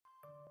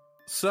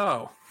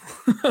So,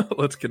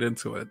 let's get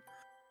into it.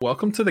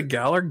 Welcome to the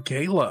Galar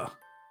Gala.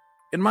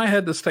 In my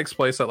head, this takes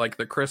place at like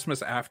the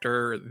Christmas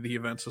after the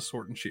events of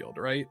Sword and Shield,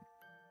 right?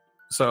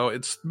 So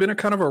it's been a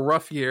kind of a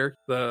rough year.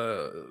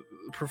 The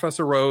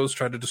Professor Rose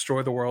tried to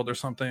destroy the world or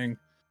something.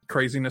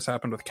 Craziness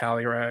happened with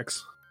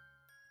Calyrax.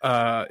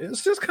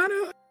 It's just kind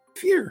of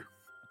fear.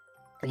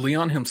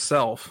 Leon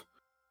himself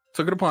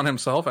took it upon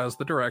himself as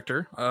the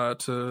director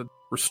to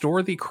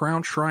restore the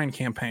Crown Shrine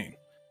campaign.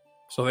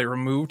 So they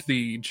removed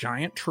the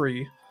giant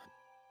tree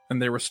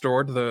and they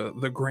restored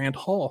the Grand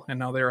Hall, and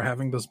now they are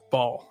having this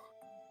ball.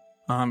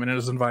 And it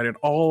has invited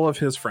all of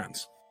his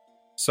friends.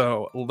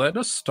 So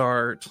let's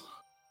start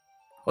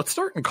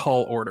in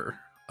call order.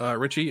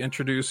 Richie,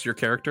 introduce your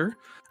character.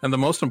 And the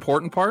most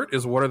important part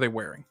is, what are they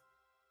wearing?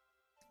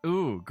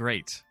 Ooh,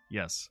 great.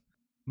 Yes.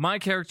 My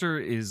character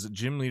is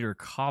Gym Leader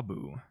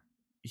Kabu.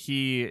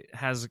 He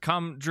has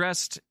come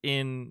dressed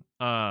in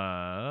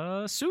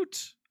a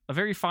suit, a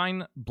very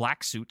fine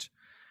black suit.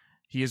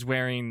 He is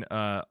wearing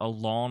a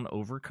lawn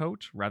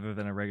overcoat rather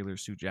than a regular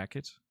suit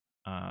jacket.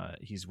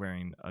 He's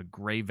wearing a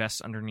gray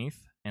vest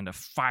underneath and a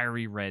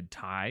fiery red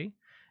tie.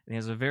 And he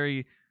has a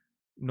very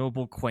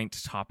noble, quaint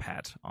top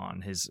hat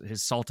on. His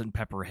salt and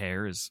pepper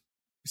hair is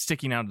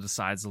sticking out of the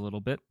sides a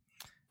little bit.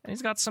 And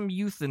he's got some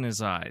youth in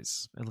his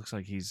eyes. It looks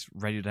like he's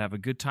ready to have a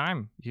good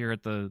time here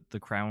at the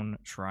Crown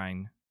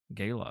Shrine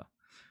Gala.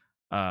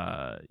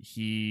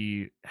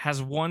 He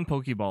has one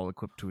Pokeball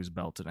equipped to his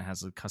belt, and it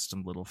has a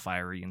custom little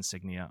fiery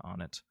insignia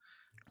on it.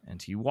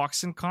 And he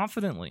walks in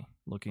confidently,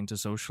 looking to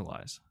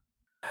socialize.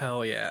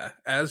 Hell yeah.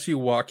 As you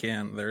walk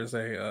in, there's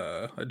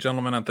a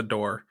gentleman at the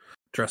door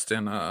dressed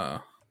in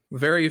a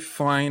very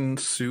fine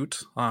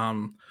suit,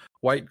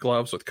 white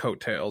gloves with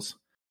coattails.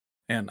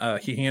 And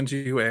he hands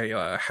you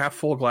a half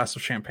full glass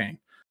of champagne.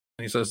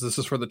 And he says, "This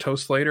is for the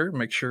toast later.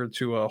 Make sure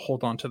to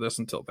hold on to this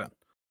until then."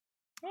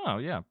 Oh,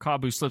 yeah.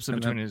 Kabu slips it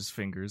between his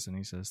fingers, and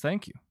he says,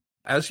 "Thank you."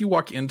 As you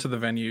walk into the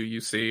venue,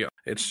 you see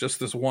it's just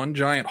this one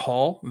giant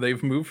hall.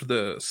 They've moved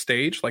the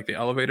stage, like the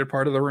elevated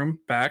part of the room,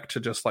 back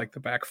to just like the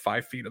back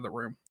 5 feet of the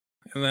room.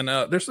 And then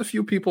there's a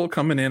few people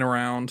coming in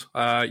around.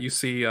 You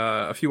see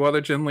a few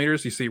other gym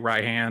leaders. You see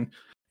Raihan.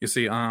 You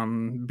see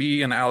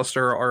B and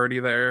Alistair are already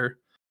there.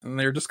 And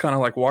they're just kind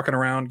of like walking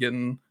around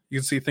you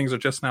can see things are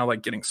just now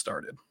like getting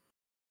started.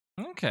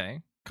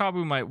 Okay.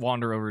 Kabu might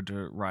wander over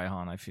to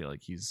Raihan. I feel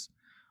like he's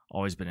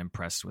always been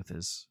impressed with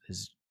his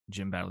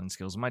gym battling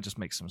skills. Might just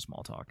make some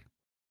small talk.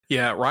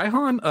 Yeah,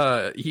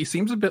 Raihan, he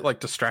seems a bit like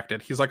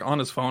distracted. He's like on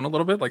his phone a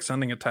little bit, like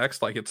sending a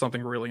text like it's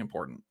something really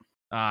important.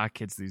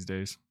 Kids these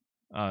days.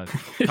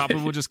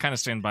 Kabu will just kind of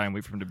stand by and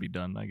wait for him to be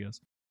done, I guess.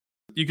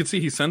 You can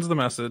see he sends the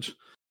message,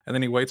 and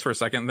then he waits for a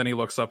second, and then he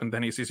looks up, and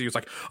then he sees you. He's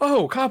like,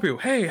 "Oh, Kabu,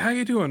 hey, how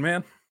you doing,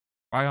 man?"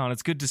 Raihan,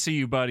 it's good to see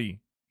you, buddy.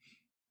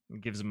 He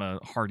gives him a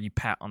hearty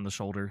pat on the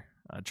shoulder.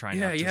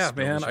 Yeah,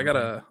 man. I got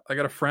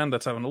a friend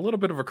that's having a little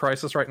bit of a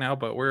crisis right now,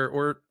 but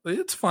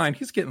it's fine.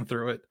 He's getting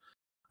through it.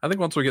 I think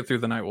once we get through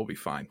the night, we'll be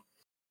fine.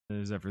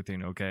 Is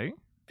everything okay?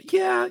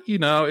 Yeah,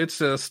 it's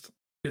a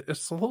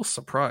little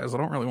surprise. I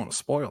don't really want to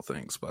spoil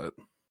things, but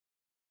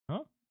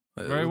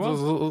very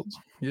well.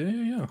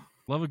 Yeah.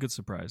 Love a good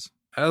surprise.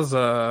 As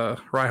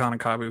Raihan and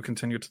Kabu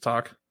continue to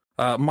talk,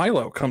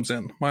 Milo comes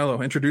in.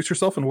 Milo, introduce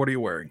yourself and what are you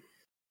wearing?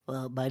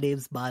 Well, my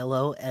name's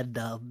Milo, and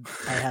I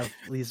have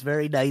these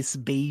very nice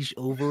beige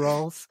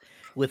overalls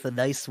with a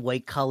nice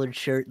white collared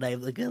shirt, and I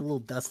have like a little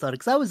dust on it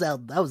because I was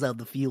out in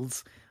the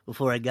fields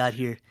before I got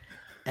here,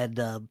 and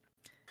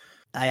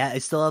I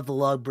still have the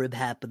long brim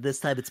hat, but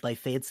this time it's my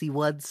fancy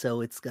one, so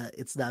it's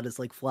not as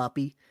like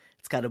floppy.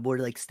 It's kind of more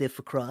like stiff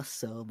across.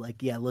 So I'm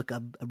like, yeah, look,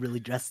 I'm really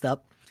dressed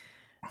up,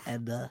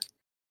 and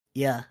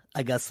yeah,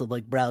 I got some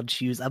like brown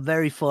shoes. I'm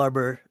very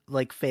farmer,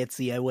 like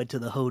fancy. I went to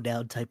the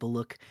hoedown type of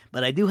look,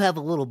 but I do have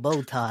a little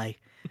bow tie.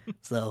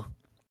 So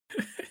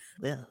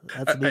yeah,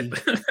 that's me.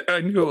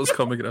 I knew it was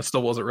coming and I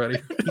still wasn't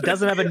ready. He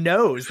doesn't have a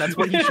nose. That's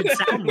what he should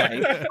sound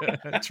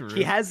like. True.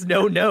 He has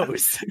no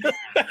nose.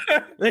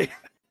 A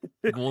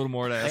little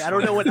more to ask. I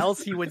don't know what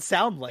else he would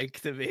sound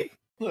like to me.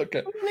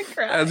 Okay.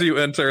 As you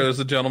enter, there's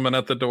a gentleman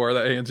at the door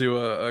that hands you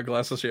a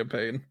glass of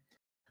champagne.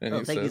 And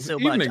he thank says, you so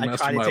much. "Evening, I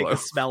Master try to take Milo." the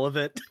smell of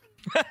it.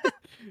 Yeah,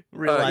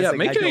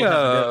 Realizing I don't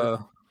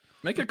have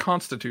make a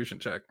Constitution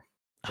check.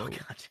 Oh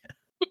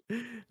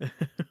god.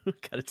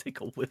 Gotta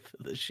take a whiff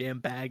of the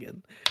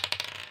champagne.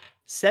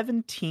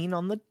 17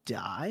 on the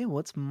die.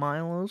 What's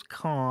Milo's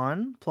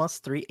con? Plus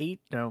 3, 8.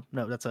 No,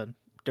 that's a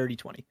dirty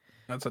 20.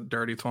 That's a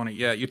dirty 20.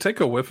 Yeah, you take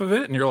a whiff of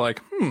it and you're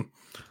like,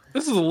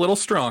 this is a little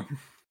strong.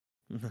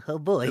 Oh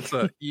boy.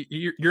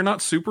 You're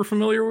not super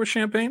familiar with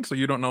champagne, so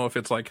you don't know if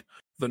it's like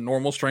the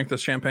normal strength of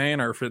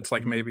champagne or if it's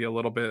like maybe a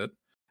little bit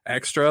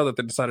extra that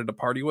they decided to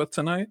party with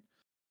tonight.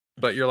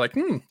 But you're like,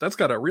 that's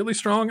got a really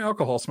strong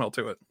alcohol smell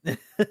to it.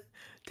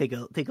 Take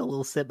a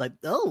little sip, like,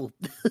 oh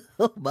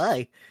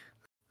my.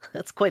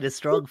 That's quite a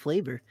strong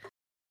flavor.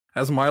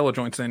 As Milo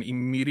joins in,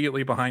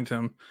 immediately behind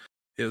him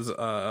is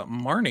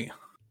Marnie.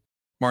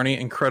 Marnie,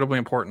 incredibly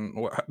important.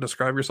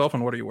 Describe yourself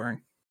and what are you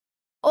wearing?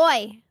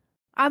 Oi,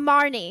 I'm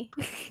Marnie.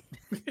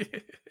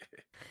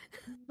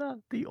 Not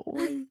the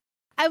oi.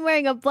 I'm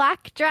wearing a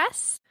black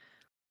dress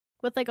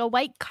with like a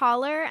white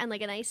collar and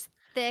like a nice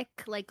thick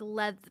like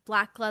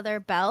black leather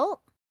belt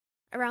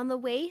around the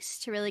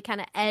waist to really kind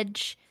of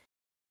edge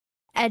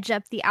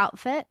up the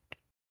outfit.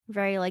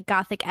 Very like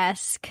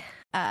gothic-esque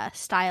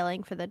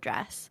styling for the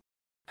dress.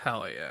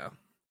 Hell yeah.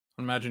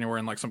 Imagine you're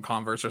wearing like some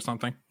Converse or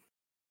something.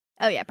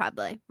 Oh yeah,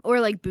 probably. Or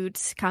like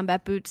boots,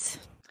 combat boots.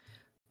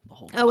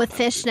 Oh, with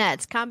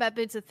fishnets. Combat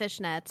boots with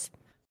fishnets.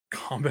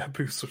 Combat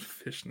boots with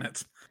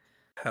fishnets.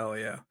 Hell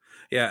yeah.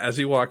 Yeah, as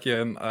you walk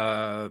in,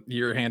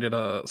 you're handed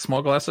a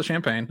small glass of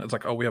champagne. It's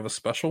like, oh, we have a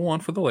special one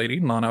for the lady,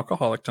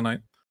 non-alcoholic tonight.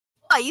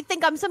 Oh, you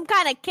think I'm some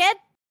kind of kid?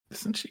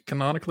 Isn't she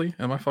canonically?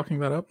 Am I fucking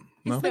that up?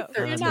 No?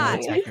 You're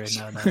not. That's accurate.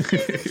 No.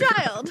 She's a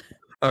child.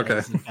 Okay.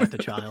 Yes, in fact, a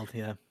child,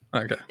 yeah.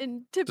 Okay.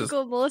 In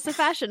typical Melissa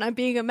fashion, I'm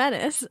being a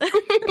menace.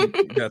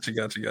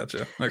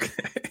 Gotcha. Okay.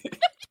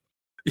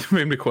 You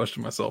made me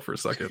question myself for a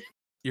second.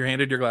 You're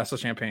handed your glass of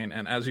champagne,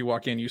 and as you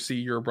walk in, you see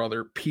your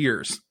brother,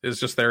 Piers, is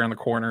just there in the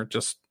corner,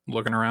 just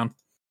looking around.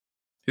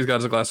 He's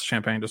got his glass of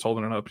champagne, just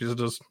holding it up. He's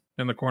just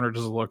in the corner,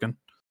 just looking.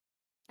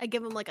 I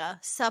give him like a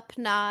sup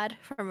nod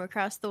from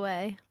across the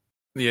way.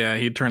 Yeah,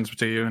 he turns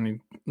to you, and he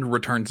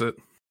returns it.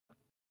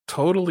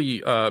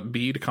 Totally,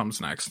 Bede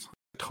comes next.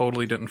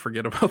 Totally didn't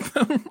forget about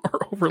them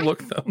or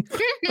overlook them.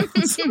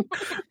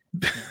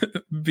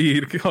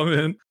 Bede, come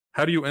in.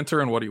 How do you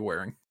enter, and what are you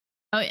wearing?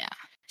 Oh, yeah.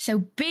 So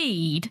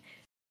Bede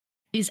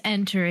is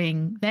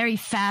entering very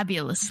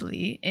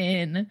fabulously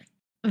in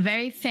a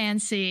very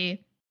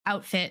fancy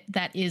outfit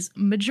that is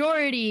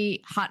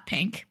majority hot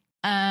pink,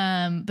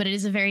 but it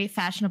is a very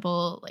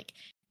fashionable, like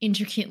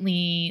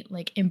intricately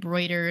like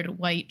embroidered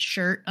white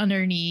shirt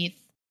underneath,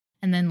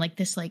 and then like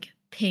this like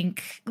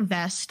pink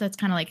vest that's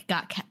kind of like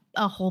got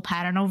a whole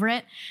pattern over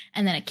it,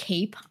 and then a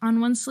cape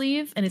on one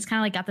sleeve, and it's kind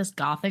of like got this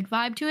gothic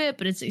vibe to it,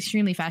 but it's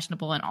extremely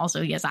fashionable, and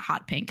also he has a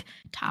hot pink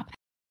top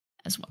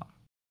as well.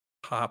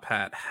 Top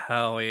hat,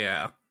 hell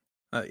yeah.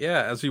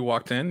 Yeah, as you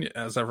walked in,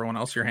 as everyone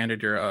else, you're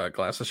handed your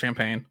glass of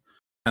champagne.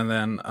 And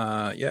then,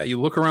 you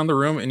look around the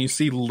room and you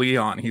see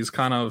Leon. He's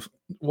kind of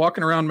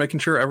walking around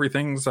making sure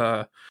everything's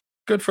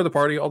good for the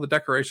party. All the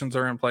decorations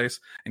are in place.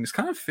 And he's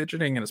kind of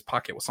fidgeting in his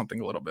pocket with something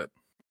a little bit.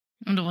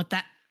 I wonder what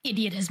that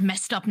idiot has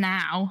messed up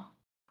now.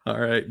 All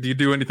right. Do you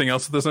do anything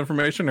else with this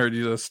information, or do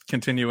you just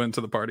continue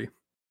into the party?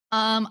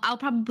 I'll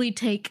probably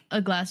take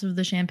a glass of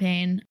the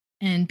champagne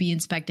and be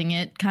inspecting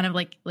it, kind of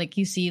like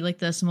you see like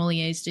the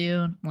sommeliers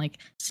do, like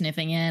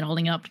sniffing it,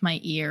 holding it up to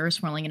my ear,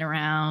 swirling it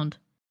around.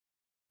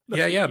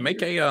 Yeah.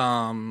 Make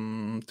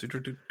a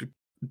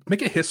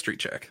history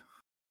check.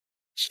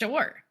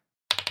 Sure.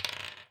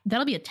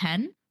 That'll be a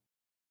 10.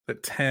 A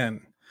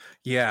 10.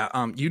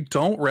 Yeah. You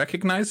don't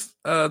recognize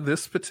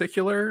this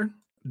particular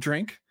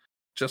drink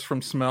just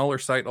from smell or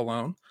sight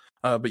alone,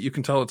 but you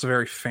can tell it's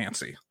very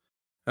fancy.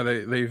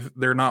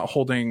 They're not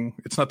holding.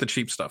 It's not the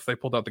cheap stuff. They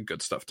pulled out the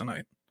good stuff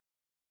tonight.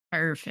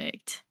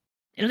 Perfect.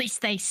 At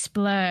least they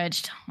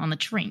splurged on the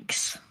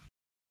drinks.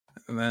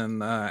 And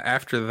then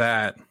after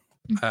that,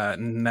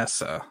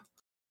 Nessa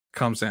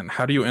comes in.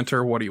 How do you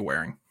enter? What are you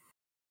wearing?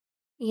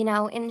 You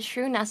know, in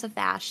true Nessa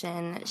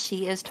fashion,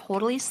 she is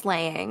totally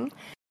slaying.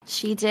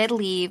 She did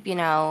leave,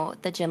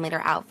 the gym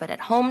leader outfit at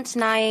home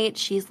tonight.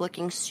 She's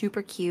looking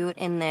super cute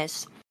in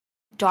this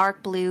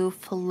dark blue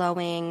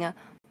flowing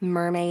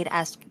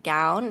mermaid-esque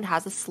gown. It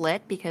has a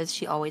slit because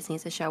she always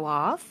needs to show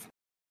off.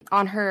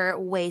 On her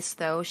waist,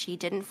 though, she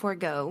didn't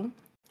forego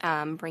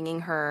bringing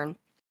her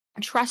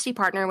trusty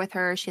partner with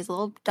her. She has a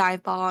little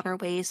dive ball on her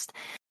waist.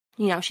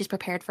 She's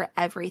prepared for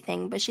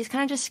everything, but she's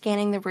kind of just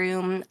scanning the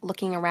room,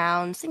 looking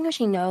around, seeing who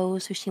she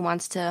knows, who she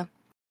wants to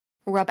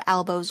rub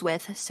elbows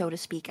with, so to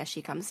speak, as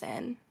she comes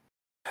in.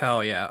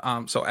 Hell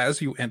yeah. So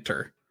as you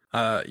enter,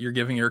 you're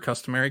giving your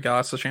customary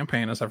glass of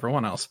champagne as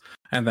everyone else.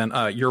 And then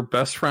your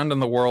best friend in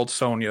the world,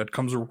 Sonia,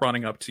 comes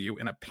running up to you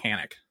in a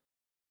panic.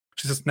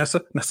 She says,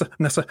 Nessa,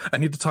 I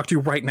need to talk to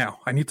you right now.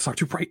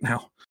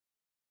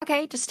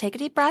 Okay, just take a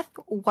deep breath.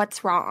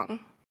 What's wrong?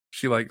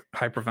 She like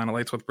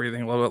hyperventilates with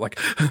breathing a little bit, like,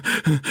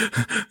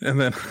 and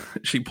then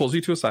she pulls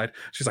you to a side.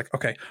 She's like,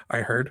 okay,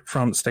 I heard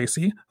from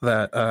Stacy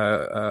that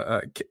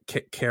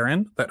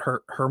Karen, that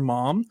her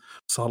mom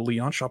saw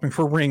Leon shopping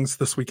for rings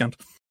this weekend.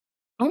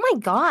 Oh my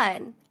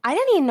god. I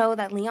didn't even know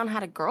that Leon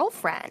had a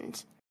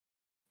girlfriend.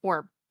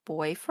 Or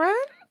boyfriend?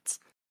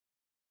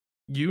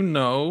 You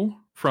know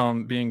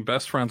from being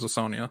best friends with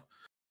Sonia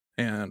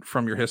and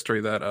from your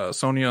history that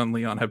Sonia and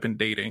Leon have been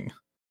dating.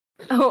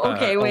 Oh,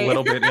 okay, wait. A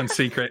little bit in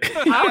secret.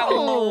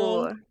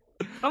 Oh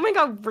my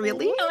god,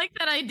 really? I like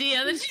that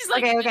idea. That she's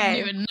like, okay. I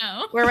didn't even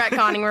know. We're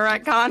retconning.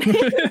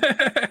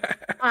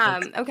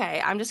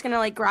 Okay, I'm just gonna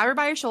like grab her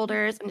by her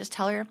shoulders and just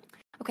tell her,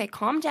 okay,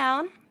 calm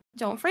down.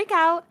 Don't freak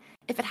out.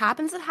 If it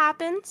happens, it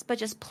happens, but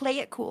just play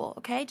it cool,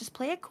 okay? Just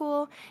play it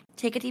cool.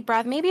 Take a deep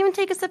breath. Maybe even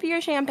take a sip of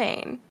your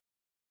champagne.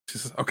 She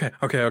says, okay.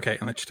 And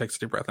then she takes a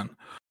deep breath in.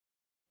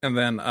 And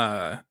then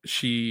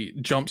she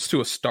jumps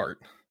to a start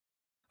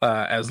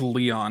as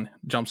Leon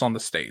jumps on the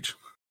stage.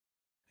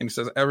 And he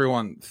says,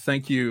 everyone,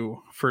 thank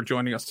you for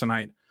joining us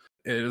tonight.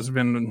 It has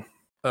been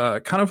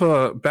kind of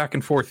a back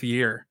and forth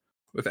year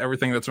with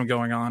everything that's been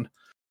going on.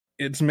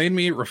 It's made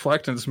me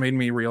reflect and it's made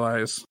me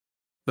realize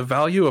the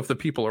value of the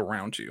people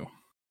around you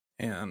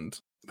and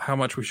how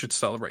much we should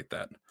celebrate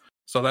that.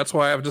 So that's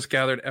why I've just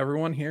gathered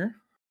everyone here,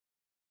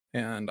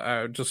 and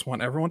I just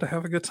want everyone to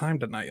have a good time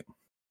tonight.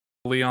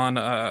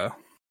 Leon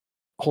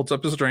holds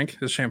up his drink,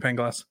 his champagne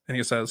glass, and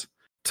he says,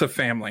 "To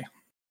family."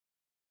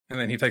 And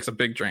then he takes a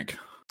big drink.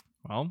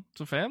 Well,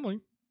 it's a family.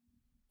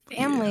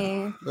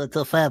 Family. That's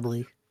a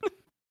family.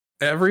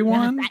 Everyone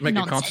None of that make a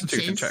nonsense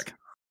constitution is. check.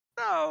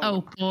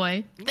 Oh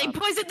boy. They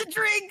poisoned the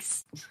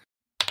drinks.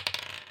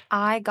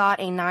 I got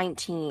a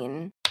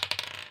 19.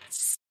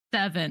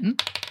 7.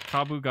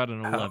 Kabu got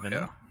an 11.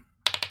 Yeah.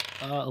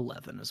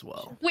 11 as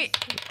well. Wait,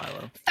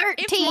 Milo. 13.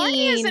 if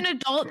Marnie is an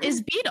adult,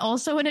 is Bede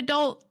also an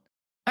adult?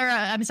 Or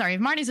I'm sorry,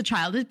 if Marnie's a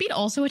child, is Bede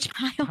also a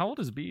child? How old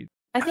is Bede?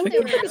 I think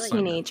think they were it's a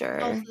like- teenager.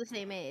 Also the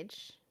same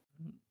age.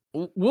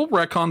 We'll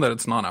retcon that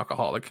it's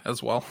non-alcoholic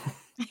as well.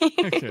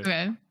 Okay.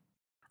 Okay.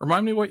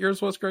 Remind me what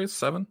yours was, Grace?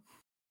 7?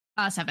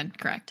 7,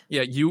 correct.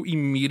 Yeah, you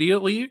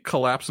immediately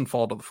collapse and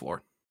fall to the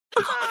floor.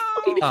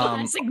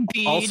 Classic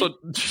Bede.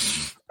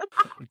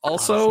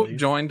 Also Honestly.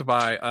 joined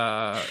by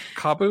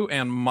Kabu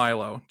and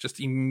Milo. Just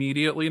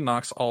immediately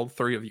knocks all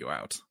three of you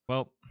out.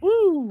 Well,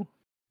 Woo!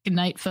 Good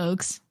night,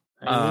 folks.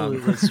 Oh,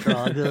 it was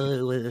strong.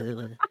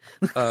 Vanessa's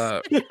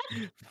a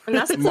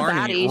Marnie,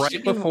 baddie. She right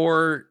can-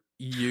 before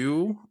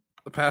you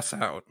pass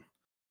out,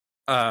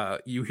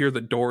 you hear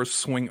the doors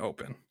swing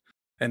open.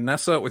 And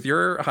Nessa, with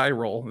your high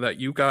roll, that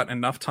you got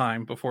enough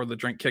time before the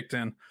drink kicked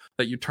in,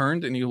 that you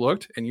turned and you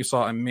looked and you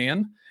saw a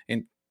man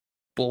in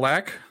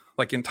black,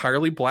 like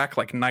entirely black,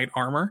 like knight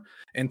armor,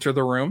 enter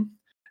the room,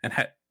 and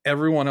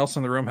everyone else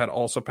in the room had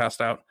also passed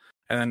out.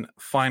 And then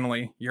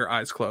finally, your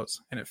eyes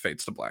close and it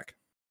fades to black.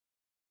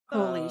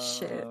 Holy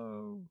shit.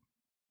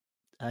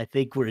 I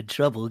think we're in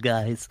trouble,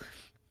 guys.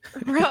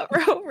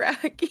 Ruh-roh,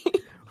 Raggy.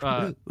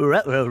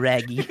 Ruh-roh,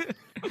 Raggy.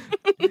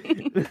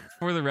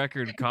 for the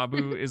record,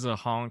 Kabu is a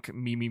honk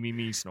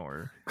me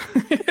snorer.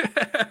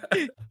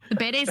 The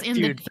Bede's in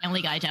Dude. the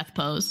Family Guy death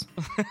pose.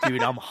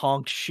 Dude, I'm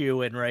honk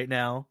shoeing right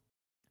now.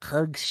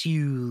 Hug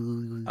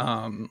shoe.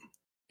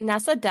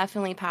 Nessa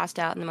definitely passed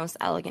out in the most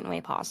elegant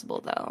way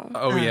possible, though.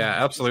 Oh yeah,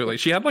 absolutely.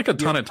 She had like a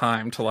ton of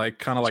time to like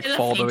kind of like She had a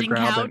fall to the fainting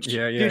ground. couch.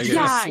 Yeah, yeah, Dude, yeah. she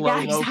Yeah, was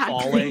slow-mo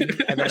exactly. falling,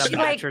 and then a She,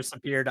 like- mattress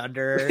appeared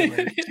under her.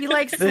 Like, She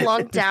like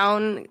slunk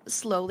down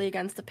slowly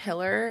against the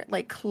pillar,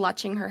 like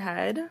clutching her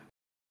head.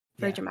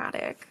 Very Yeah.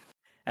 dramatic.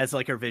 as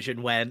like her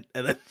vision went,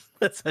 and then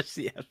that's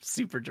actually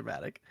super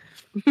dramatic.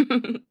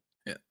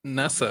 Yeah.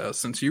 Nessa,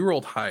 since you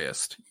rolled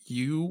highest,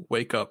 you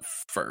wake up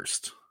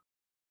first.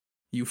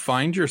 You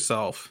find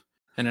yourself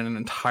in an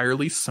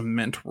entirely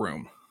cement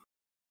room.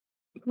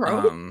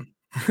 Bro,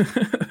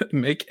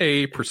 Make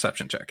a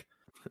perception check.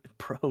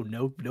 Bro,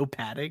 no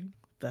padding.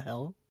 The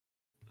hell?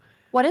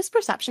 what is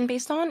perception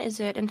based on? Is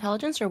it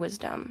intelligence or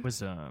wisdom?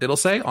 Was It'll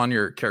say on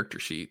your character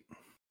sheet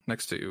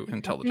next to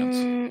intelligence.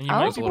 and you Oh.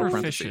 might be Little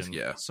proficient, parentheses,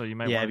 yeah. so you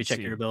might Yeah, want have you to check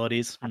see. your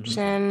abilities?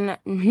 Perception.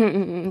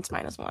 It's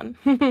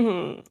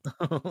 -1.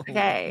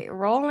 Okay,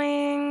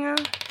 rolling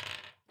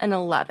an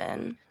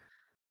 11.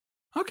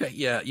 Okay,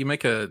 yeah, you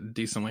make a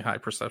decently high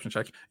perception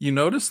check. You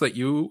notice that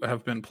you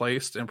have been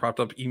placed and propped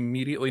up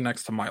immediately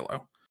next to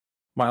Milo.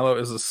 Milo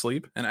is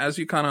asleep, and as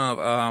you kind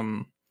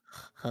of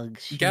Hug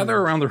shoe. gather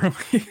around the room,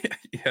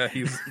 yeah,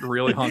 he's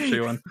really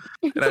hunching. And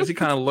as you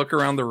kind of look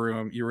around the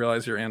room, you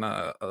realize you're in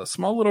a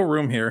small little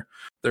room here.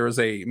 There is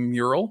a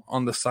mural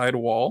on the side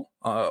wall,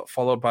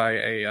 followed by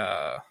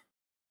a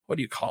what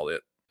do you call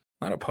it?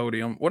 Not a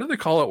podium. What do they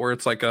call it? Where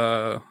it's like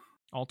a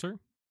Altar?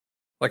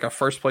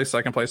 first place,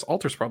 second place.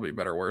 Altar's probably a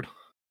better word.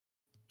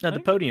 No, the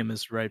podium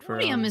is right for.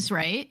 Podium is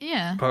right,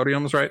 yeah.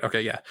 Podium's right.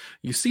 Okay, yeah.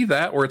 You see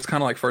that where it's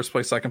kind of like first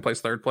place, second place,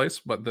 third place,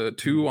 but the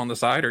two on the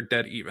side are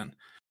dead even.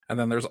 And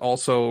then there's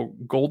also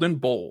golden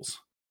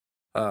bowls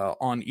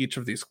on each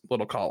of these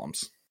little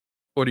columns.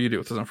 What do you do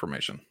with this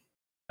information?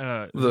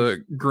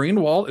 The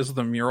green wall is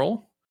the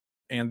mural,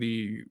 and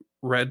the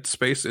red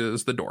space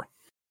is the door.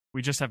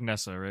 We just have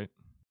Nessa, right?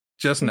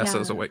 Just Nessa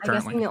is Yeah, awake I guess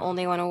I'm currently. the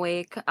only one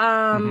awake.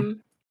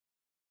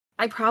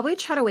 I probably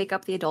try to wake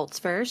up the adults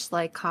first,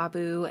 like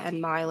Kabu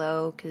and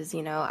Milo, because,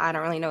 I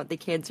don't really know what the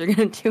kids are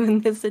going to do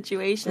in this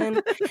situation.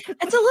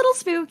 It's a little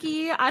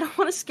spooky. I don't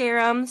want to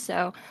scare them.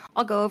 So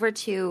I'll go over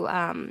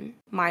to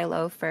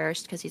Milo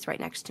first, because he's right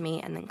next to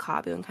me, and then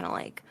Kabu, and kind of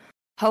like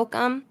poke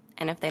them.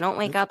 And if they don't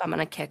wake up, I'm going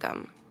to kick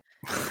them.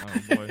 Oh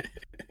boy.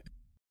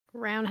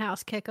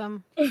 Roundhouse kick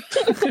him.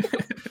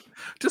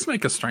 Just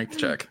make a strength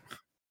check.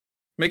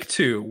 Make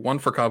 2. 1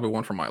 for Kabu,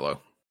 1 for Milo.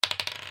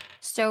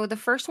 So the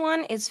first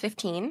one is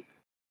 15.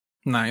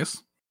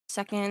 Nice.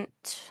 Second,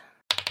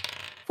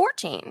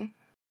 14.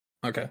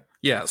 Okay.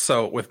 Yeah,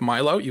 so with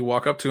Milo, you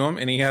walk up to him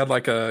and he had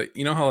like a,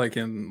 you know how like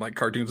in like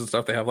cartoons and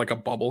stuff, they have like a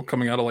bubble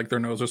coming out of like their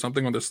nose or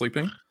something when they're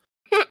sleeping?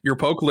 Your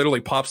poke literally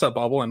pops that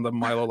bubble and the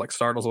Milo like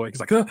startles awake. He's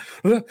like, "Ah,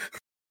 ah."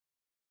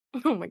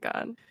 Oh my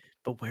god.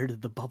 But where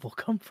did the bubble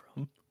come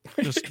from?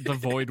 Just the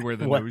void where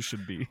the What? nose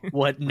should be.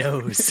 What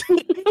nose?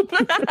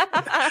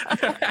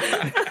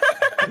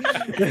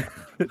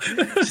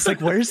 Just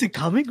like, where is it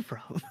coming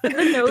from? The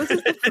nose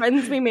is the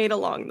friends we made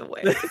along the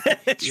way.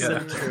 It's so Yeah.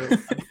 true.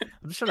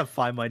 I'm just trying to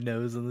find my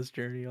nose on this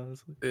journey,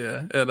 honestly. Yeah,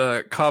 and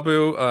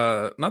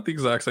Kabu, not the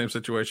exact same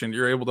situation.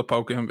 You're able to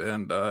poke him,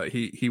 and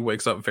he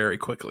wakes up very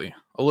quickly.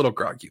 A little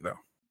groggy though.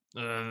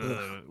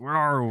 Where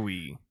are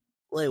we?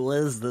 Wait, what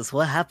is this?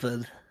 What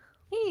happened?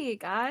 Hey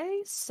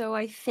guys, so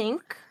I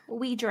think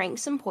we drank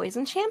some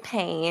poison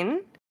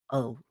champagne.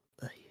 Oh,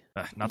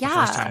 Not the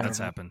first Yeah. time that's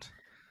happened.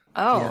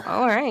 Oh, Yeah.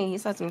 all right.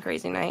 He's had some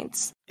crazy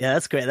nights. yeah,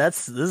 that's great.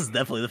 This is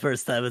definitely the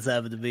first time it's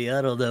happened to me.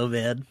 I don't know,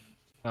 man.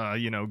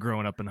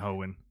 Growing up in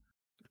Hoenn.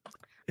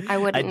 I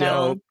wouldn't I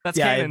know. don't. That's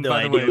Yeah, I have canon, no by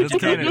the idea way. what That's you're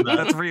talking canon. about.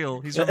 That's real.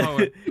 He's from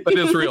Hoenn. That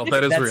is real.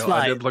 That is That's real.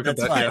 fine. I did look at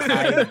That's that.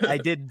 fine. Yeah. I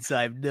didn't, so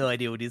I have no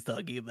idea what he's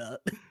talking about.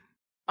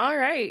 All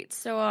right.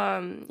 So,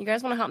 you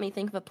guys want to help me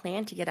think of a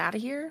plan to get out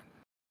of here?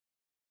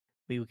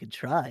 Maybe we could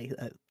try.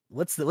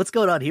 What's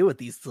going on here with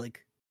these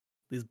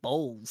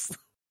bowls?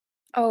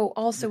 Oh,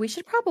 also, we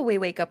should probably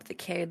wake up the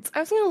kids. I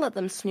was going to let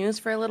them snooze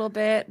for a little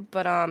bit,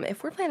 but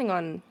if we're planning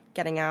on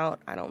getting out,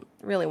 I don't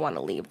really want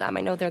to leave them.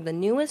 I know they're the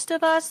newest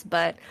of us,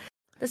 but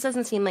this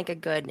doesn't seem like a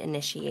good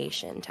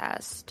initiation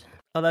test.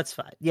 Oh, that's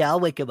fine. Yeah, I'll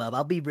wake him up.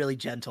 I'll be really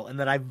gentle, and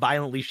then I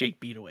violently shake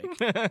Beat awake.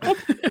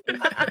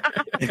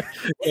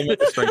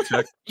 Strength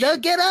check. No,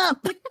 get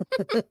up!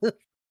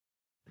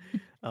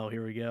 Oh,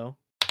 here we go.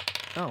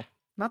 Oh,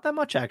 not that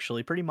much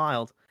actually. Pretty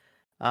mild.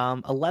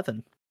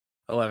 11.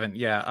 11.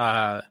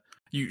 Yeah.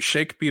 You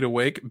shake Bead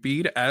awake.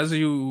 Bead, as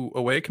you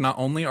awake, not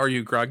only are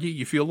you groggy,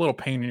 you feel a little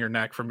pain in your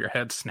neck from your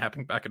head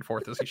snapping back and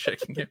forth as he's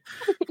shaking you.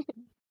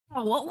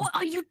 Oh, what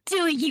are you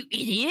doing, you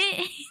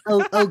idiot?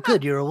 Oh,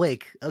 good. You're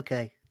awake.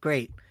 Okay,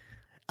 great.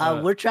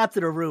 Uh, We're trapped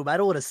in a room. I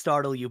don't want to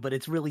startle you, but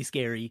it's really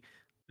scary.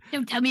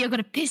 Don't tell me you're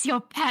gonna piss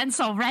your pants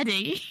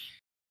already.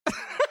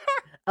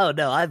 Oh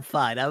no, I'm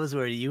fine. I was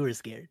worried you were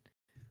scared.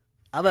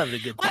 I'm having a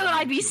good Why time. would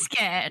I be actually.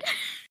 scared?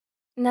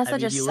 Nessa I mean,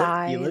 just you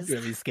sighs. look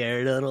really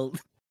scared. I don't.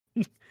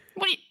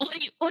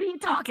 What are you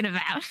talking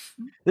about?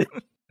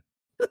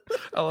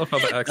 I love how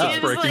the accent's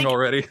It's breaking like-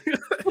 already.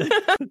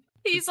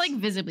 He's like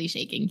visibly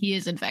shaking. He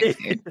is in fact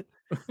scared.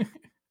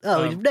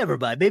 Oh, Um, never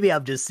mind. Maybe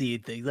I'm just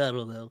seeing things. I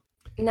don't know.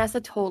 Nessa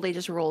totally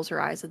just rolls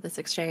her eyes at this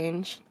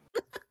exchange.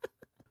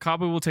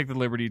 Kabu will take the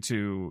liberty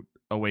to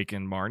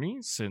awaken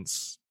Marnie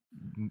since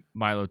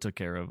Milo took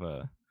care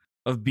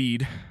of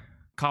Bede.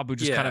 Kabu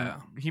just kind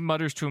of he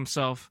mutters to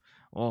himself,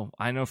 "Well,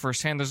 I know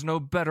firsthand there's no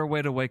better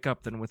way to wake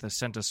up than with a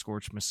Senta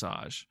Scorch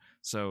massage."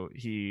 So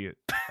he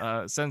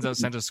sends out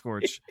Senta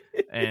Scorch,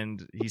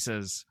 and he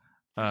says,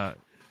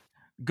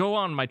 "Go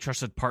on, my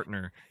trusted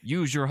partner.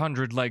 Use your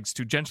 100 legs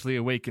to gently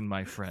awaken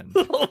my friend."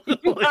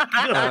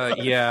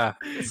 Yeah.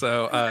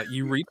 So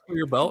you reach for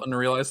your belt and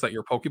realize that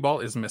your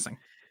Pokeball is missing.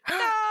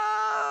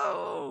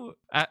 No!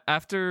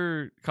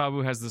 After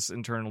Kabu has this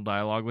internal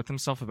dialogue with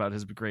himself about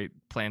his great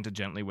plan to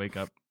gently wake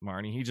up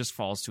Marnie, he just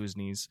falls to his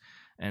knees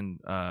and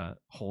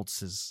holds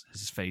his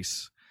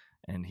face,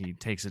 and he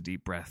takes a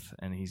deep breath,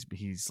 and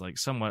he's like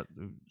somewhat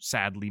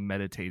sadly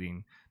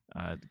meditating,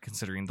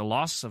 considering the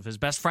loss of his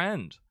best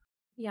friend.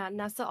 Yeah,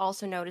 Nessa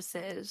also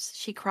notices.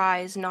 She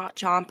cries, not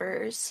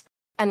chompers,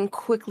 and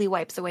quickly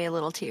wipes away a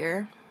little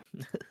tear.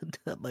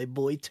 My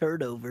boy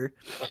Turnover.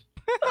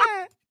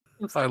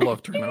 I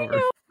love turnover.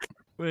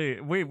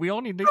 Wait, we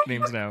all need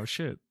nicknames now.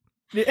 Shit.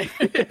 I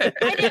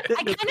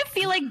kind of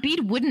feel like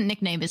Bede wouldn't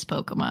nickname his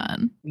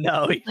Pokemon.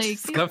 No, Like-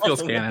 That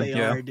feels what they canon,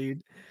 yeah. are,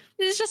 dude.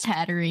 It's just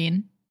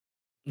Hatterene.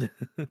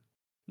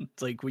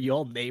 It's like we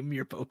all name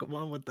your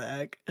Pokemon. What the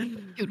heck?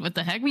 Dude, what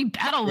the heck? We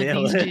battle with Yeah,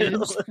 these well,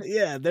 dudes.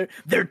 yeah,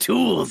 they're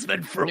tools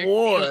meant for They're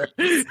war.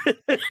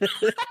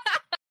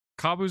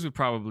 Kabu's would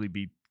probably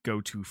be go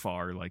too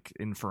far, like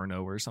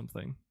Inferno or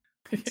something.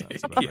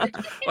 Sounds about Yeah.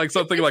 Like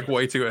something like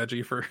way too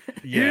edgy for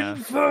Yeah.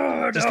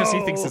 Inferno! Just because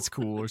he thinks it's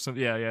cool or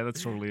something. Yeah,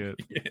 that's totally it.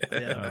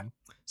 Yeah.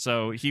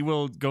 So he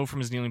will go from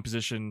his kneeling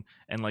position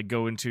and like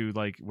go into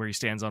like where he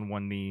stands on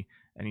one knee,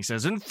 and he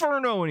says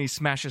 "Inferno," and he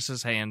smashes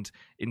his hand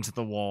into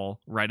the wall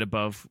right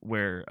above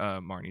where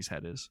Marnie's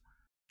head is.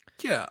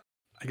 Yeah.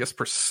 I guess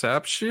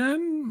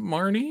perception,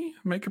 Marnie,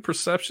 make a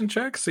perception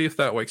check, see if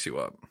that wakes you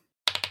up.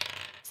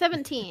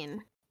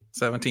 17.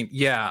 17.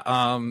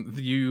 Yeah.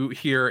 You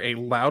hear a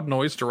loud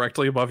noise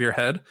directly above your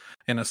head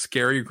and a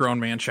scary grown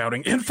man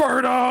shouting,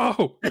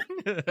 "Inferno!"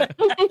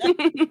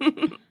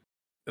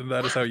 And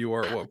that is how you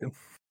are awoken.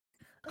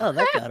 Oh,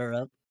 that got her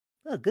up.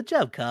 Oh, good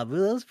job, Kabu.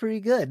 That was pretty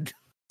good.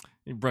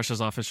 He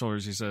brushes off his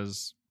shoulders. He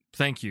says,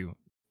 "Thank you."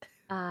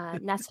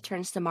 Nessa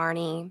turns to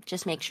Marnie,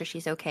 just make sure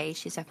she's okay.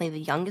 She's definitely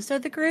the youngest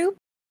of the group.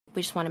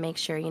 We just want to make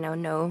sure,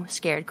 no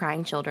scared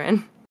crying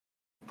children.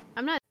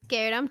 I'm not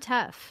scared. I'm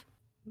tough.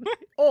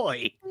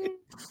 Oi!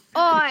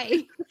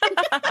 Oi!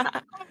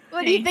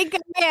 What do you think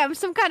I am?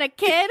 Some kind of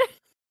kid?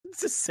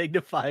 It's just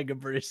signifying a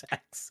British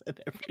accent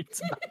every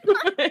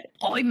time.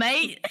 Oi,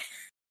 mate.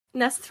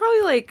 Nessa's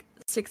probably like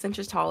 6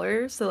 inches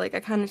taller, so like I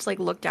kind of just like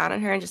look down at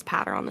her and just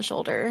pat her on the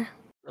shoulder.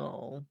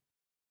 Oh.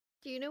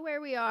 Do you know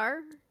where we are?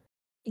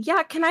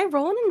 Yeah, can I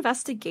roll an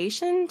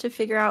investigation to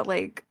figure out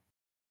like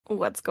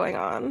what's going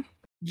on?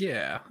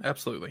 Yeah,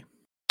 absolutely.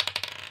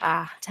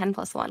 10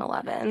 plus 1,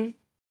 11.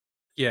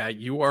 Yeah,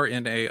 you are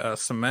in a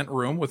cement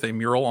room with a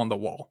mural on the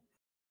wall.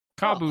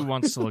 Kabu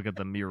wants to look at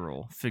the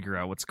mural, figure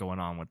out what's going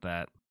on with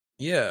that.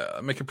 Yeah,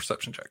 make a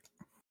perception check.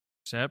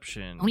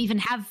 Perception. I don't even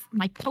have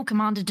my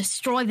Pokemon to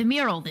destroy the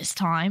mural this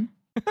time.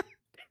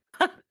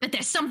 But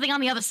there's something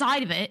on the other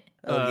side of it.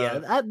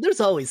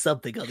 There's always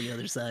something on the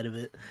other side of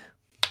it.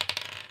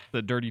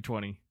 The dirty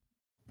 20.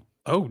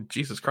 Oh,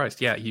 Jesus Christ.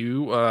 Yeah,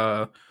 you,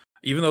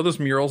 even though this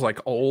mural's like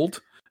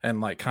old and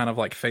like kind of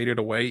like faded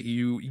away,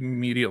 you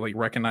immediately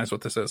recognize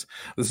what this is.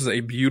 This is a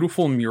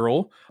beautiful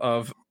mural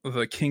of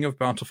the King of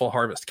Bountiful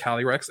Harvest,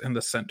 Calyrex, in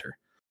the center.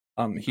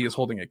 He is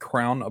holding a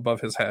crown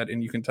above his head,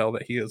 and you can tell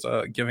that he is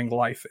giving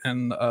life.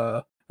 And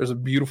there's a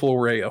beautiful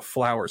array of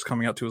flowers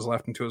coming out to his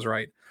left and to his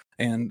right.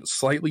 And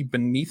slightly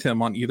beneath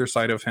him, on either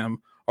side of him,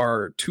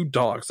 are two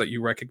dogs that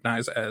you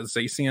recognize as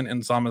Zacian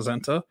and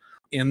Zamazenta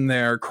in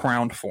their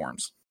crowned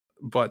forms.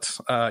 But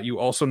you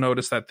also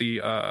notice that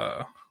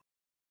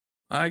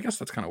I guess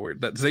that's kind of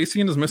weird, that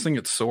Zacian is missing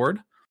its sword,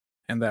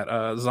 and that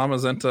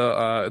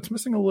Zamazenta, it's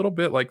missing a little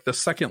bit, like the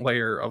second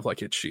layer of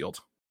like its shield.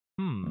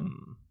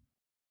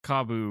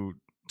 Kabu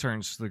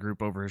turns to the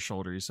group over his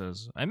shoulder. He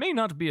says, I may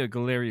not be a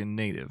Galarian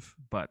native,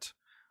 but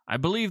I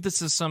believe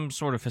this is some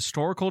sort of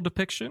historical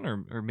depiction,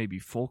 or maybe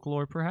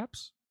folklore,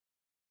 perhaps?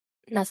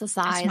 Nessa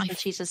sighs, and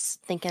she's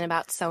just thinking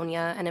about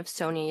Sonia, and if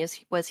Sonia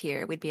was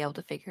here, we'd be able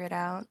to figure it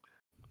out.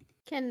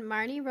 Can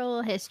Marnie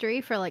roll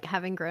history for like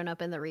having grown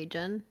up in the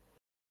region?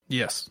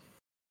 Yes.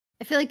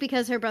 I feel like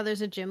because her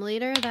brother's a gym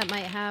leader, that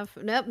might have...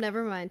 Nope,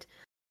 never mind.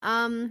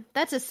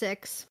 That's a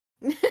 6.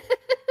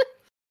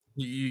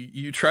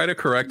 You try to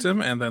correct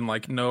him, and then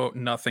like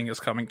nothing is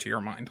coming to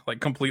your mind, like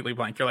completely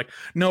blank. You're like,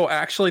 no,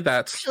 actually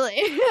that's that's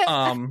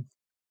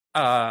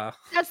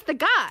the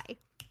guy,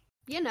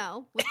 you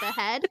know, with the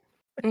head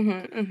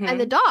and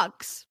the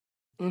dogs.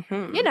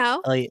 You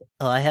know.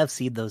 Oh, I have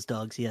seen those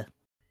dogs. Yeah.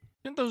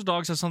 Didn't those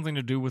dogs have something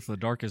to do with the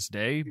Darkest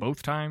Day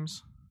both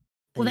times?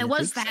 Well, there I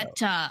was think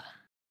that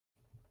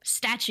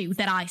statue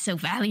that I so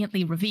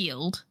valiantly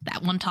revealed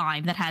that one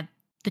time that had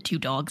the 2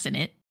 dogs in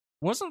it.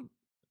 Wasn't...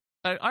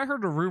 I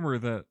heard a rumor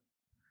that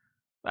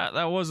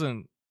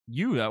wasn't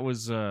you. That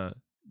was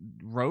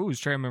Rose.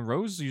 Chairman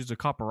Rose used a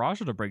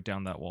Caparasha to break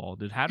down that wall.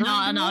 Did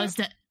Hatterene? No,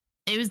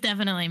 it was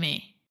definitely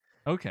me.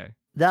 Okay.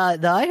 No,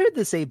 I heard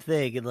the same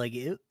thing, and like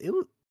it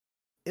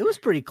was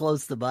pretty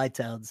close to my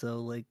town, so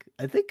like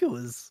I think it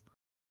was.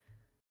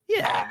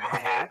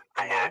 Yeah.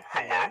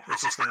 Hello.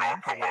 Is this thing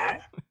on? Hello.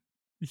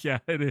 Yeah,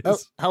 it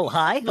is. Oh,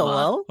 hi,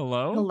 hello.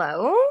 Hello.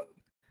 Hello?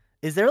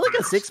 Is there like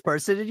a 6th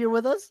person in here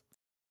with us?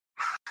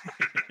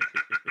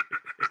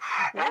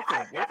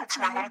 Welcome to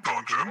my little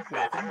dungeon.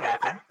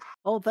 Welcome.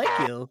 Oh,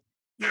 thank you.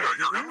 Yeah,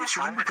 you're in this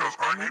room because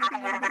I needed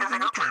a little bit of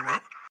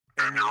entertainment,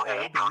 and you're all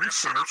dirty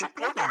sinners with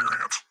blood on your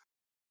hands.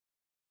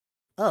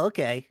 Oh,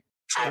 okay.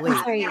 So, Wait,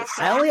 Sorry.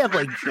 I only have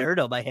like dirt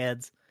on my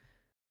hands.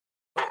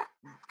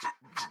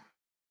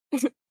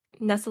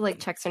 Nessa like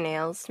checks her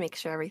nails to make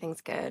sure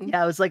everything's good.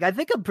 Yeah, I was like, I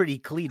think I'm pretty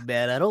clean,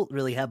 man. I don't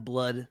really have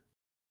blood.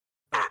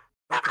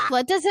 okay.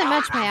 Blood doesn't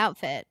match my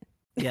outfit.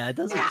 Yeah, it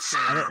doesn't. Listen,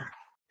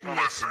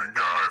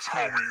 guys,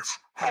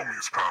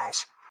 homies,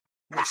 pals.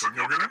 Listen,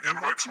 you'll get an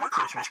invite to my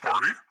Christmas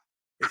party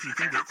if you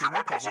can get through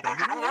my puzzle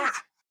dungeon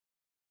alive.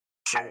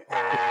 So,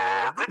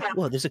 good luck.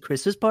 Whoa, there's a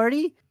Christmas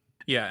party?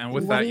 Yeah, and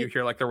with What that, do you you-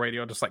 hear like the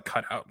radio just like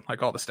cut out,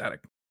 like all the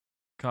static.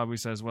 Kabu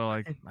says, well,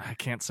 I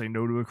can't say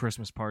no to a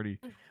Christmas party.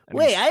 And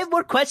Wait, he's- I have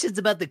more questions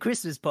about the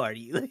Christmas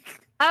party.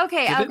 Like,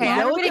 Okay, Did it okay. not-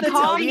 Everybody No one calm gonna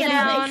tell me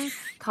down. anything.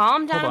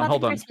 Calm down about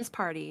Hold the on. Christmas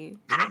party.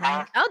 Did it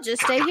not? I'll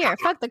just stay here.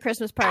 Fuck the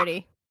Christmas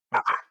party.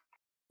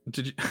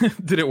 Did you?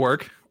 Did it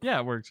work? Yeah,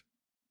 it worked.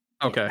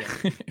 Okay.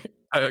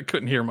 I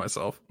couldn't hear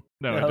myself.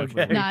 No, it Okay.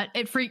 definitely Nah,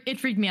 it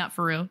freaked me out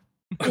for real.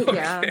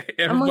 Yeah. Okay,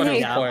 everybody was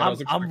yeah, quiet. I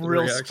was I'm expecting a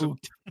real reaction.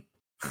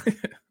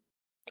 spooked.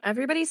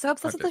 Everybody's so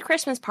obsessed with Okay. the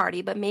Christmas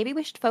party, but maybe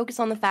we should focus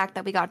on the fact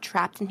that we got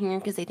trapped in here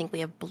because they think we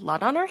have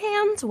blood on our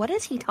hands. What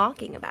is he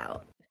talking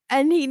about?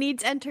 And he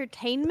needs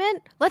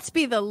entertainment? Let's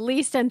be the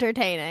least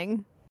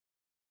entertaining.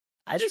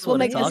 I just We'll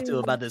want to make talk this to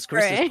him about this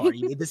Christmas great.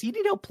 party. Does he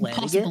need help planning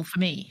Impossible it? for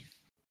me.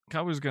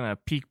 Kabu's gonna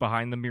peek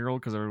behind the mural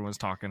because everyone's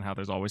talking how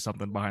there's always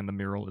something behind the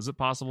mural. Is it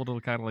possible to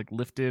kind of like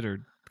lift it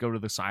or go to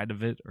the side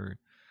of it or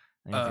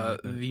anything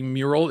like that? The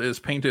mural is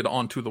painted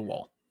onto the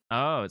wall.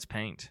 Oh, it's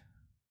paint.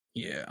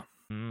 Yeah.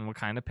 What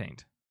kind of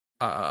paint?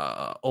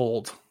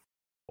 Old.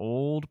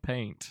 Old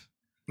paint.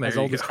 There As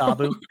you old as go.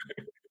 Kabu?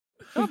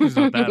 Kabu's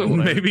not that old.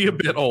 Maybe a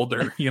bit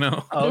older, you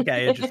know? Oh,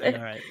 okay, interesting.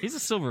 All right. He's a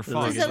silver Is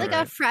fox. Is it like a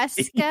right?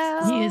 fresco?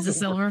 He is a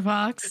silver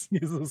fox.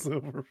 He's a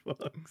silver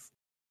fox.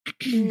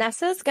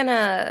 Nessa's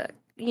gonna,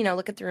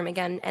 look at the room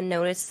again and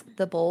notice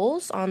the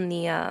bowls on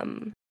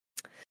the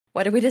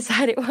what did we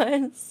decide it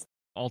was?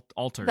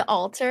 altar. The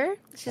altar.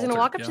 She's gonna Altar,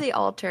 walk up yeah. to the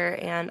altar,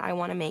 and I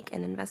want to make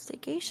an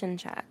investigation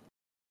check.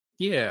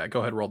 Yeah,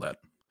 go ahead, roll that.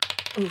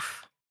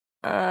 Oof.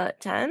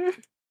 10.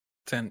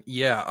 10.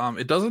 Yeah,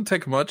 it doesn't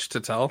take much to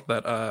tell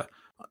that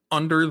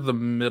under the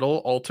middle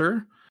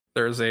altar,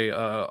 there's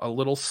a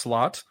little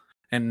slot,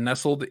 and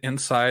nestled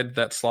inside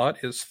that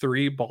slot is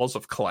 3 balls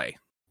of clay.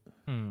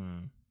 Hmm.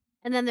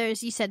 And then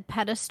there's, you said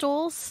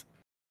pedestals,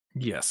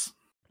 Yes.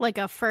 like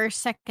a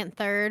first, second,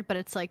 third, but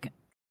it's like,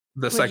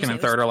 The What'd you second say and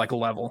it was- third are like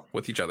level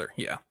with each other.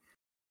 Yeah.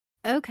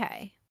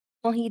 okay.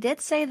 Well, he did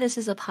say this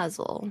is a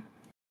puzzle.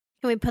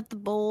 Can we put the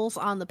bowls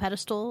on the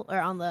pedestal or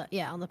on the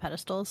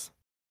pedestals?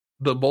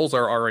 The bowls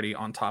are already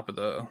on top of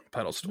the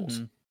pedestals.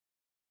 Mhm.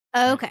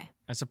 Okay.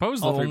 I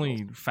suppose the All three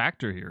only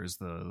factor here is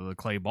the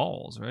clay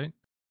balls, right?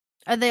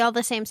 Are they all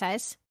the same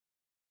size?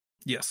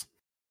 Yes.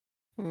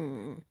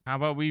 Hmm. How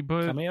about we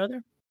put? How many are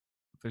there?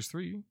 There's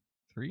three.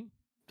 3?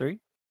 Three?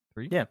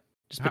 Yeah.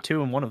 Just How- put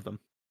 2 in one of them.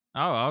 Oh,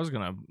 I was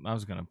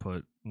gonna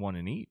put one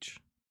in each.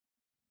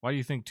 Why do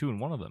you think 2 in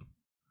one of them?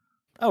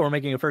 Oh, we're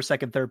making a first,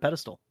 second, third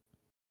pedestal.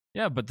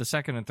 Yeah, but the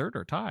second and third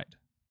are tied.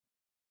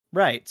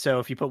 Right. So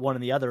if you put one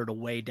in the other, it'll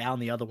weigh down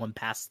the other one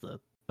past the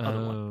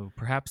other one. Oh,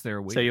 perhaps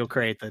they're weighted. So you'll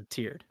create the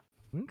tiered.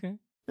 Okay,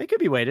 They could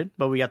be weighted,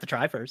 but we have to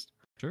try first.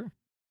 sure.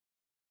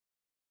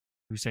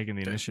 Who's taking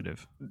the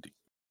initiative?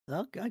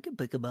 I can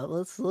pick them out.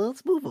 Let's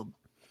move them.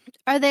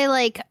 Are they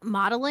like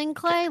modeling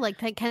clay? Like,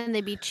 can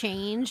they be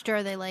changed, or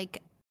are they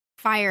like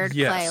fired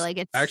Yes. clay? Like,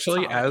 it's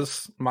Actually, solid?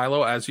 as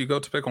Milo, as you go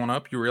to pick one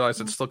up, you realize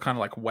it's still kind of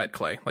like wet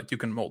clay. Like you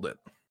can mold it.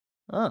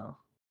 Oh.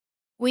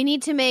 We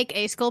need to make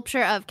a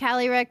sculpture of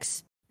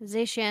Calyrex,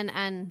 Zacian,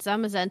 and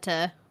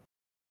Zamazenta.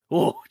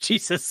 Oh,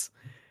 Jesus.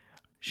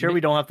 Sure, we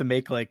don't have to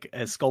make like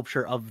a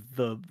sculpture of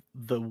the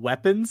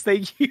weapons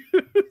they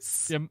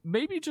use. Yeah,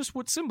 maybe just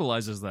what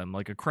symbolizes them,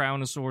 like a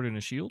crown, a sword, and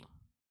a shield.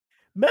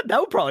 That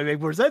would probably make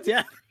more sense,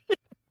 yeah.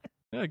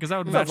 Yeah, because that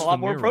would match Sounds a lot the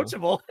more mural.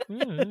 approachable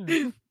Yeah,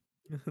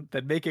 yeah.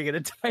 than making an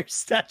entire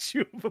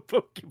statue of a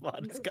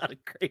Pokemon. It's kind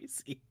of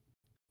crazy.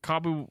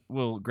 Kabu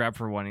will grab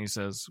for one. He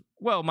says,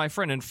 "Well, my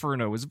friend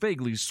Inferno is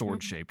vaguely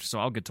sword-shaped, so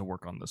I'll get to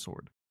work on the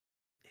sword.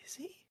 Is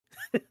he?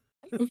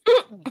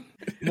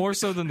 More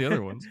so than the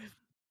other ones."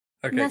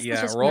 Okay, That's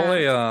yeah. just Roll math.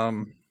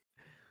 a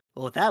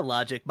Well, with that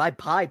logic, my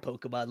pie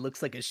Pokemon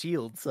looks like a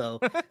shield, so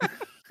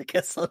I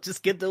guess I'll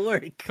just get to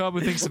work.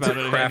 Kabu thinks What's about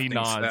a it and he crafting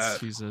nods.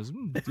 stat? He says,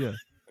 "Yeah."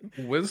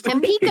 wisdom.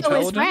 And Pico is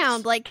intelligence?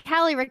 round like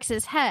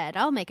Calyrix's head.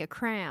 I'll make a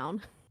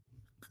crown.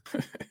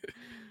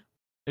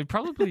 It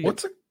probably.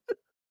 What's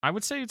I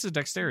would say it's a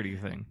dexterity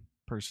thing,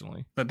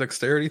 personally. a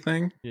dexterity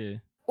thing? Yeah,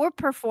 Or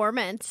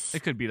performance.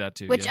 it could be that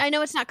too. Which yeah. I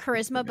know it's not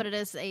charisma, but it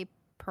is a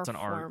It's an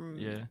art.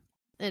 Yeah,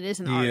 It is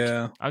an art.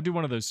 Yeah. I'll do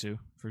one of those two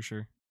for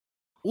sure.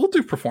 We'll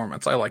do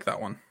performance. I like that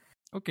one.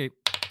 Okay.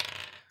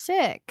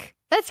 Sick.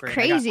 That's Great.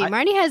 crazy.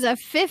 Marnie has a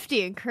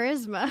 50 in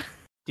charisma.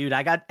 Dude,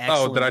 I got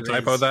excellent Oh, did I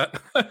typo riz.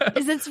 that?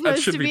 Is it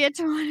supposed should to be a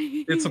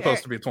 20? It's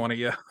supposed to be 20,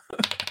 yeah.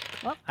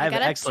 Well, I have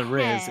got an a excellent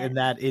riz 10. in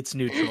that it's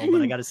neutral,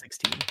 but I got a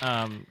 16.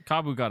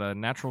 Kabu got a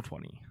natural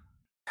 20.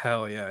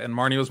 Hell yeah. And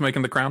Marnie was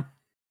making the crown?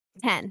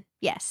 10.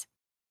 Yes.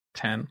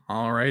 10.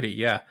 Alrighty,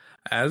 yeah.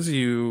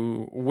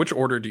 Which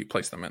order do you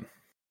place them in?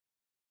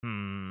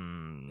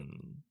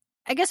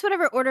 I guess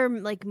whatever order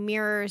like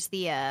mirrors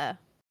the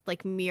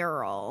like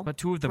mural. But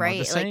two of them are right?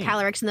 the same. Like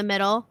Calyrex in the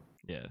middle.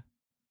 Yeah.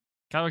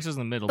 Calyrex is in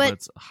the middle, But- but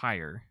it's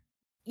higher.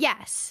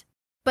 Yes.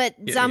 But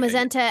Yeah,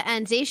 Zamazenta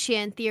and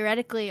Zacian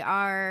theoretically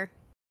are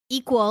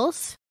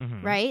equals,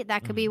 Mhm. right?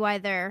 That could be why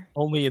they're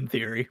Only in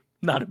theory,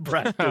 not in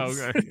practice.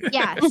 Oh, okay.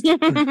 yes.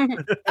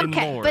 In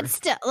Okay, lore. but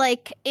still,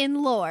 like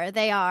in lore,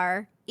 they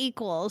are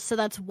equals. So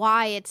that's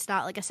why it's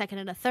not like a second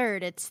and a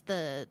third. It's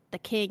the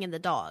king and the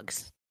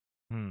dogs.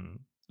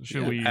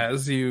 Should Yeah, we?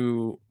 As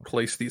you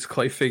place these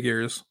clay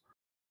figures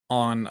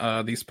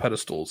on these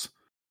pedestals,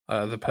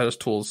 the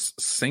pedestals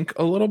sink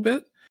a little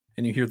bit,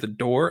 and you hear the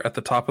door at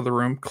the top of the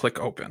room click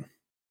open.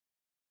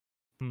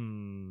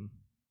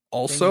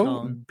 Also,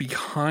 Ding-dong.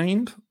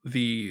 behind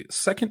the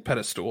second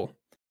pedestal,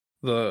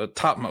 the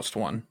topmost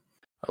one,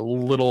 a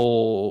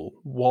little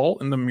wall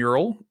in the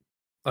mural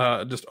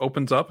just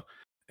opens up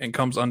and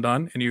comes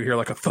undone, and you hear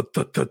like a thud,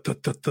 thud, thud,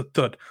 thud, thud, thud,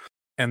 thud.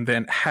 And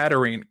then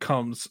Hatterene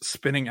comes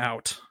spinning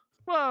out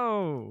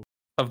Whoa!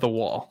 of the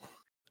wall.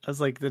 I was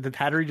like, did the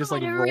Hattery just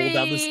like roll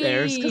down the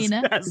stairs because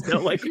Hatterene. it has no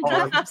like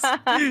arms?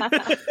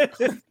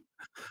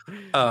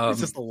 It's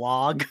just a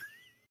log.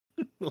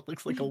 It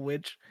looks like a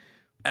witch.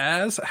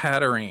 As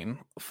Hatterene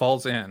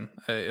falls in,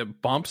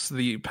 it bumps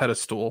the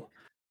pedestal,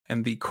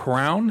 and the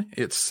crown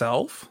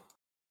itself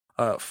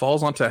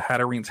falls onto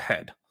Hatterene's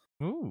head.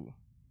 Ooh.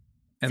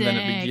 And then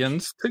it Sick.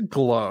 begins to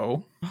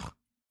glow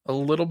a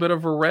little bit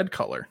of a red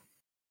color.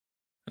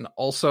 And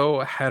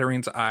also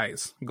Hatterene's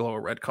eyes glow a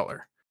red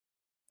color.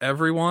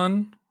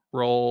 Everyone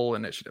roll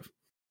initiative.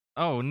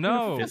 Oh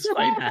no! Fist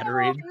fight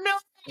Hatterene. No!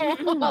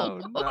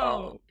 Oh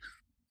no!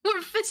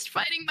 We're fist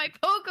fighting my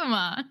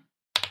Pokemon.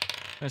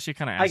 Yeah, she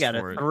kind of I asked got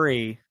for a it.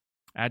 3.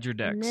 Add your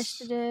dex.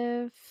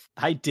 Initiative.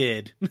 I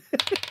did.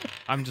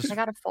 I'm just I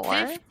got a 4.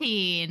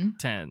 15.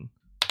 10.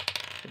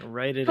 Gonna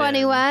write it in.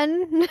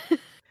 21.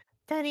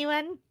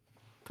 21.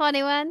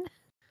 21.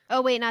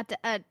 Oh, wait, not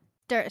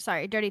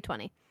sorry, dirty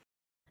 20.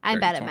 I'm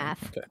bad at 20.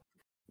 math.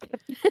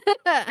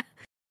 Okay.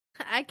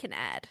 I can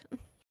add.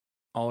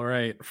 All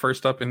right.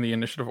 First up in the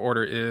initiative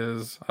order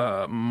is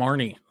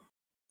Marnie.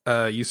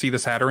 You see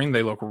this Hatterene?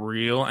 They look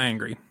real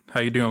angry. How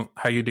you doing?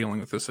 How you dealing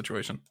with this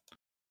situation?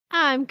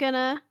 I'm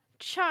gonna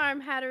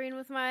charm Hatterene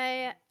with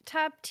my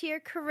top tier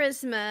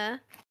charisma.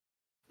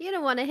 You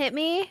don't want to hit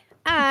me.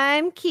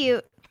 I'm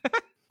cute.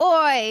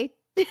 Oi.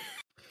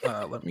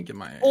 Let me get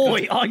my.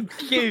 Oi, I'm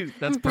cute.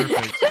 That's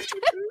perfect.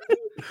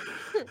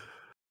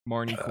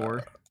 Marnie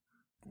core.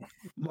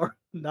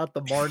 Not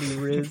the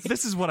Marnie Riz.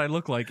 This is what I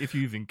look like if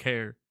you even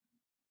care.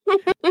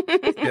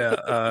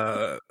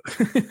 Yeah.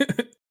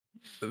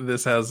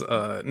 This has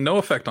no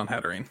effect on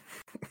Hatterene.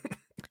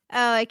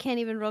 Oh, I can't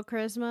even roll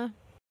charisma.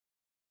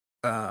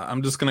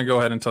 I'm just gonna go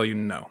ahead and tell you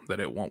no, that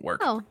it won't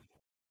work. Oh,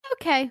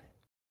 okay.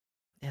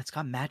 Yeah, it's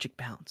got magic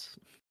bounce.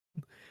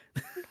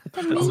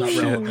 That's It's not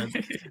mean. relevant.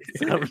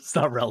 It's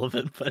not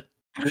relevant, but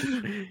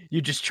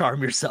you just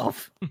charm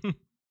yourself. What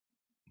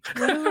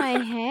do I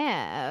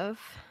have?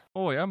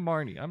 Oi, I'm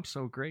Marnie. I'm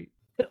so great.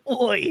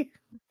 Oi.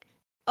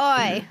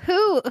 Oi,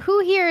 who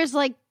here is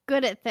like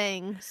good at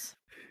things?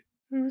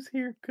 Who's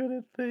here good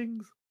at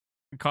things?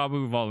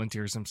 Kabu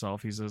volunteers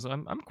himself. He says,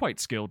 I'm quite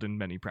skilled in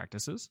many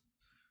practices.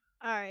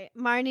 All right,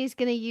 Marnie's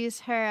gonna use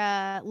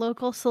her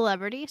local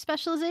celebrity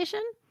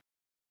specialization.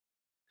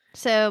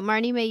 So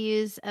Marnie may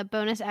use a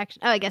bonus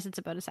action. Oh, I guess it's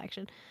a bonus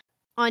action.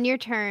 On your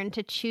turn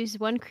to choose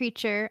one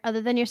creature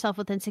other than yourself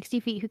within 60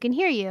 feet who can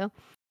hear you.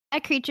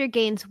 That creature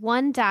gains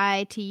 1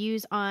 die to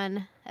use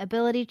on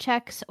ability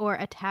checks or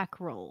attack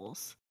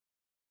rolls.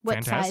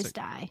 What size Fantastic.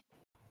 die?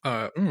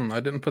 I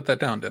didn't put that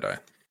down, did I?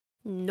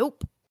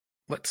 Nope.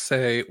 Let's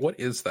say, what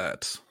is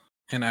that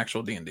in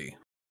actual D&D?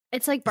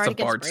 It's like It's a bardic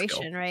bard inspiration,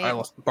 skill. right? I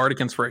lost bardic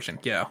inspiration.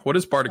 Yeah. What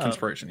is bardic Oh.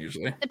 inspiration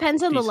usually?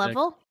 Depends on the D6.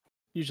 level.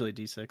 Usually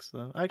D6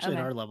 though. Actually, Okay.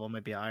 in our level, it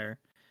might be higher.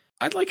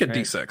 I'd like a Right.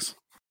 D6.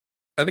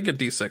 I think a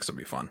D6 would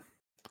be fun.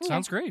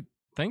 Sounds great.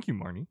 Thank you,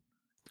 Marnie.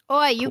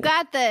 Oi, you Cool.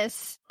 got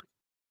this.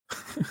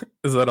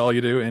 Is that all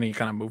you do? Any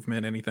kind of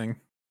movement, anything?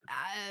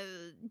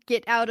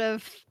 Get out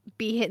of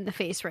be hit in the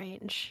face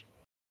range.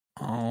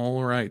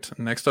 All right.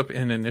 Next up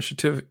in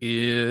initiative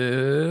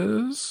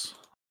is.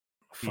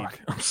 Fuck.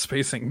 I'm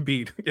spacing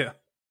bead. Yeah.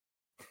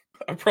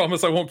 I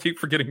promise I won't keep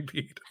forgetting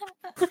bead.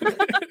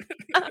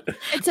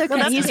 It's okay. Well,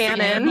 that's he's,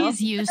 canon.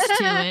 he's used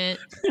to it.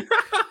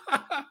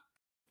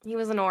 He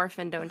was an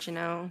orphan, don't you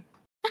know?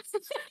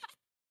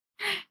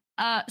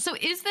 So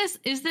is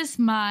this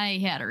my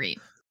Hattery?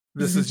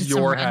 This This is is just a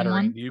your random Hatterene.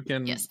 one? You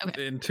can Yes,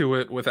 okay.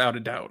 intuit without a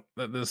doubt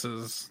that this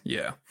is,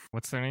 yeah.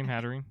 What's their name,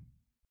 Hatterene?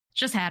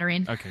 Just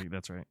Hatterene. Okay,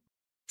 that's right.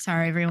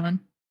 Sorry,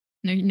 everyone.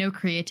 No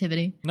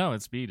creativity. No,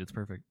 it's Bead. It's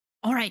perfect.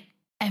 All right,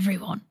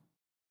 everyone.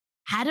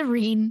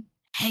 Hatterene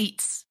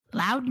hates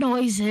loud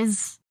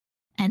noises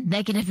and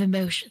negative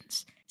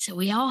emotions. So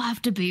we all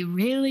have to be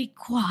really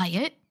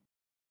quiet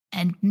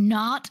and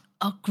not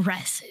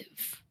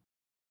aggressive.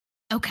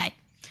 Okay.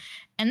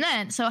 And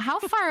then, so how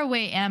far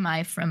away am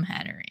I from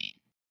Hatterene?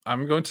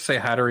 I'm going to say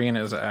Hatterene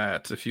is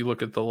at, if you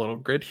look at the little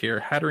grid here,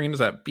 Hatterene is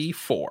at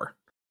B4.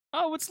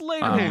 Oh, it's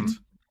labeled.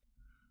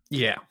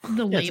 Yeah.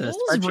 The Yeah, it's a label is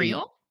spreadsheet.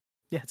 real?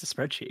 Yeah, it's a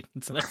spreadsheet.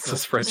 It's It's a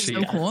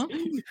spreadsheet. So cool.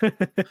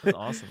 That's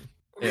awesome.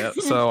 Yeah,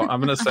 so I'm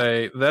gonna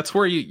say that's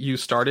where you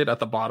started at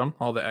the bottom,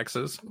 all the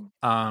X's.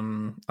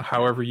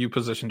 However you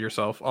positioned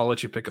yourself, I'll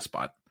let you pick a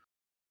spot.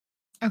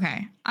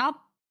 Okay. I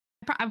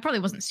probably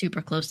wasn't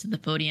super close to the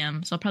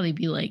podium, so I'll probably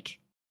be like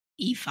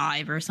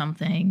E5 or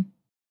something.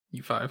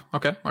 U5.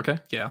 Okay,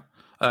 yeah.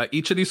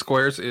 Each of these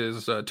squares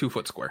is a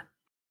 2-foot square.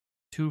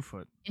 2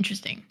 foot.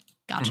 Interesting.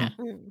 Gotcha.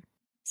 Mm.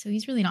 So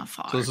he's really not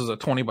far. So this is a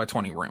 20 by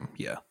 20 room.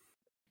 Yeah.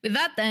 With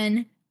that,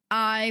 then,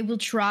 I will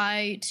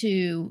try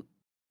to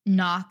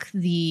knock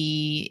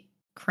the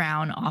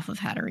crown off of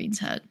Hatterene's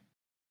head.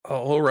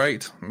 All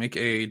right. Make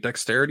a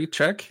dexterity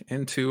check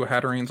into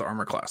Hatterene's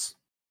armor class.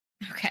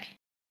 Okay.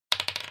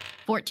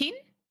 14?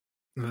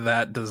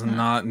 That does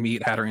not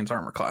meet Hatterene's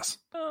armor class.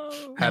 Oh.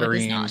 No, it does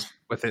Hatterene, not.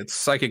 with its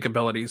psychic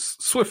abilities,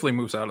 swiftly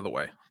moves out of the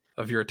way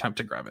of your attempt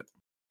to grab it.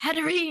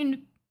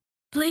 Hatterene,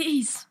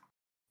 please.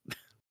 All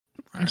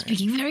I'm right.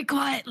 speaking very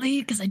quietly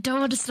because I don't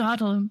want to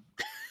startle him.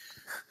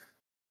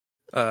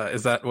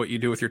 Is that what you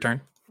do with your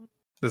turn?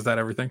 Is that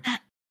everything?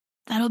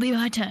 That'll be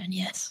my turn,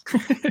 yes.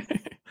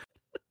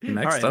 Next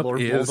All right, up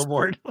Lord is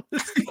Voldemort.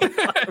 What's going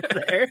on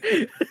over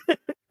there?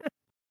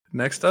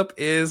 Next up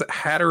is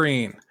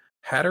Hatterene.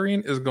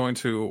 Hatterene is going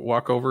to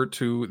walk over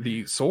to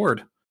the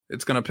sword.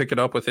 It's going to pick it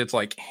up with its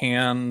like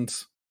hand.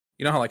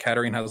 You know how like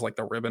Hatterene has like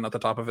the ribbon at the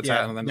top of its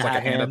Yeah, hat and then the there's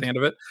like a hat hand at hand. the end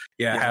of it?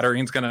 Yeah, Yeah.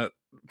 Hatterene's going to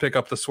pick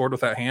up the sword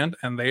with that hand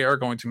and they are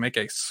going to make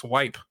a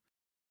swipe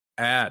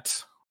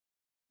at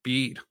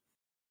Bead.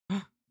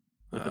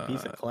 With a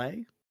piece of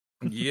clay?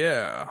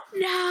 Yeah,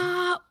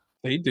 No,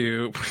 they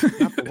do.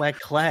 Not the wet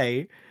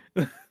clay.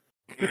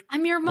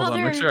 I'm your Hold mother.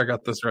 on, make sure I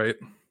got this right.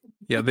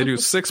 Yeah, they do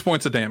 6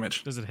 points of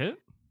damage. Does it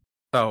hit?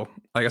 Oh,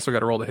 I guess we got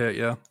to roll to hit,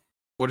 yeah.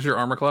 What is your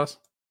armor class?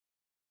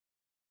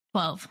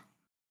 12.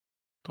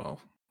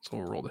 12. So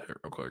we'll roll to hit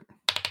real quick.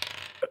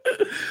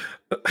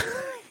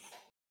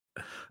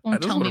 Won't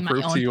just tell me wanna my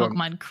prove own to you I'm-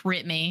 Pokemon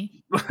crit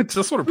me. I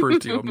just want to prove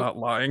to you I'm not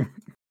lying.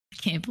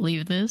 Can't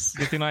believe this.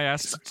 Good thing I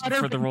asked Utter-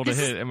 for the roll to this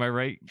is hit. Am I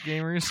right,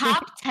 gamers?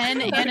 Top 10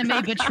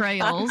 anime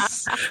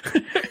betrayals.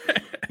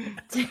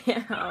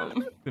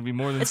 Damn. Could be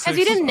more than It's 6. because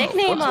you didn't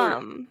nickname what's her-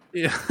 him.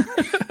 Yeah.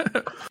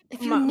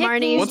 If you nicknamed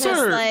Marnie's What's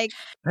just our- like,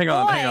 hang boy,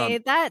 on.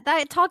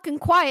 that talking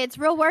quiet's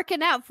real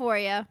working out for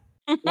you.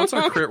 What's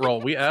our crit roll?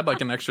 We add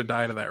like an extra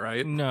die to that,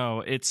 right?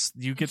 No, it's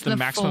you get It's the the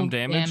maximum full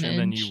damage, and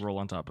then you damage. roll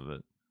on top of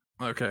it.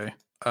 Okay.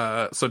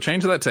 So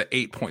change that to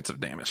 8 points of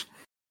damage.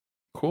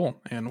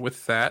 Cool. And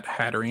with that,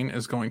 Hatterene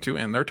is going to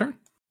end their turn.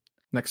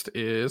 Next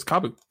is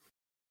Kabu.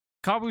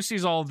 Kabu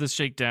sees all of this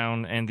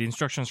shakedown and the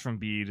instructions from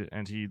Bede,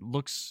 and he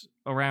looks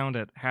around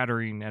at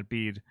Hatterene, at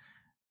Bede,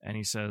 and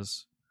he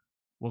says,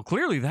 well,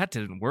 clearly that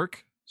didn't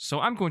work, so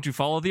I'm going to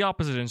follow the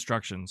opposite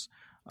instructions.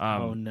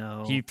 Oh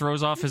no. He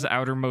throws off his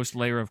outermost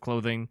layer of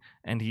clothing,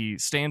 and he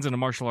stands in a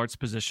martial arts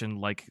position,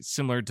 like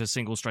similar to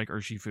single strike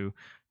Urshifu,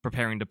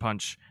 preparing to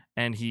punch,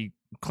 and he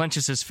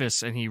clenches his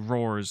fists and he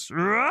roars,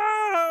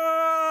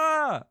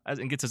 "Rah!"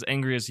 and gets as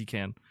angry as he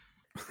can.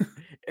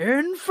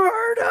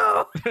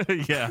 Inferno!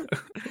 Yeah,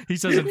 he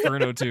says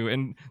Inferno too,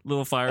 and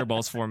little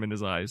fireballs form in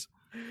his eyes.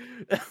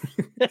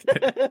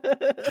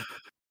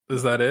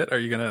 Is that it? Are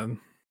you gonna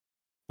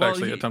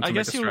actually attempt to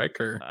make a strike?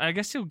 Or I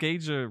guess he'll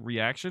gauge a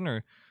reaction,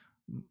 or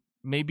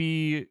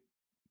maybe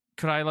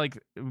could I like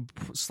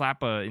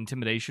slap a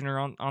intimidation or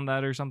on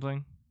that or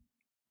something?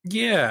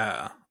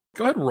 yeah,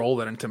 go ahead and roll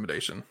that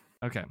intimidation.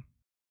 Okay,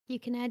 You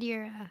can add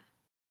your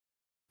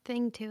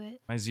thing to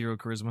it. my 0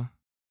 charisma.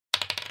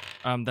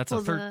 That's Well,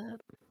 a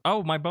third.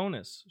 Oh, my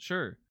bonus.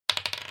 Sure.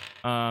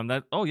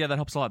 That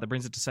helps a lot. That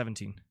brings it to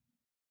 17.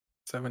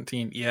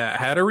 17. Yeah,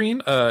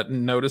 Hatterene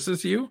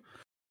notices you.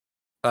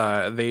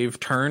 They've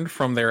turned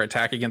from their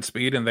attack against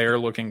Speed, and they are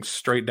looking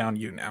straight down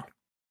you now.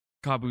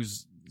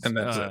 Kabu's And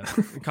that's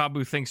it.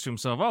 Kabu thinks to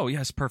himself, "Oh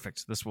yes,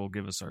 perfect. This will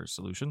give us our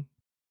solution."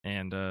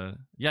 And I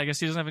guess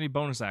he doesn't have any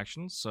bonus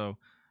actions, so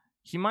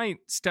he might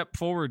step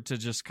forward to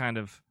just kind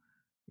of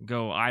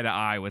go eye to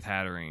eye with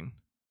Hatterene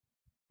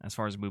as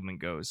far as movement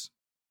goes,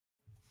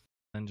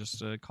 and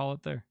just call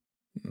it there.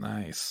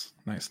 Nice.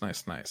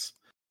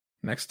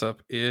 Next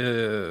up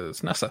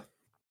is Nessa.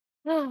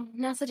 Oh,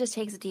 Nessa just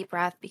takes a deep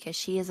breath because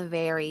she is a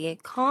very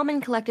calm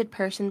and collected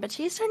person, but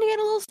she's starting to get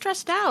a little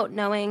stressed out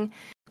knowing,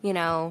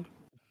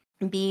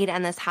 Bede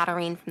and this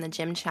Hatterene from the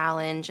gym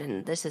challenge,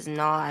 and this is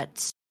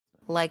not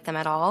like them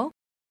at all.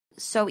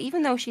 So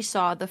even though she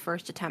saw the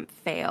first attempt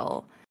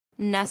fail,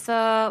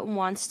 Nessa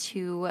wants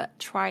to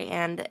try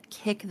and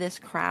kick this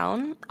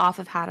crown off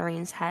of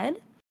Hatterene's head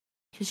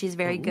because she's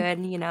very good,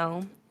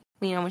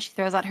 when she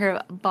throws out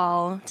her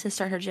ball to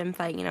start her gym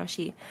fight,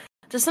 she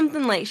does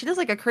something like she does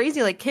like a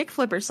crazy like kick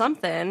flip or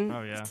something.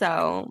 Oh yeah.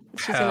 So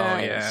she's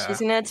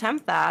gonna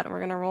attempt that. We're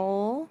gonna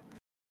roll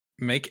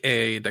Make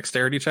a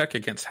dexterity check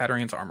against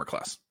Hatterene's armor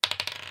class.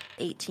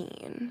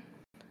 18.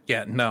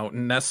 Yeah, no,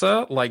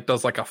 Nessa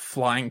does a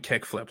flying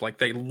kickflip. Like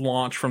they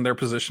launch from their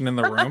position in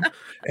the room,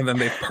 and then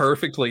they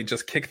perfectly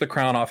just kick the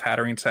crown off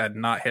Hatterene's head,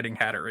 not hitting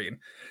Hatterene.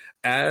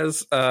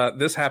 As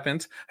this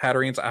happens,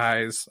 Hatterene's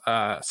eyes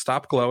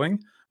stop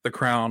glowing. The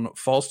crown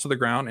falls to the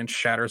ground and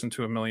shatters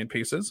into a million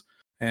pieces.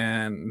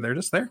 And they're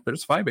just there. They're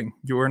just vibing.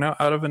 You are now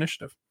out of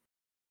initiative.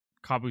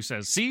 Kabu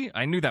says, "See,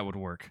 I knew that would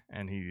work,"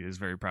 and he is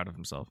very proud of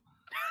himself.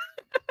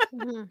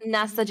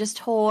 Nessa just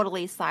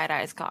totally side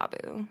eyes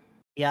Kabu.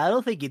 Yeah, I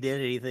don't think you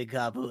did anything,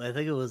 Kabu. I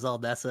think it was all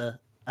Nessa.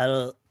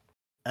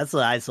 That's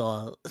what I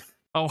saw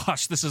Oh,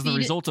 hush! This is the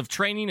result of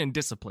training and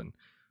discipline.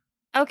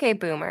 Okay,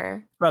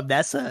 Boomer. from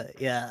Nessa.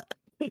 Yeah.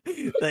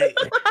 Hey,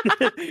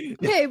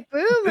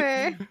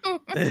 Boomer.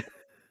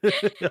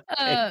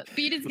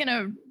 Bede is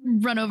gonna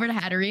run over to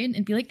Hatterene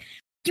and be like,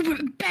 "You were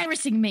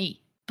embarrassing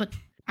me, but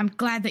I'm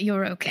glad that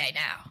you're okay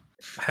now."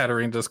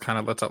 Hatterene just kind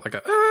of lets out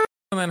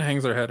and then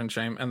hangs her head in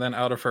shame. And then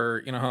out of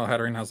her, you know how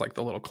Hatterene has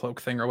the little cloak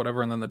thing or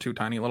whatever, and then the two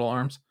tiny little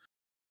arms?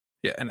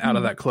 Yeah, and out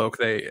of that cloak,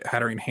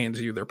 Hatterene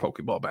hands you their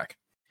Pokeball back.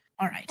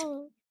 All right.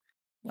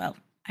 Well,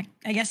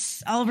 I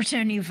guess I'll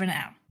return you for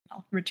now.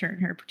 I'll return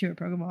her to her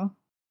Pokeball.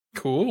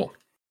 Cool.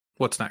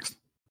 What's next?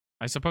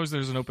 I suppose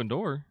there's an open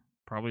door.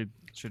 Probably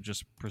should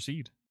just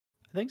proceed.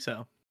 I think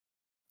so.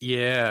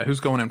 Yeah, who's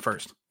going in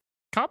first?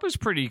 Kabu's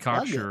pretty I'll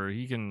go. cocksure.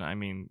 He can,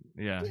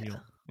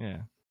 yeah.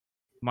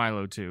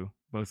 Milo too.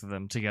 Both of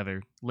them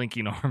together,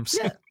 linking arms.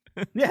 Yeah.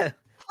 Yeah.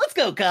 Let's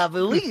go,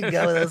 Kabu. We can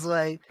go this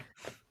way.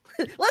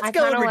 Let's I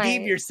go and kinda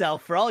redeem like-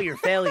 yourself for all your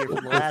failure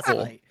from the last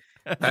Cool. fight.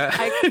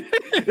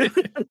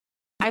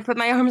 I put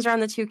my arms around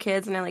the two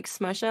kids and I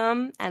smush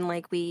them, and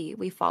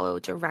we follow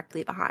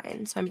directly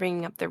behind. So I'm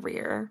bringing up the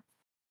rear.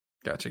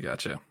 Gotcha.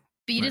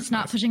 Bede Nice, is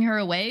not nice. pushing her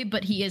away,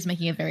 but he is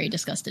making a very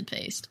disgusted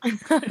face.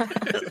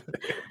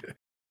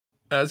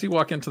 As you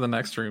walk into the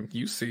next room,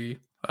 you see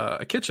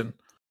a kitchen.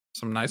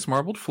 Some nice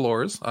marbled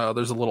floors.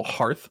 There's a little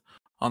hearth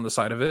on the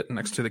side of it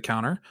next to the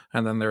counter.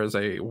 And then there is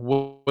a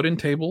wooden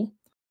table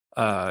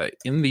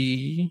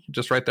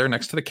just right there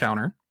next to the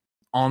counter.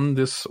 On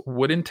this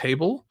wooden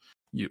table,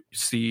 you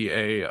see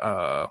a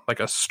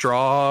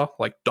straw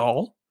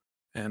doll.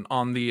 And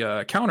on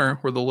the counter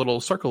where the little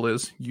circle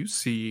is, you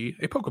see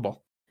a Pokeball.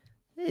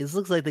 Hey, this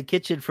looks like the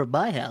kitchen from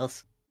my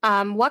house.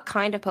 What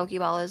kind of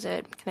Pokeball is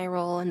it? Can I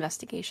roll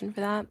investigation for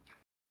that?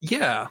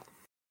 Yeah.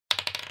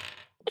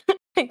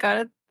 I got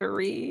a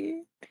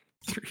 3.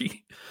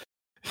 3.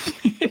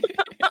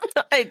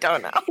 I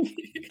don't know.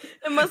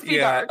 It must be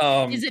dark.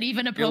 Is it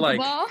even a you're like-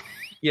 Pokeball?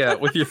 Yeah,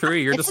 with your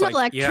 3, you're It's just an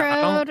like,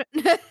 electrode.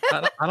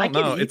 I don't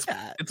know. can eat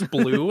that. It's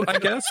blue, I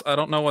guess. I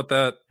don't know what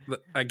that.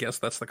 I guess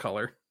that's the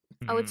color.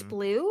 Oh, it's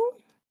blue?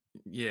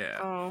 Yeah.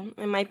 Oh,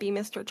 it might be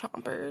Mr.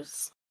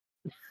 Chompers.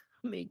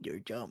 Make your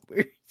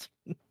jumpers.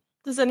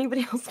 Does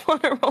anybody else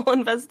want to roll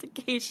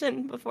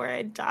investigation before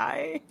I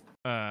die?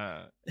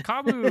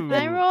 Kabu. Can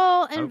I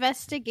roll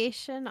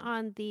investigation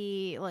on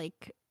the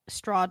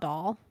straw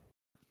doll?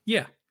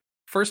 Yeah.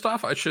 First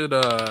off, I should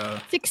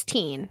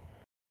 16.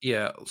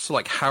 yeah, so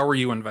like how are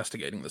you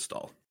investigating this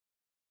doll?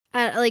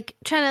 Trying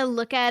to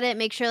look at it,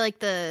 make sure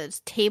the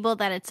table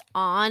that it's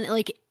on,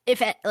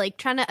 if it,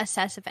 trying to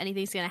assess if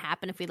anything's gonna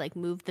happen if we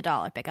move the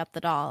doll or pick up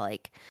the doll, and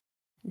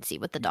see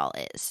what the doll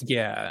is.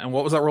 Yeah, and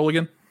what was that roll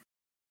again?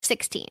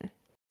 16.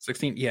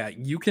 16. Yeah,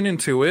 you can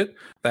intuit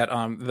that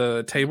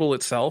the table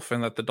itself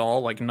and that the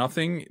doll,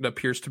 nothing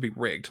appears to be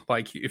rigged.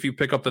 Like if you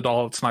pick up the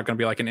doll, it's not going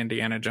to be like an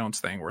Indiana Jones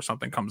thing where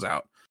something comes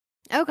out.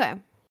 Okay,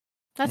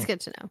 that's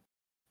good to know.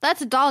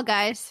 That's a doll,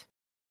 guys.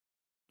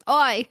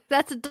 Oi,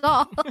 that's a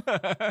doll.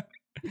 The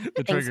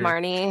Thanks, trigger.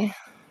 Marnie.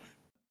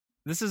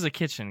 This is a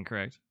kitchen,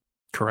 correct?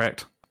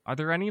 Correct. Are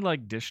there any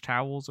dish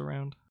towels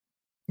around?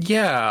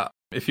 Yeah,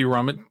 if you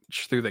rummage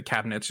through the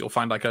cabinets, you'll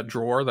find a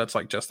drawer that's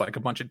just a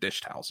bunch of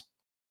dish towels.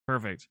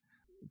 Perfect.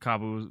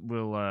 Kabu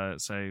will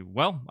say,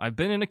 well, I've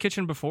been in a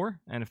kitchen before,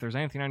 and if there's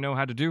anything I know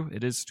how to do,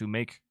 it is to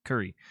make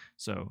curry.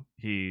 So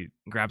he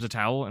grabs a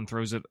towel and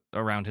throws it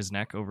around his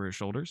neck over his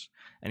shoulders,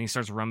 and he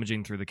starts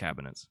rummaging through the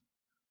cabinets.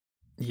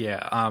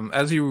 Yeah,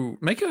 as you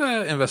make an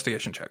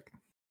investigation check.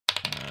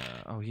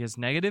 He has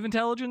negative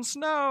intelligence?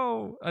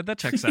 No! That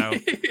checks out.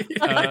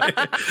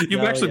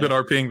 You've actually been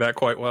RPing that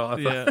quite well,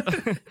 I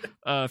thought.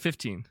 Yeah.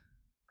 15.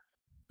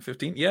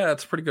 15? Yeah,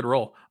 it's a pretty good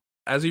roll.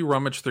 As you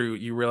rummage through,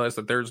 you realize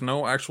that there's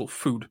no actual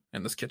food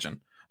in this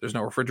kitchen. There's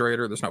no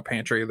refrigerator, there's no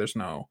pantry,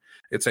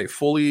 it's a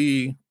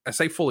fully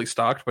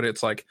stocked, but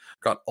it's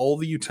got all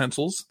the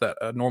utensils that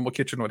a normal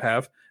kitchen would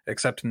have,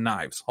 except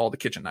knives. All the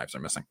kitchen knives are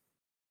missing.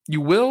 You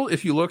will,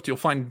 if you looked, you'll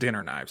find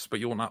dinner knives, but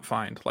you will not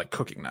find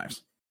cooking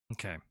knives.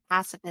 Okay.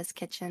 Pacifist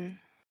kitchen.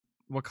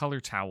 What color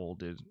towel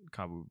did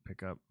Kabu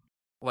pick up?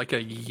 Like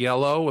a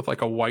yellow with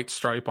a white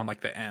stripe on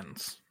the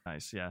ends.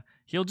 Nice, yeah.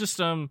 He'll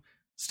just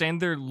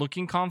stand there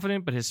looking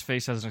confident, but his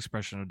face has an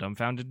expression of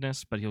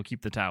dumbfoundedness, but he'll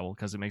keep the towel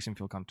because it makes him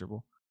feel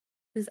comfortable.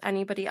 Does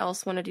anybody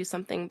else want to do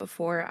something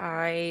before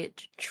I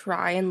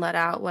try and let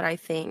out what I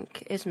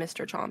think is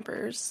Mr.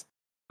 Chompers?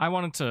 I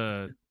wanted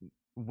to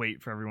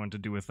wait for everyone to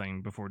do a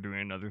thing before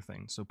doing another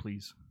thing, so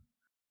please.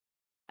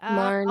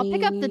 I'll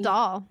pick up the Marnie.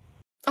 doll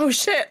Oh,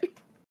 shit.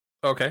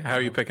 Okay, how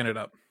are you picking it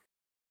up?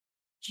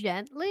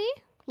 gently,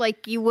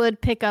 like you would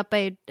pick up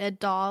a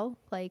doll,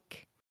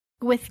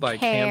 with care,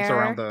 Hands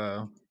around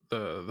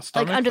the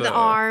stomach, under the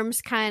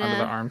arms, kind under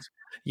the of. arms.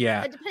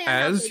 Yeah,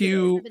 as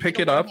you pick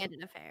it up, yeah.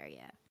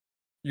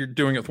 you're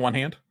doing it with one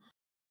hand.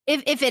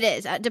 If it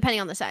is,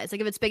 depending on the size,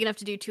 if it's big enough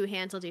to do two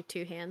hands, I'll do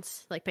two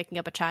hands, picking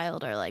up a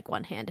child, or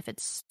one hand if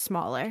it's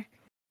smaller.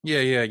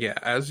 Yeah.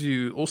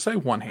 We'll say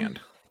one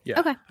hand. Yeah.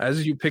 Okay.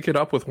 As you pick it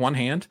up with one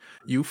hand,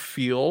 you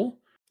feel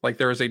like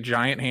there is a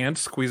giant hand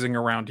squeezing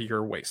around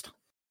your waist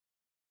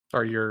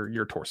or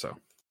your torso.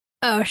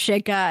 Oh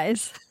shit,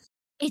 guys!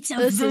 It's a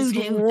This is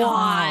voodoo doll.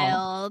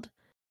 wild.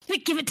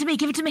 Give it to me.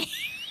 Give it to me.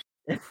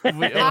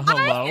 Wait,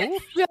 hello?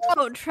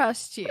 Don't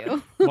trust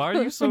you. Why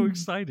are you so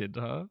excited,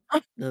 huh?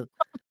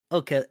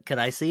 Okay, can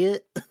I see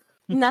it?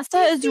 Nessa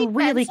is Please be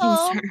really gentle.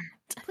 concerned.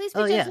 Please be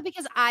Oh, yeah. gentle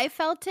because I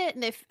felt it,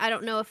 and if I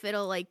don't know if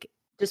it'll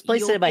Just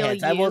place it You'll in my feel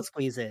hands. I you. won't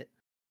squeeze it.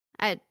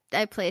 I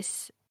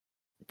place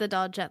the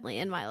doll gently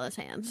in Milo's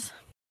hands.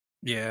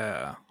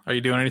 Yeah. Are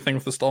you doing anything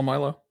with the stall,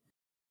 Milo?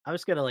 I'm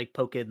just gonna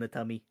poke it in the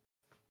tummy.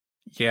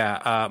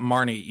 Yeah.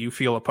 Marnie, you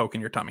feel a poke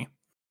in your tummy.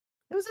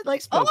 It was a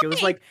nice poke. It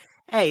was Oi!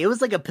 hey, it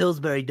was like a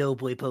Pillsbury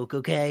Doughboy poke,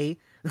 okay?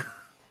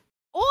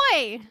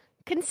 Oi!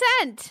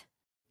 Consent!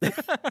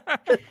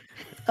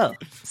 Oh,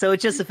 so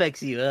it just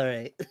affects you. All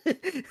right.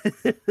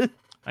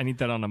 I need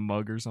that on a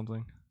mug or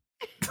something.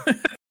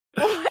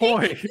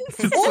 Boy,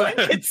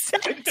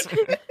 Consent.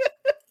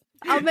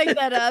 I'll make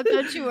that up.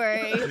 Don't you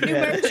worry. New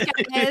Yeah. merch,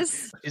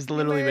 guys. She's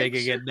literally Merch.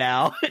 making it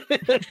now.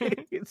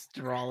 It's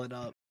drawing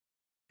up.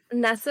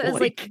 Nessa is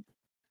Boy.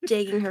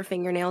 digging her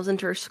fingernails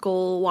into her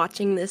skull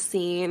watching this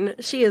scene.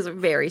 She is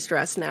very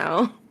stressed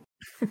now.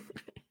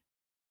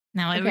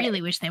 Now, I Okay.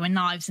 really wish there were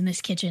knives in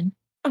this kitchen.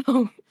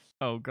 Oh,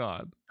 Oh,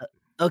 God.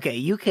 Okay,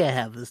 you can't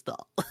have this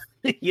doll.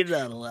 You're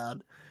not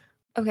allowed.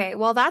 okay,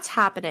 well, that's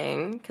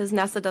happening because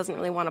Nessa doesn't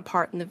really want to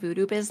part in the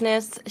voodoo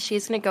business.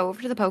 She's going to go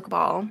over to the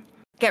Pokeball,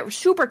 get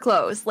super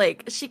close.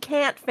 She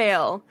can't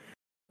fail.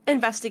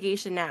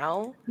 Investigation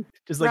now.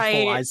 Just full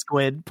Right. eye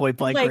squid, point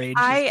blank range.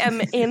 I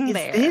am in Is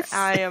there. this-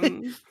 I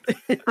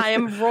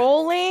am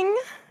rolling.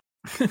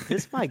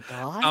 This my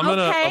god. I'm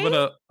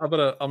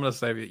gonna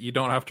save you. You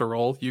don't have to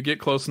roll. You get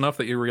close enough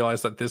that you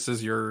realize that this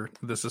is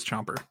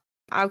Chomper.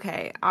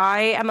 Okay, I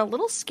am a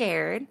little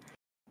scared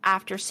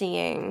after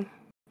seeing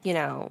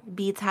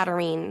beats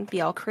Hatterene,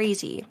 be all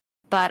crazy.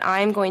 But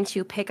I'm going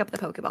to pick up the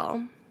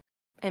Pokeball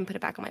and put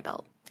it back on my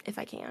belt if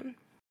I can.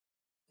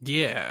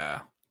 Yeah.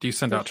 Do you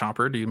send out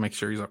Chomper? Do you make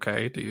sure he's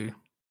okay? Do you?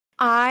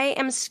 I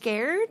am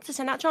scared to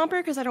send out Chomper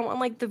because I don't want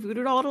like the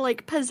voodoo doll to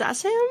like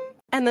possess him,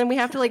 and then we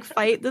have to like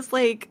fight this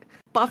like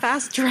buff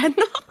ass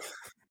Dreadnought.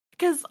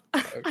 Because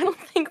I don't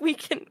think we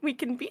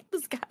can beat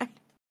this guy.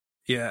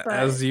 Yeah. But...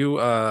 As you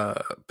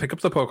pick up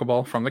the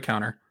Pokeball from the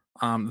counter,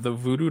 the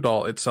voodoo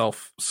doll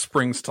itself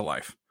springs to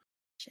life.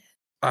 Shit.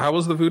 How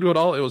was the voodoo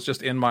doll? It was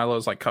just in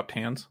Milo's like cupped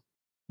hands.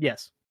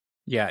 Yes.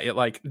 Yeah, it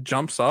like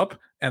jumps up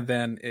and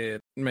then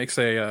it makes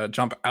a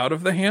jump out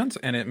of the hands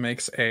and it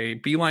makes a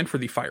beeline for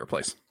the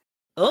fireplace.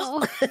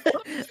 Oh,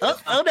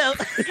 oh no.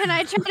 Can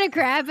I try to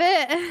grab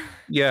it?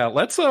 Yeah,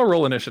 let's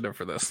roll initiative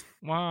for this.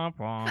 Womp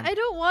womp. I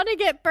don't want to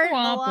get burnt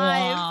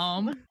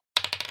alive.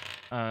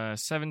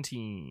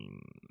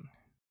 17.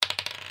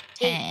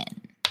 10.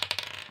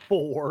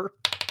 4.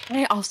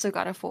 I also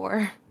got a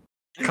 4.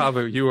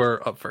 Kavu, you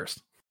are up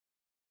first.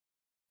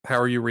 How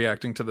are you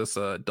reacting to this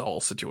doll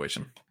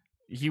situation?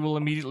 He will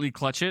immediately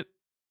clutch it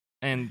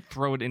and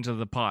throw it into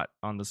the pot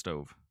on the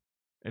stove,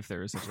 if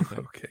there is such a thing.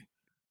 Okay.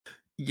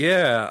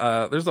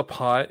 Yeah, there's a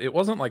pot. It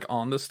wasn't like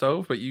on the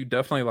stove, but you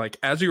definitely like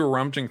as you were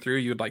rummaging through,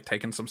 you'd like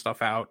taken some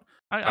stuff out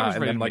I was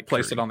and ready then to like make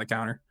place curry. it on the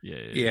counter.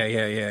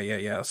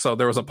 Yeah. So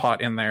there was a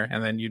pot in there,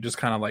 and then you just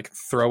kind of like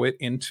throw it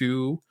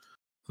into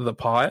the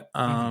pot.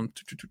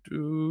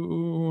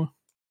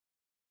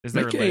 Is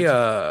there Make a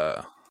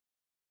lid?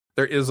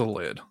 there is a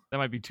lid. That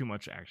might be too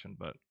much action,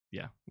 but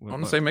yeah. I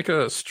want to say make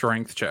a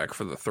strength check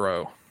for the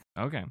throw.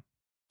 Okay.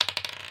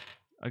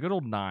 A good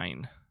old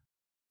 9.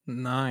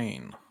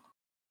 9.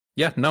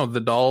 Yeah, no, the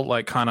doll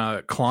like kind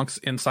of clunks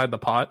inside the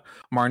pot.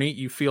 Marnie,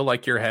 you feel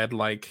like your head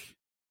like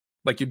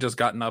you've just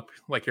gotten up,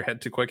 like your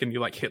head too quick, and you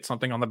like hit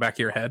something on the back of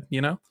your head,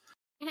 you know?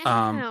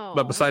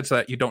 But besides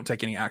that, you don't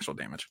take any actual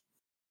damage.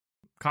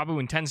 Kabu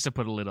intends to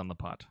put a lid on the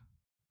pot.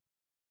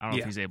 I don't know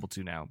Yeah. if he's able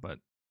to now, but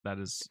that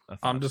is a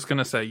thought. I'm just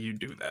gonna say you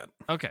do that.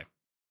 Okay.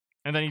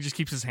 And then he just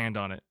keeps his hand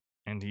on it,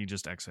 and he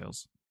just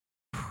exhales.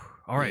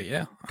 All right.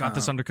 Yeah. Got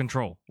this under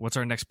control. What's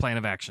our next plan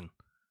of action?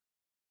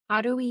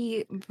 How do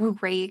we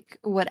break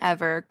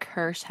whatever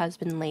curse has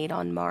been laid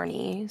on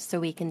Marnie so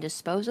we can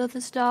dispose of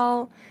this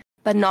doll,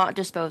 but not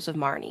dispose of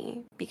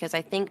Marnie? Because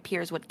I think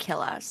Piers would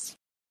kill us.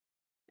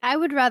 I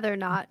would rather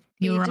not.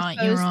 You're be right,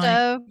 you're disposed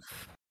right. of.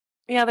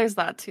 Yeah, there's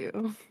that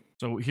too.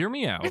 So hear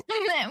me out.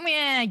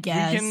 Yeah, I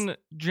guess. We can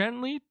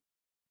gently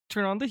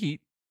turn on the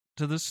heat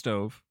to the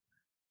stove,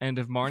 and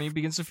if Marnie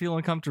begins to feel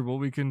uncomfortable,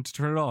 we can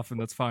turn it off, and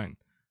that's fine.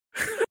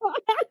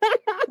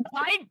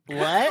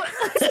 What?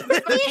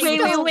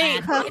 Wait, let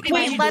him cook.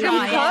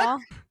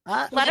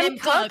 Let him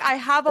cook. I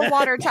have a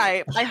water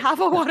type.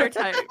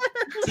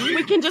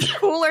 We can just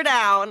cool her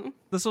down.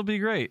 This will be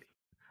great.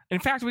 In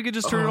fact, we could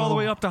just turn it all the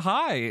way up to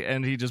high,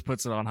 and he just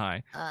puts it on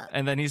high.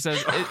 And then he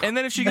says, and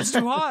then if she gets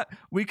too hot,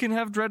 we can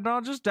have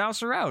Dreadnought just douse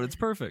her out. It's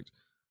perfect.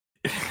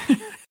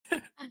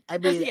 I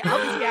mean,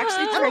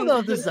 I don't know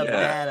if this is a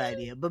bad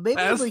idea, but maybe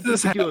As like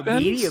this you do a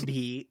happens, medium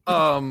heat.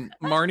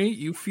 Marnie,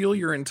 you feel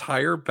your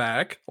entire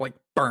back like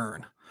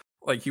burn.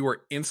 Like you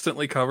were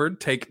instantly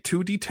covered. Take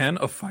 2d10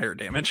 of fire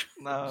damage.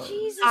 No.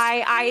 Jesus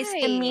I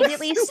Christ.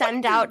 immediately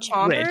send out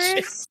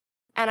Chompers,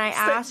 and I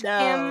ask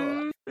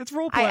him. It's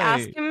roleplay. I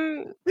ask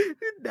him.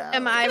 No.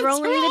 Am I It's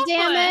rolling the roleplay.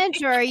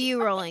 damage, or are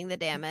you rolling the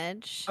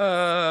damage?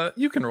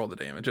 You can roll the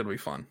damage. It'll be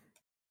fun.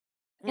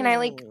 Can I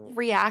like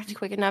react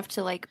quick enough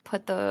to like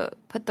put the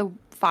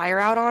fire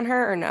out on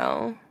her or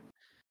no?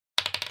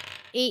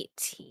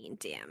 18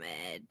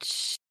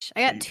 damage.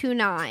 I got 2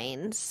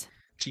 9s.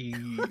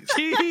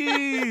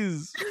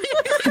 Jeez.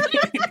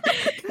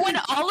 When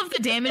all of the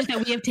damage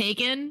that we have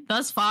taken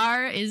thus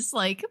far is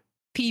like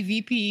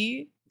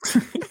PvP.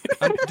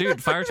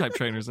 Dude, fire type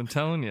trainers, I'm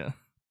telling you.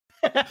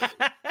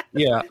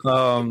 Yeah.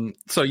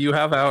 So you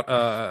have out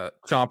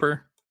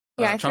Chomper.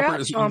 Yeah, I threw Chomper out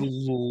is Chomp.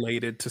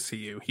 elated to see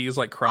you. He's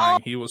like crying.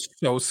 He was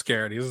so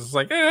scared. He's just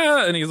like,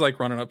 and he's like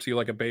running up to you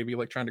like a baby,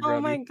 like trying to grab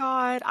Oh my you.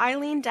 god. I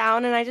lean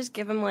down and I just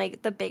give him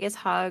like the biggest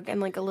hug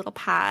and like a little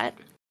pat.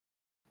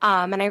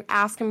 And I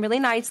ask him really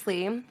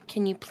nicely,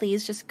 can you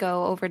please just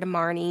go over to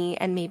Marnie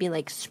and maybe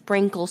like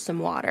sprinkle some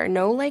water?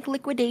 No like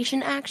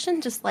liquidation action,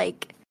 just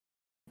like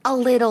a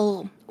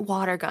little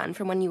water gun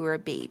from when you were a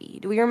baby.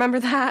 Do we remember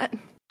that?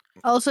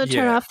 Also,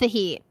 turn Yeah. off the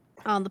heat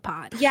on the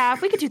pot. Yeah,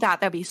 if we could do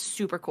that, that'd be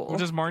super cool.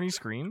 Does Marnie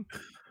scream?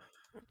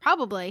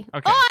 Probably.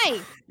 Okay.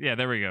 Oi! Yeah,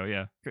 there we go.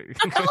 Yeah. Oi!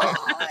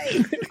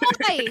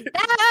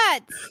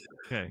 That!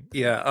 Okay.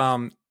 Yeah.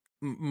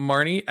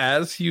 Marnie,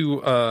 as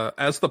you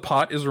as the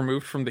pot is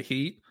removed from the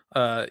heat,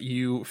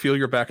 you feel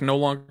your back no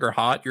longer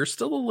hot. You're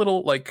still a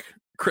little like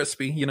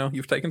crispy. You know,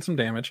 you've taken some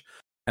damage,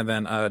 and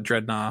then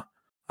Dreadnought,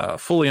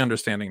 fully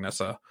understanding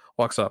this,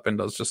 walks up and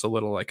does just a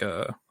little like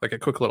a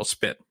quick little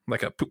spit,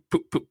 like a poop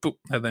poop poop poop,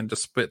 and then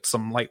just spit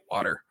some light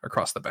water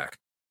across the back.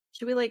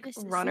 Should we like This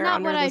is run her not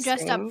under what I this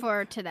dressed thing? up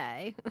for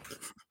today.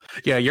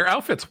 Yeah, your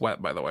outfit's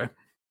wet, by the way.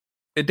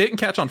 It didn't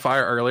catch on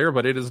fire earlier,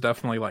 but it is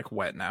definitely like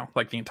wet now,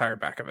 like the entire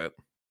back of it.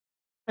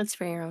 That's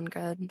for your own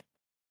good.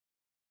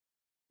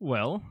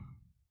 Well,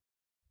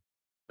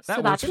 So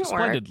that that works didn't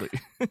work. splendidly.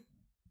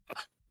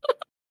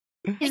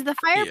 Is the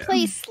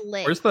fireplace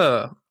lit? Where's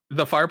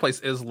the fireplace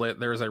is lit.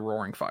 There is a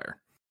roaring fire.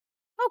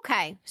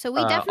 Okay, so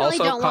we definitely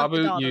also, don't want the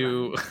Kabu, doll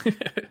to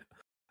run.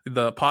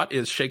 the pot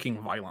is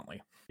shaking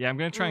violently. Yeah, I'm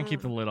gonna try and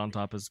keep the lid on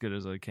top as good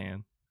as I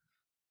can.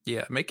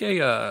 Yeah, make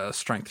a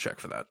strength check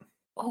for that.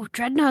 Oh,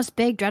 Dreadnought's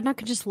big. Dreadnought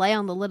could just lay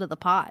on the lid of the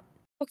pot.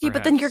 Okay,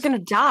 but then you're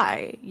Perhaps. gonna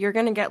die. You're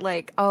gonna get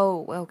like,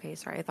 oh, okay,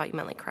 sorry. I thought you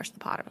meant like crush the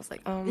pot. I was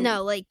like,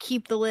 No, like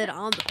keep the lid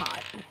on the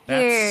pot.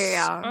 That's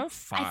Yeah. a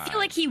 5. I feel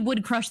like he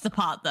would crush the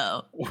pot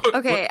though.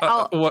 Okay,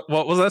 What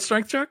was that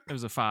strength check? It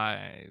was a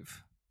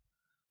 5.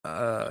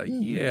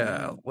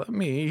 Yeah. Let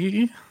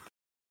me.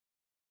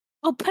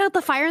 Oh, put out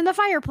the fire in the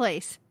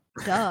fireplace.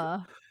 Duh.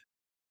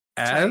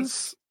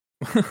 As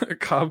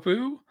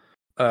Kabu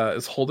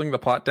is holding the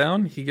pot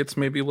down, he gets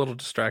maybe a little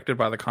distracted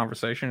by the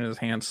conversation and his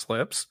hand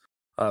slips.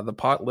 The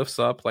pot lifts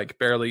up like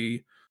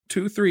barely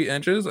 2-3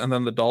 inches, and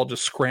then the doll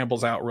just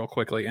scrambles out real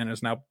quickly and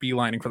is now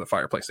beelining for the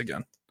fireplace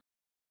again.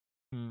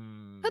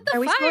 Put the Are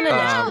we fire still in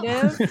out.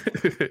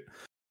 initiative?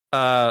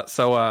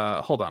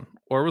 So hold on.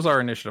 Where was our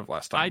initiative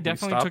last time? I We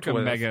definitely stopped took a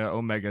with- mega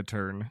omega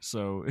turn,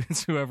 so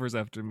it's whoever's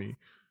after me.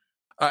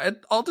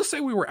 I'll just say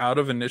we were out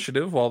of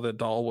initiative while the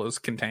doll was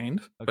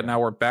contained, but Okay. now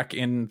we're back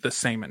in the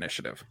same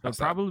initiative. It'll How's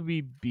that?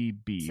 probably be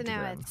Bead. So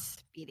now then. it's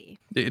Speedy.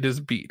 It is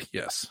beat,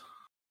 yes.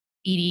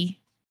 Edie.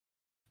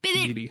 Beep,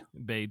 Beady.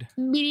 Bade.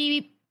 beep,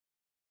 beep.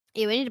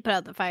 Yeah, we need to put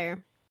out the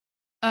fire.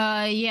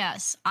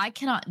 Yes, I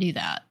cannot do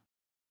that.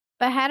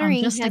 But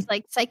Hatterene just has a-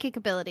 like psychic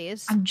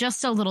abilities. I'm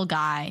just a little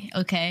guy,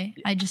 okay?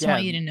 I just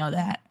want you to know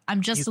that.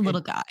 I'm just You a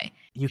little could guy.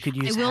 You could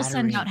use. I will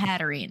send Hatterene. out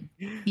Hatterene.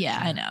 Yeah,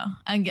 I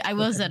know. I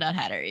will send out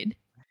Hatterene.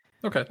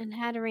 Okay. And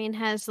Hatterene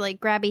has like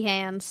grabby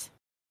hands.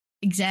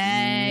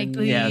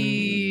 Exactly. Yeah,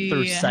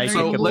 through psychic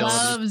Hatterene abilities.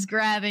 loves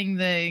grabbing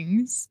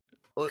things.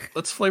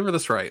 Let's flavor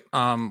this right.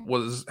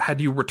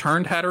 Had you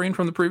returned Hatterene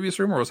from the previous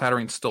room, or was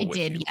Hatterene still I with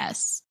did, you?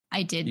 yes.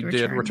 I did You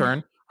return. did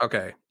return?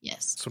 Okay.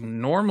 Yes. So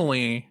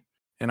normally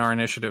in our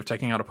initiative,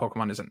 taking out a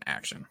Pokemon is an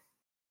action.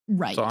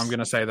 Right. So I'm going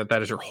to say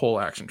that is your whole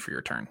action for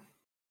your turn.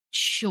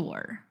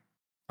 Sure.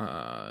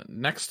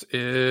 Next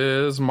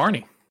is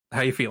Marnie.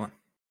 How you feeling?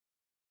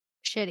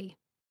 Shitty.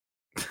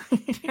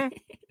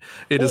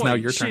 It is now Oi,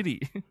 your turn.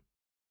 shitty.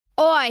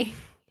 Oi!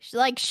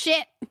 Like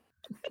shit.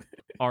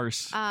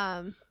 Arse.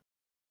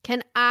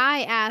 Can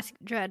I ask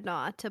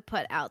Dreadnought to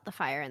put out the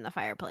fire in the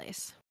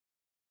fireplace?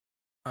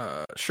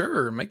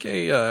 Sure. Make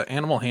a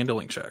animal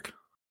handling check.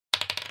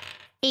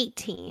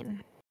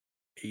 18.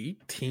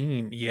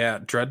 18. Yeah,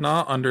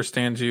 Dreadnought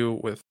understands you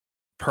with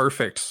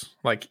perfect,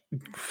 like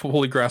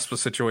fully grasps the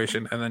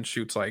situation, and then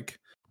shoots like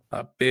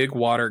a big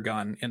water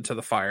gun into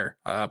the fire,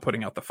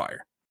 putting out the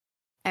fire.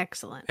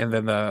 Excellent. And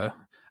then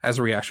as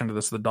a reaction to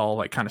this, the doll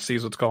like kind of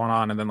sees what's going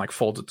on and then like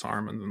folds its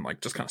arm and then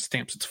like just kind of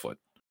stamps its foot.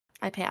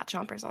 I pay out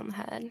chompers on the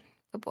head.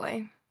 Good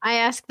boy. I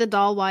ask the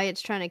doll why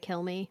it's trying to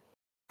kill me.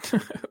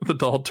 The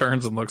doll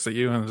turns and looks at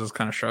you and just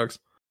kind of shrugs.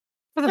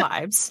 For the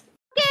vibes.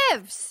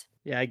 Gives!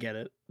 Yeah, I get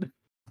it.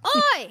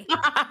 Oi!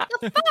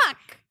 The fuck?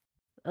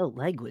 Oh,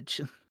 language.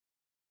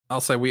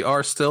 I'll say we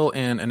are still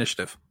in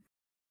initiative.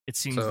 It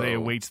seems they so-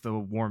 await the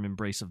warm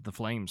embrace of the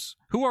flames.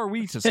 Who are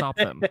we to stop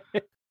them?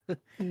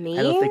 Me?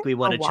 I don't think we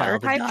want a water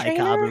child to type die,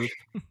 trainer? Kabu.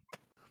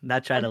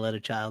 Not trying to let a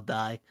child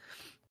die.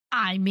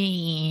 I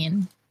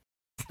mean,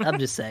 I'm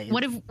just saying.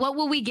 what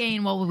will we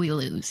gain? What will we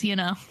lose? You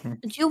know?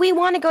 Do we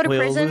want to go to we'll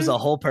prison? lose a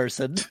whole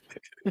person.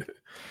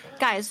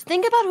 Guys,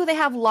 think about who they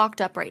have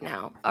locked up right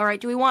now. All right,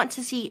 do we want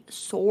to see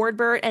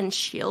Swordbird and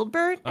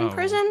Shieldbird in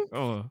prison?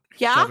 Oh,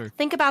 Yeah? shudder.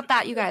 Think about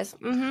that, you guys.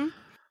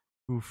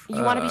 Mm-hmm. Oof.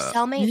 You want to be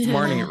cellmates?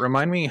 Marnie,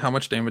 remind me how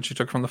much damage you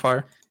took from the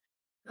fire.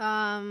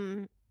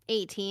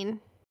 18.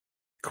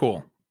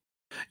 Cool.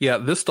 Yeah,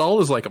 this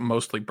doll is like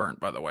mostly burnt,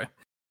 by the way.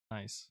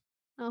 Nice.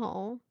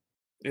 Oh.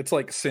 It's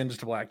like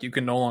singed black. You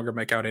can no longer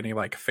make out any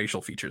like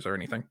facial features or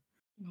anything.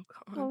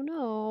 Oh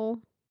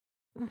no.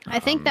 I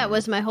think that Um,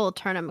 was my whole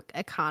turnip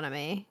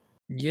economy.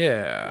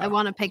 Yeah. I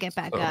want to pick it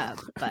back so- up,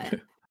 but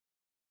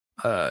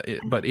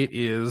but it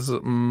is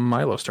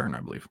Milo's turn,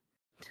 I believe.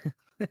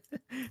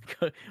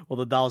 Well,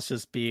 the doll's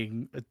just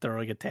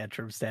throwing a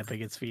tantrum,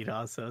 stamping its feet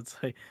off. So it's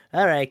like,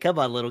 all right, come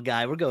on, little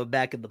guy, we're going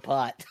back in the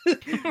pot.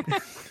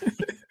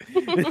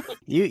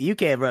 you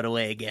can't run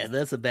away again.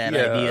 That's a bad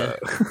idea.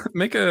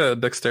 Make a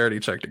dexterity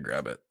check to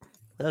grab it.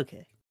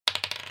 Okay,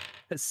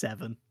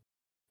 7.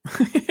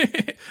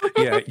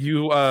 Yeah,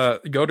 you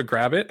go to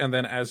grab it, and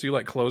then as you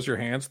like close your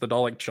hands, the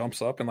doll like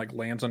jumps up and like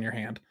lands on your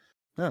hand.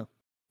 Oh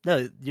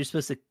no, you're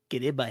supposed to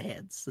get in my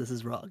hands. This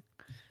is wrong.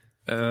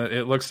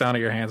 It looks down at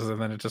your hands, and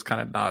then it just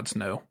kind of nods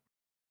no.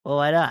 Well,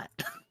 why not?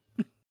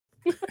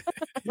 You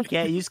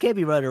just can't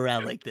be running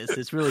around like this.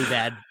 It's really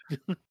bad.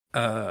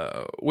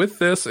 With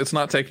this, it's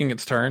not taking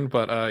its turn,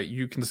 but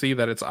you can see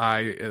that its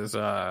eye is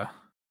now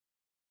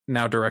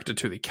directed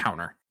to the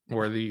counter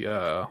where the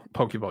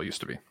Pokeball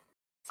used to be.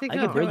 So I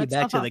go can bring roll you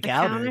back itself to off the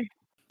counter.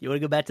 You want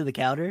to go back to the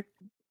counter?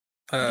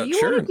 Do you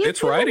Sure, wanna get it's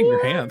to right in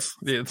your the- hands.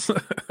 It's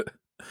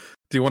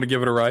Do you want to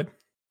give it a ride?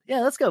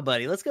 Yeah, let's go,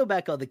 buddy. Let's go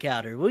back on the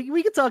counter.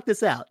 We can talk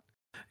this out.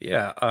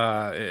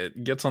 Yeah,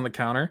 it gets on the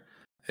counter.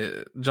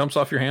 It jumps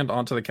off your hand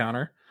onto the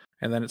counter,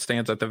 and then it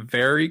stands at the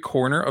very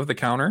corner of the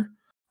counter.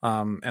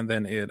 And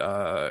then it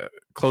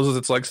closes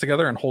its legs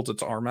together and holds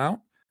its arm out,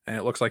 and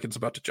it looks like it's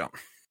about to jump.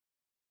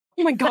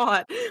 Oh my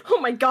god. Oh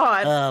my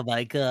god. Oh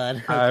my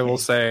god. I will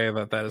Okay. say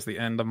that is the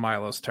end of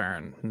Milo's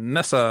turn.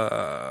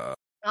 Nessa.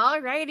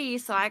 Alrighty,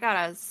 so I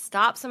gotta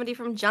stop somebody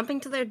from jumping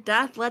to their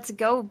death. Let's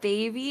go,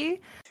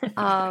 baby.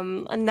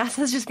 And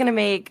Nessa's just gonna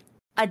make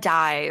a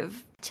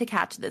dive to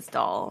catch this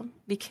doll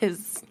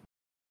because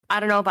I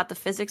don't know about the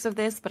physics of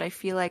this, but I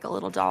feel like a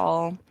little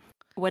doll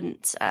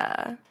wouldn't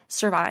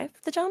survive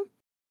the jump.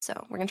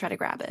 So we're gonna try to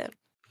grab it.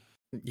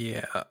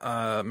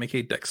 Yeah, make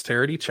a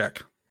dexterity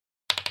check.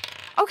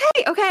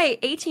 Okay,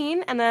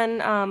 18, and then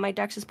my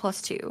dex is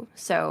 +2,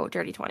 so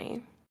dirty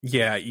 20.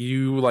 Yeah,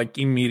 you like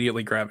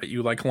immediately grab it.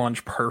 You like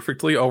lunge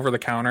perfectly over the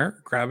counter,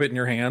 grab it in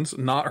your hands,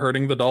 not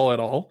hurting the doll at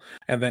all,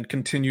 and then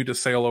continue to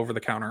sail over the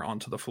counter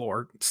onto the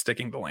floor,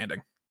 sticking the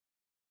landing.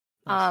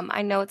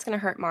 I know it's gonna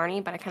hurt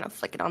Marnie, but I kind of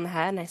flick it on the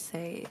head and I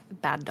say,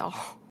 "Bad doll."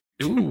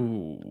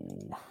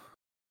 Ooh.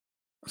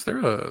 Is there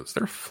a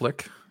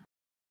flick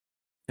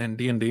in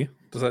D&D?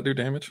 Does that do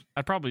damage?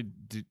 I'd probably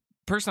do.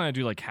 Personally, I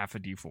do like half a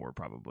D4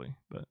 probably,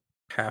 but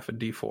Half a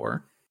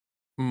D4.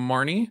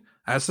 Marnie,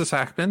 as this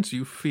happens,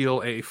 you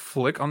feel a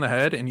flick on the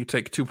head and you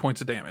take 2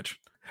 points of damage.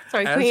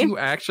 Sorry, As Queen. you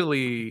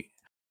actually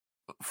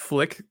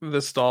flick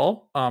this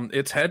doll,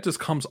 its head just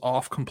comes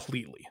off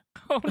completely.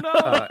 oh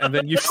no! And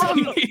then you see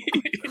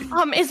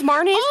Is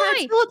Marnie's Oi! head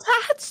still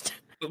attached?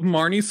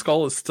 Marnie's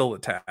skull is still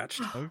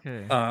attached.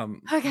 okay.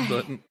 Okay.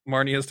 But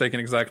Marnie has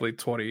taken exactly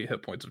 20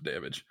 hit points of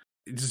damage.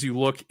 As you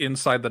look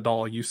inside the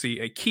doll, you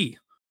see a key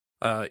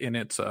in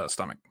its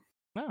stomach.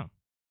 No.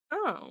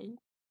 Oh.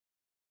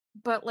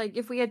 But like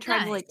if we had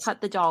tried to like Nice.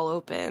 cut the doll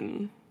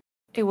open,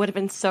 it would have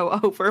been so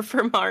over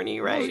for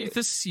Marnie, Well, right?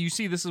 this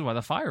is why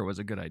the fire was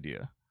a good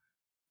idea.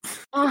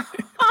 That's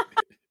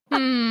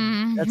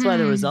why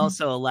there was Mhm.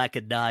 also a lack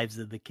of knives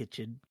in the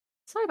kitchen.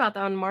 Sorry about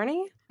that one,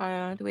 Marnie.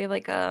 Do we have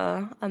like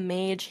a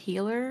mage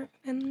healer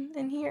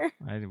in here?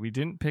 We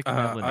didn't pick I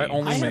Melanie.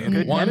 only I have made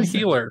good one medicine.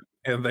 healer,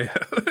 and they.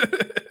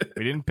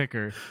 We didn't pick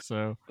her,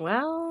 so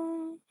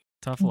Well,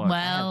 tough luck. I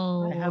have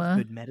Well,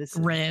 good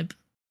medicine. rib.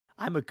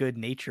 I'm a good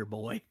nature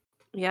boy.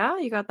 yeah,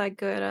 you got that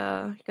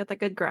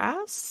good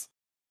grass.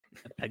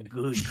 A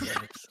good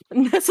medicine.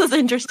 Nessa's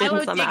interested Milo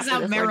in some digs after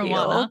out this ordeal.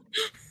 marijuana.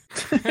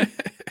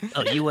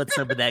 Oh, you want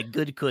some of that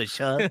good kush,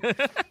 huh?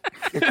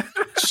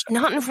 Shh,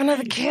 not in front of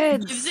the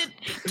Gives kids. it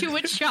to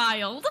a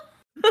child.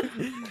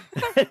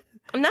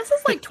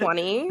 Nessa's like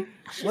 20.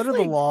 What are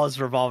the laws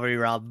revolving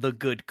around the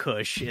good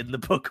kush in the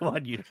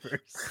Pokemon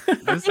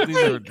universe? These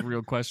are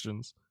real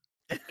questions.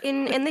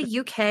 In the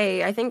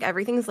UK, I think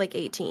everything's like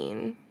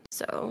 18.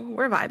 So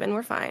we're vibing,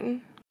 we're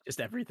fine. Just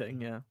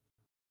everything, yeah.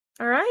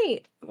 All right.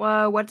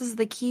 Well, what does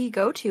the key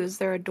go to? Is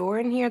there a door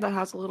in here that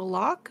has a little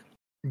lock?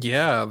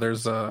 Yeah,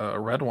 there's a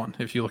red one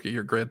if you look at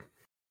your grid.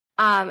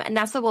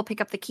 Nessa will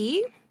pick up the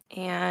key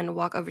and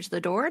walk over to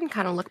the door and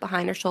kind of look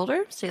behind her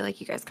shoulder. Say,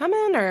 like, you guys come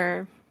in,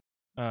 or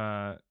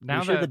Now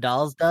You sure that the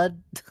doll's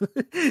done?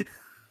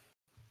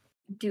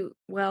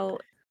 well,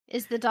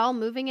 Is the doll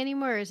moving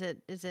anymore, or is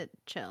it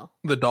chill?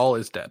 The doll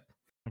is dead.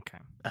 okay.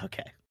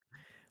 Okay.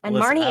 and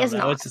Listen, I Marnie don't is know,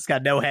 not. It's just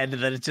got no head,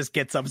 and then it just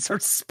gets up and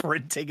starts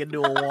sprinting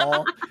into a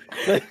wall.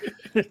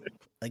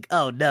 Like,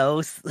 oh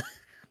no.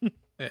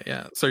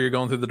 Yeah. So you're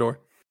going through the door?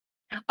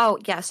 Oh,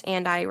 yes,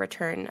 and I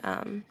return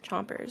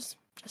Chompers,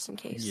 just in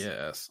case.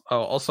 Yes.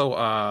 Oh, also,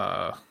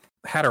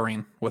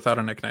 Hatterene, without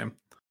a nickname,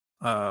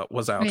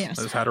 was out. Yes.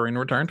 Is Hatterene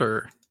returned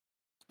or?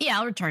 Yeah,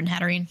 I'll return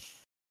Hatterene.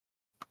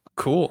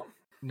 Cool.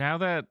 Now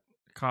that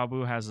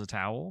Kabu has a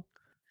towel,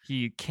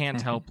 he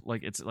can't help,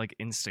 like, it's like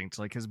instinct.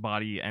 Like, his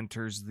body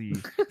enters the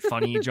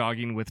funny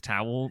jogging with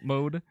towel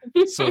mode.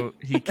 So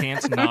he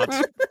can't not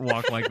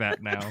walk like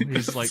that now.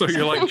 He's like, So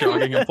you're like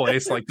jogging in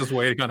place, like just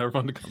waiting on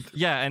everyone to come.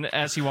 yeah, and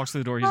as he walks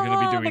through the door, he's going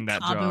to be doing the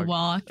that Kabu jog.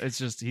 walk. It's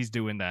just, he's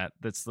doing that.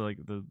 That's like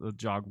the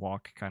jog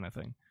walk kind of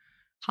thing.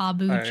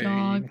 Kabu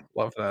jog. I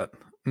love that.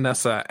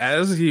 Nessa,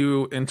 as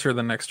you enter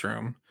the next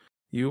room,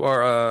 you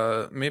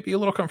are maybe a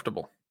little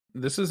comfortable.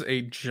 This is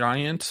a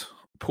giant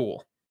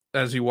pool.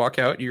 As you walk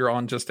out, you're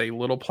on just a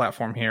little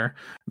platform here.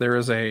 There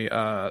is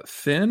a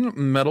thin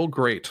metal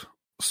grate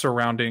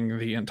surrounding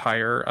the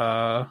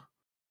entire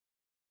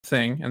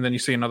thing, and then you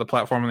see another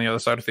platform on the other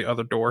side of the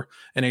other door,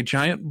 and a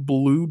giant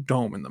blue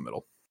dome in the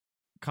middle.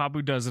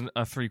 Kabu does a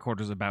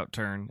 3/4 about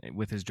turn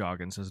with his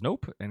jog and says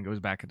nope, and goes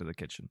back into the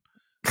kitchen.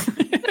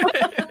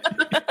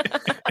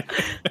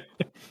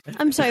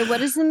 I'm sorry.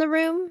 What is in the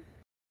room?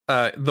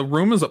 The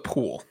room is a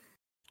pool.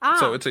 Ah,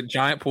 So it's a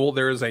giant pool.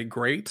 There is a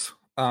grate,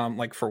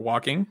 like for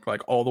walking,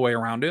 like all the way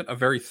around it, a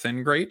very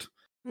thin grate.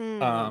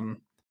 hmm.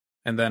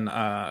 And then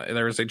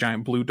there is a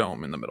giant blue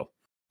dome in the middle.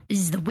 This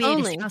is the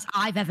weirdest Only. house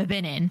I've ever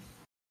been in.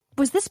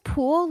 Was this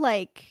pool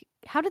like?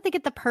 How did they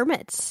get the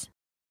permits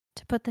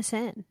to put this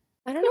in?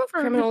 I don't know if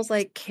criminals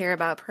like care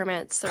about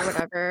permits or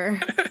whatever.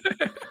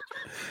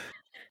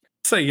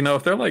 say,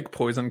 if they're like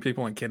poisoning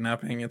people and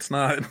kidnapping, it's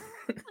not.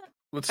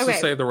 Let's Okay.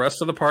 just say the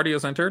rest of the party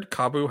has entered.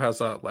 Kabu has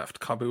left.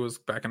 Kabu is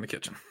back in the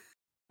kitchen.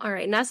 All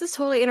right, Ness is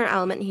totally in her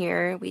element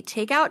here. We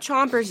take out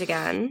Chompers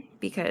again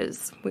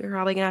because we're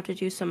probably gonna have to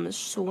do some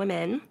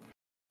swimming.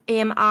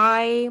 Am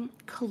I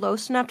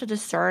close enough to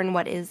discern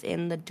what is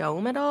in the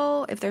dome at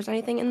all? If there's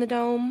anything in the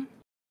dome?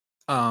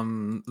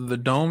 The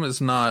dome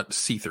is not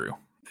see-through.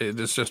 It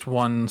is just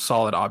one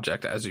solid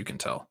object, as you can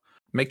tell.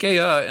 Make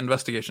a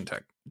investigation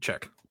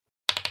check.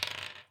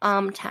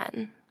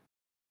 10.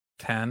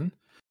 10.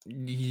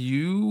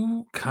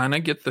 You kind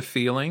of get the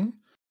feeling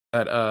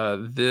that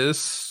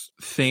this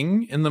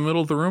thing in the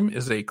middle of the room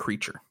is a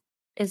creature.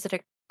 Is it a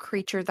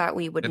creature that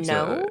we would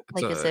know?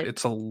 Is it?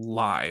 It's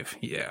alive.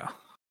 Yeah.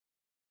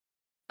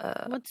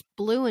 What's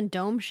blue and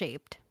dome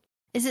shaped?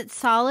 Is it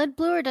solid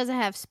blue or does it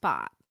have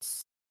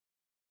spots?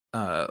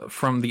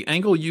 From the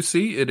angle you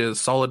see, it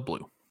is solid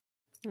blue.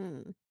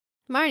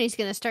 Marnie's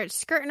gonna start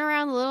skirting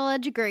around the little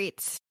edge of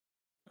grates.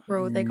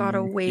 Bro, they got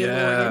a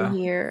wayward in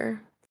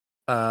here.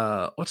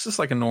 What's just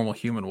like a normal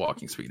human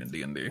walking speed in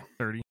D&D?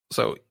 30.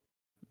 So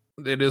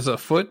it is a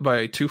foot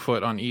by 2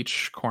 foot on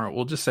each corner.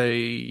 We'll just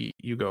say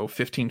you go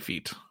 15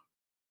 feet.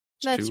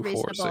 That's 2, 4,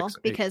 reasonable 6,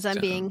 8, because I'm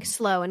 10. being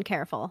slow and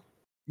careful.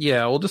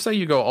 Yeah, we'll just say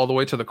you go all the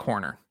way to the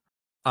corner.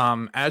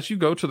 As you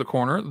go to the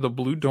corner, the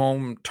blue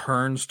dome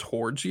turns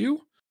towards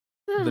you.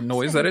 The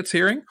noise that it's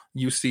hearing,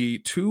 you see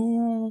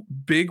 2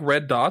 big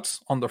red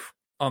dots on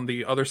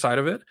the other side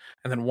of it,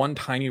 and then 1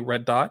 tiny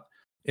red dot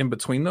in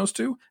between those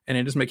 2, and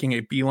it is making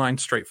a beeline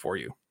straight for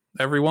you.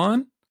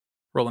 Everyone,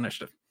 roll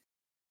initiative.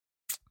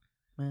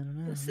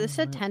 Is this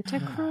a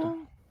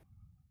tentacruel?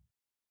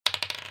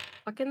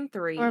 Fucking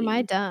 3. Or am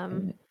I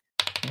dumb?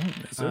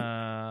 Is it?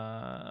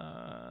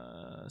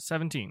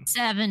 17.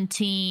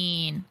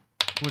 17.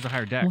 Who has a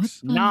higher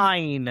dex?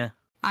 9.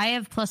 I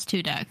have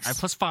 +2 dex. I have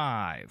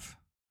 +5.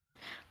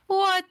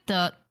 What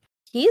the?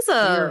 He's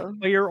a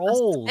But you're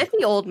old.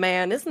 spiffy old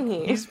man, isn't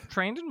he? He's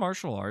trained in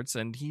martial arts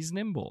and he's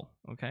nimble.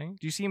 Okay,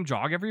 do you see him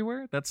jog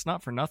everywhere? That's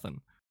not for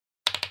nothing.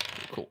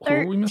 Cool. Who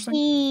are we missing?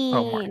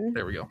 Oh, Mark. 13.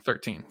 There we go.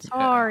 13.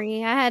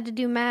 Sorry, I had to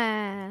do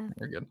math.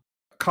 Very good.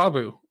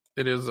 Kabu,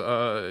 it is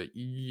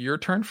your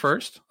turn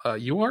first.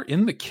 You are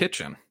in the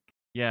kitchen.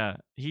 Yeah,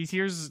 he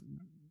hears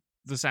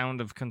the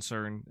sound of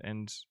concern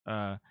and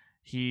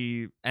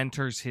he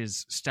enters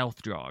his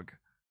stealth jog,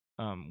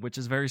 which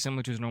is very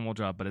similar to his normal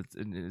job, but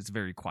it's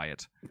very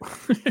quiet.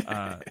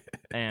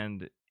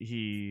 And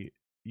he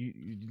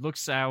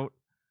looks out.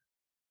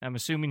 I'm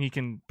assuming he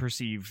can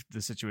perceive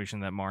the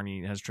situation that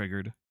Marnie has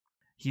triggered.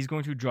 He's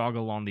going to jog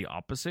along the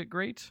opposite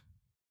grate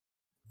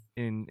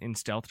in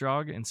stealth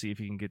jog and see if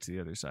he can get to the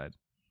other side,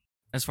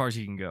 as far as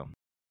he can go.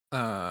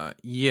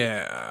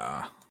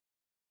 Yeah.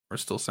 We're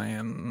still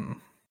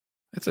saying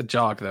it's a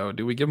jog, though.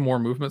 Do we give more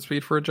movement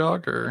speed for a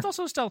jog, or? It's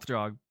also a stealth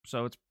jog,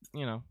 so it's,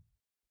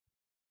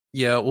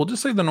 Yeah, we'll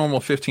just say the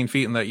normal 15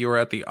 feet and that you are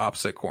at the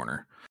opposite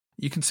corner.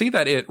 You can see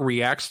that it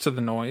reacts to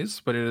the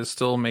noise, but it is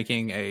still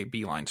making a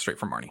beeline straight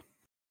for Marnie.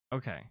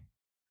 Okay.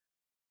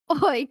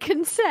 Oi,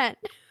 consent.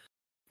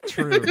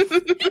 True.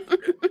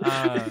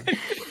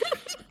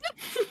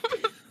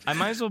 I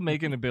might as well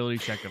make an ability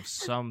check of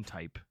some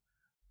type.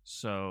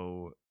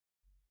 So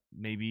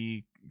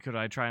maybe could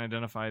I try and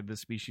identify the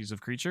species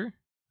of creature?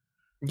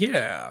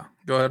 Yeah.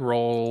 Go ahead,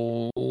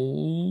 roll.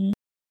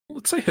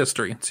 Let's say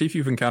history. See if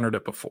you've encountered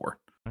it before.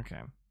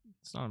 Okay.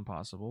 It's not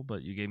impossible,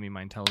 but you gave me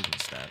my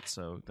intelligence stat,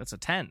 so that's a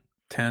 10.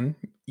 10?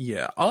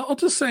 Yeah. I'll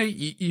just say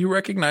you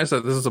recognize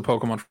that this is a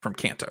Pokemon from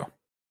Kanto.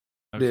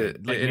 Okay.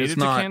 It native is to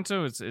not-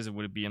 Kanto?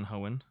 Would it be in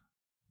Hoenn?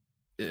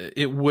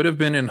 It would have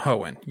been in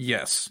Hoenn.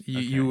 Yes.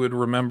 You would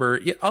remember.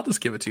 Yeah, I'll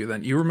just give it to you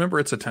then. You remember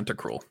it's a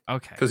Tentacruel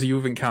Okay. because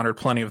you've encountered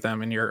plenty of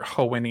them in your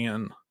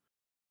Hoennian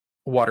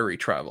watery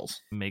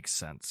travels. Makes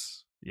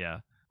sense.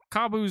 Yeah.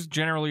 Kabu's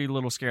generally a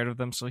little scared of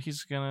them, so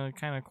he's gonna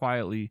kind of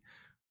quietly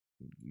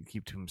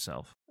keep to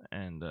himself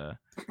and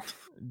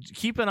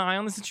keep an eye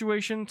on the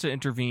situation to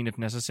intervene if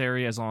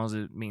necessary, as long as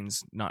it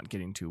means not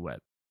getting too wet.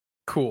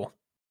 Cool.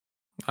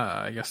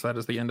 I guess that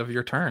is the end of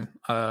your turn.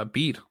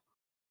 Bede,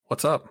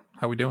 what's up?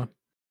 How we doing?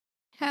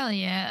 Hell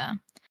yeah.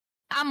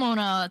 I'm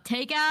gonna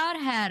take out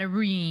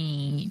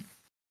Hatterene.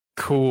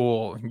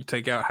 Cool. You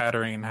take out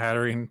Hatterene.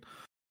 Hatterene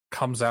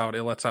comes out.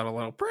 It lets out a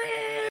little,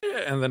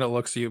 and then it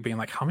looks at you, being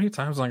like, "How many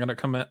times am I going to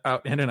come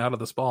out in and out of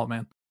this ball,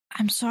 man?"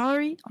 I'm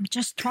sorry. I'm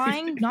just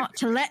trying not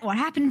to let what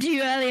happened to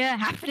you earlier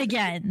happen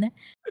again.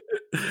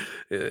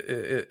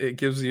 It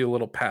gives you a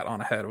little pat on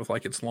the head with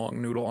like its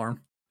long noodle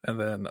arm, and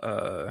then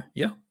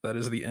yeah, that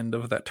is the end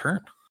of that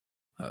turn.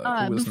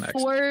 Who is next?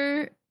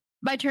 Before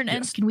my turn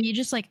ends, Yes. can we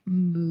just like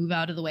move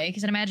out of the way?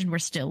 Because I imagine we're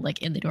still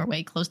like in the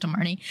doorway close to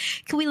Marnie.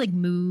 Can we like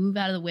move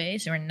out of the way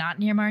so we're not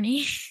near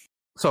Marnie?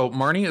 So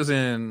Marnie is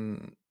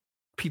in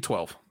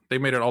P12. They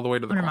made it all the way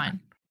to the Never corner. mind.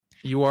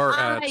 You are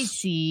at. I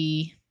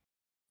see.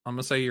 I'm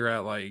gonna say you're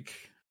at like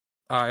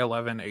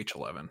I11,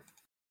 H11.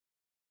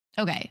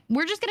 Okay,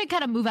 we're just gonna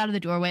kind of move out of the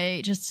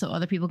doorway just so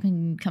other people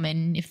can come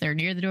in if they're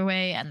near the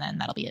doorway, and then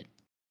that'll be it.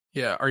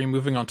 Yeah. Are you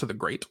moving on to the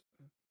grate?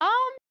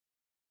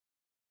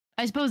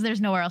 I suppose there's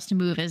nowhere else to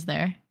move, is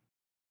there?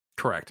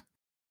 Correct.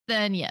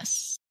 Then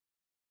yes.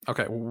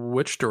 Okay,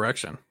 which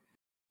direction?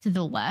 To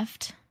the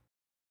left.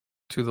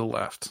 To the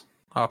left.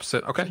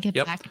 Opposite. Okay, Take it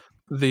yep. back.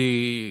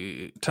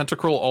 The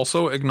tentacle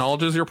also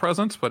acknowledges your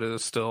presence, but it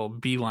is still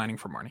beelining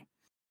for Marnie.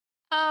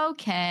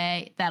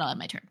 Okay, that'll end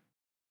my turn.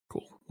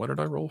 Cool. What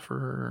did I roll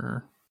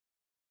for?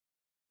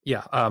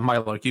 Yeah,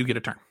 Milo, you get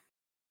a turn.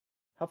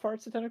 How far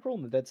is the tentacle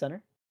in the dead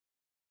center?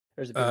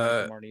 Or is it being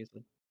from Marnie's?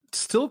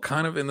 Still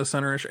kind of in the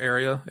center-ish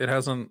area. It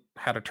hasn't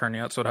had a turn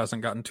yet, so it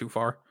hasn't gotten too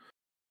far.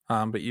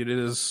 But it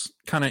is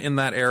kind of in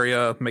that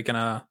area, making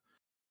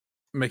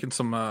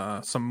some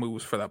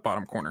moves for that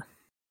bottom corner.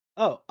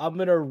 Oh, I'm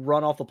gonna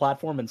run off the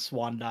platform and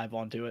swan dive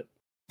onto it.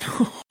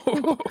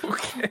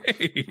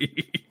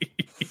 Okay.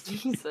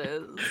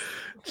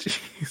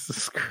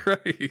 Jesus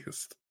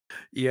Christ.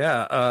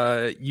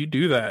 Yeah, you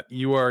do that.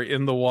 You are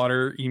in the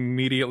water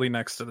immediately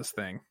next to this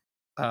thing.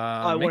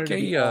 I wanted to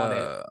be on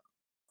it.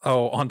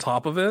 Oh, on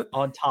top of it?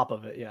 On top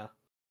of it, yeah.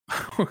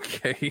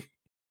 Okay.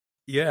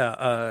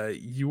 Yeah,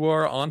 you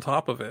are on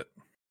top of it.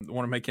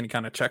 Want to make any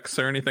kind of checks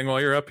or anything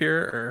while you're up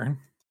here,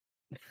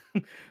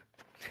 or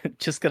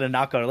Just gonna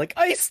knock on her like,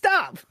 "Hey,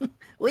 stop!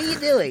 What are you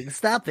doing?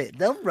 Stop it.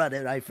 Don't run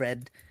it, my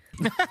friend."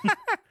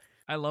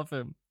 I love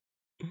him.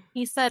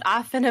 He said,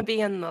 "I'm finna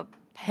be in the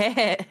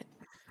pit."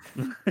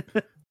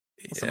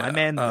 So my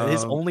man,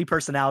 his only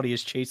personality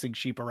is chasing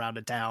sheep around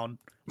a town.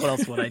 What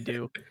else would I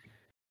do?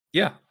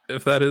 Yeah,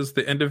 if that is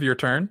the end of your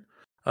turn,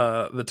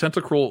 the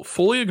tentacle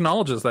fully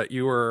acknowledges that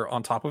you are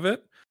on top of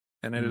it,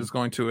 and it is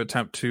going to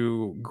attempt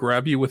to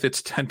grab you with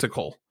its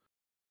tentacle.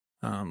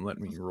 Let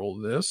me roll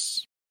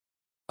this.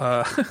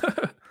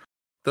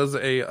 Does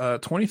a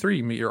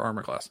 23 meet your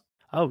armor class?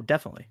 Oh,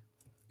 definitely.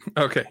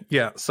 Okay,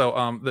 yeah.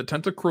 So the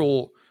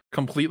tentacle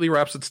completely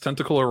wraps its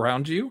tentacle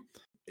around you.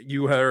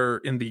 You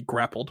are in the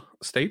grappled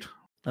state.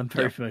 I'm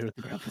very familiar with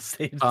the grapple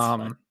state.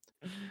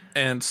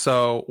 And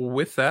so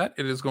with that,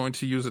 it is going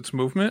to use its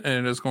movement,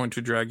 and it is going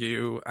to drag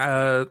you,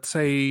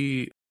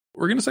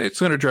 we're going to say it's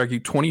going to drag you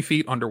 20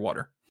 feet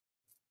underwater.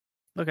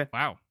 Okay.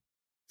 Wow.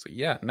 So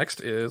yeah,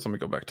 next is, let me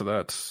go back to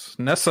that.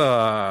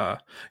 Nessa.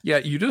 Yeah,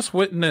 you just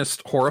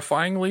witnessed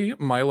horrifyingly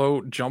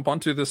Milo jump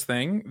onto this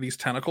thing. These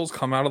tentacles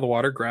come out of the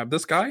water, grab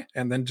this guy,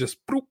 and then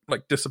just bloop,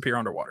 like disappear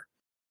underwater.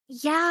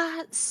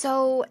 Yeah,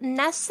 so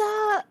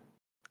Nessa,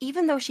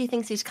 even though she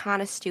thinks he's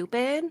kind of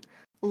stupid,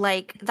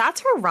 like,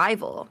 that's her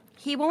rival.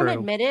 He won't True.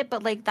 admit it,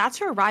 but, like, that's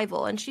her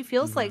rival, and she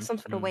feels like some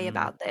sort of way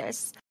about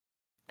this.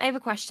 I have a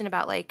question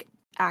about, like,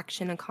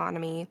 action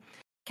economy.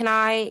 Can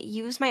I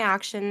use my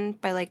action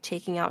by, like,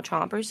 taking out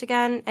chompers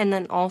again, and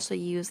then also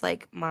use,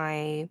 like,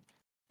 my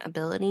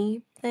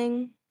ability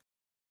thing?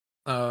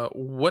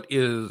 What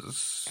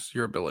is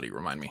your ability?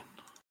 Remind me.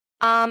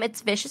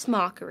 It's Vicious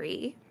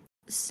Mockery.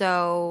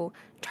 So,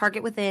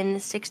 target within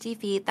 60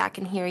 feet that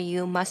can hear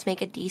you must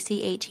make a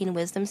DC 18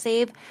 Wisdom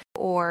save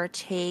or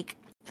take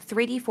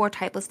 3d4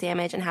 typeless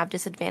damage and have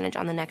disadvantage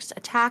on the next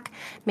attack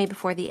made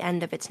before the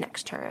end of its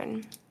next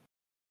turn.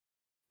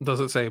 Does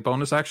it say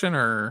bonus action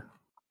or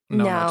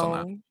no notes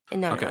on that?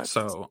 No. Okay, notes.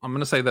 so I'm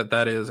going to say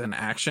that is an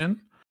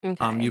action.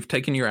 Okay. You've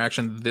taken your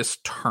action this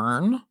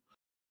turn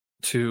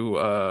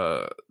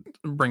to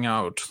bring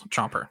out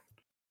Chomper.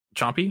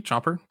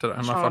 Chomper?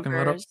 Am I fucking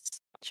that up?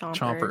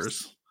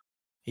 Chompers.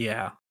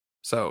 Yeah.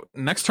 So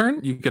next turn,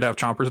 you could have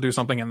Chompers do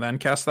something and then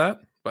cast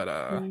that.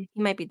 But he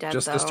might be dead.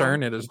 Just though. this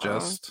turn, it is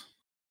just.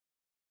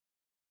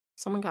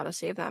 Someone gotta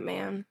save that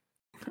man.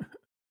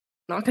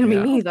 Not gonna be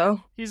me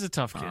though. He's a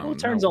tough kid. Well,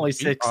 turn's only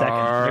 6 seconds.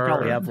 I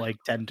probably have like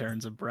 10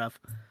 turns of breath.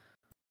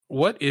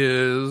 What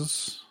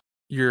is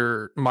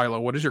your Milo?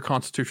 What is your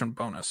Constitution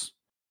bonus?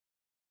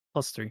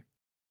 +3.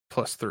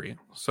 +3.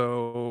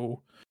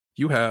 So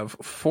you have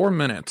 4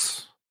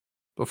 minutes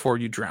before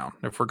you drown.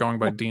 If we're going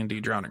by D&D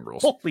drowning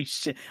rules. Holy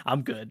shit!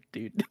 I'm good,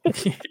 dude.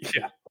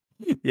 Yeah.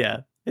 Yeah,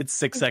 it's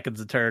 6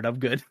 seconds a turn. I'm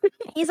good.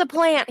 He's a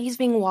plant. He's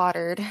being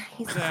watered.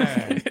 He's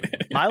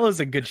Milo's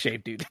in good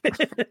shape, dude.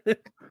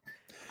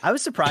 I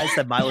was surprised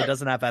that Milo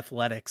doesn't have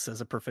athletics as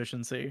a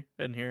proficiency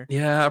in here.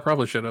 Yeah, I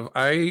probably should have.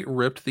 I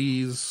ripped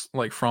these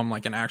from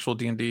an actual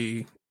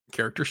D&D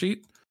character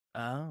sheet.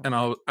 Oh. And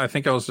I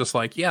think I was just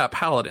like, yeah,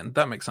 Paladin.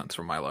 That makes sense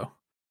for Milo.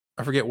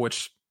 I forget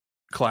which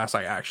class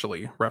I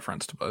actually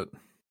referenced, but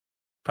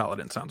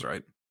Paladin sounds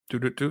right.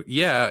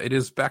 Yeah, it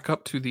is back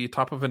up to the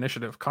top of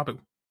initiative. Kabu.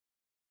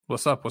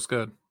 What's up? What's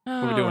good? What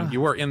are we doing?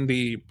 You are in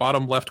the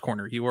bottom left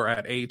corner. You are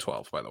at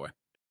A12, by the way.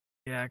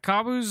 Yeah,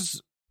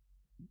 Kabu's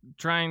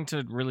trying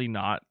to really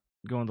not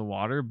go in the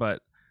water,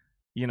 but,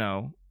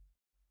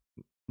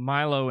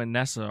 Milo and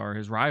Nessa are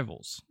his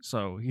rivals.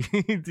 So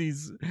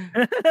he's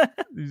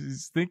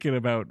thinking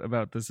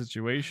about the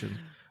situation.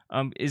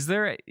 He's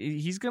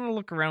going to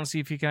look around,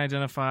 see if he can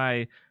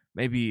identify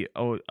maybe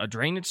a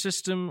drainage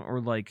system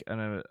or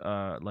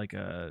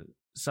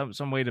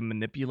some way to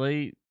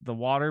manipulate the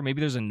water. Maybe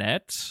there's a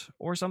net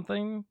or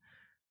something,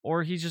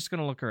 or he's just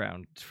gonna look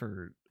around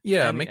for.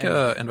 Yeah, make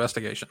a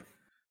investigation.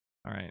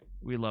 All right,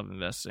 we love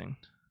investing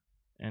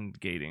and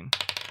gating.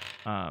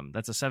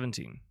 That's a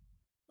 17.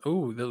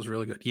 Oh, that was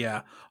really good.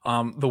 Yeah.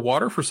 The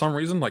water for some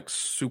reason like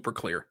super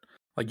clear.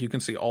 Like you can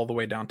see all the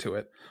way down to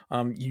it.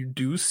 You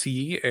do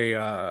see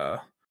a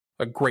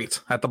grate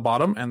at the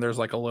bottom, and there's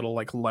like a little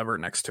like lever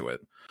next to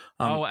it.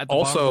 At the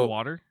bottom of the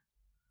water.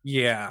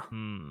 Yeah.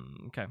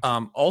 Okay.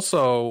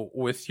 Also,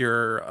 with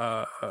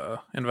your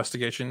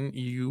investigation,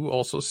 you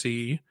also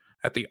see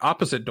at the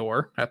opposite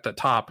door at the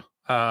top,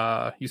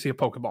 you see a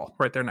Pokeball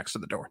right there next to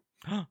the door.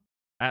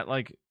 At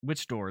like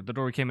which door? The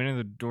door we came in, or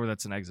the door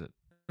that's an exit?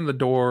 The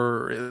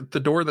door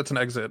that's an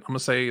exit. I'm gonna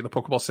say the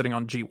Pokeball sitting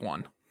on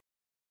G1.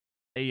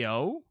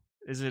 Ayo,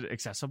 is it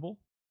accessible?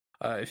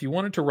 If you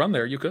wanted to run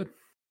there, you could.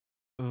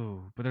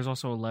 Oh, but there's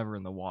also a lever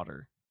in the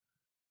water.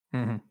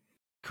 Mm-hmm.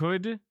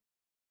 Could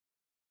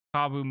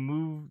Kabu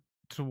move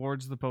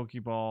towards the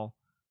Pokeball,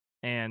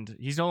 and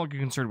he's no longer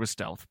concerned with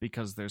stealth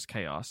because there's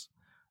chaos,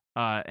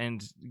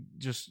 and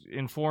just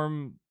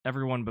inform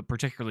everyone, but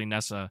particularly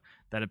Nessa,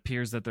 that it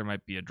appears that there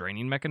might be a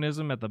draining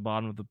mechanism at the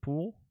bottom of the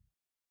pool?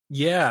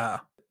 Yeah,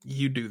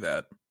 you do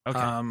that. Okay.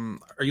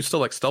 Are you still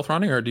like stealth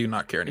running, or do you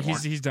not care anymore?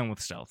 He's done with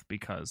stealth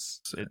because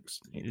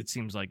it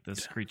seems like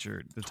this 12.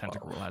 creature, the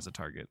tentacle, has a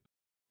target.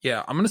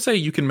 Yeah, I'm gonna say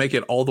you can make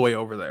it all the way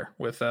over there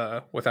with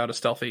without a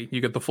stealthy. You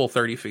get the full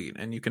 30 feet,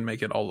 and you can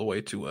make it all the way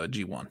to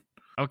G1.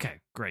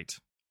 Okay, great.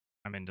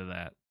 I'm into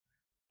that.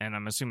 And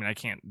I'm assuming I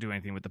can't do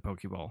anything with the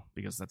Pokeball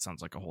because that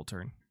sounds like a whole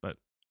turn, but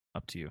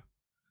up to you.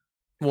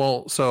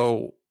 Well,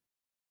 so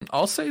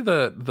I'll say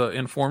the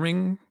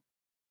informing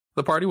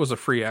the party was a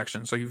free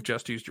action, so you've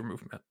just used your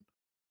movement.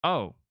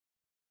 Oh,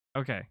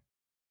 okay.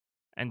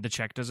 And the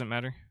check doesn't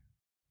matter?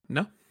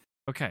 No.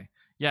 Okay.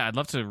 Yeah, I'd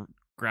love to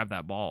grab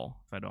that ball,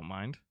 if I don't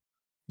mind.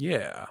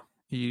 Yeah.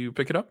 You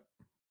pick it up.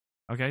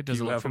 Okay, does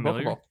you it look have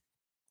familiar? a Pokeball.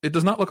 It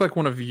does not look like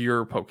one of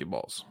your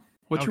Pokeballs.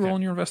 What'd you Okay. roll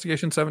in your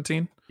investigation?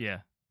 17? Yeah.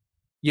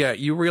 Yeah,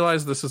 you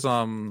realize this is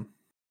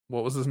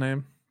what was his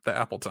name? The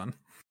Appleton.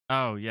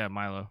 Oh, yeah,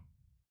 Milo.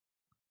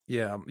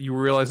 Yeah, you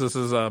realize this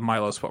is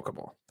Milo's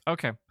Pokeball.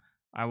 Okay.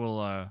 I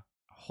will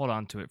hold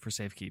on to it for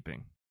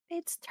safekeeping.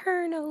 It's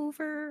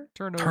turnover.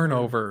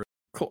 Turnover.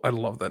 Cool. I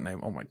love that name.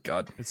 Oh my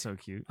god. It's so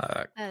cute.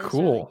 That is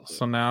Cool. really cute.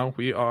 So now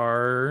we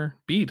are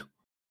Bede.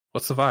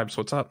 What's the vibes?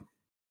 What's up?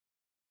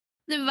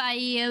 The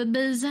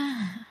vibes.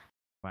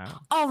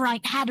 Wow. All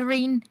right,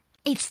 Hatterene,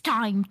 it's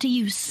time to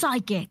use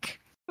Psychic.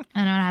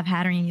 I don't have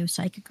Hatterene use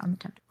Psychic on the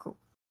tentacle.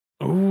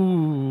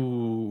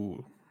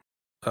 Ooh.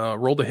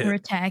 Roll the hit. We're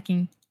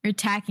attacking. We're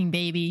attacking,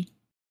 baby.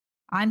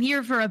 I'm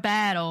here for a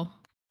battle.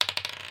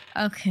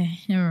 Okay,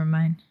 never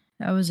mind.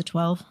 That was a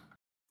 12.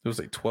 It was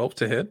a 12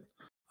 to hit.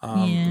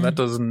 Yeah. That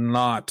does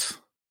not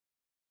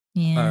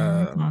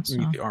Yeah, I thought so.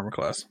 meet the armor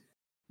class.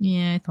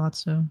 Yeah, I thought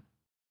so.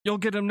 You'll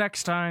get him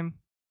next time.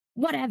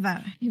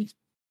 Whatever.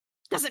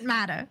 Doesn't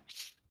matter.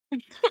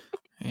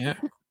 Yeah.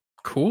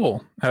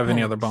 Cool. Have any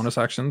Cool. other bonus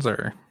actions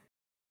or?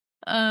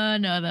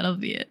 No, that'll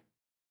be it.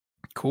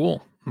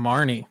 Cool.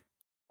 Marnie.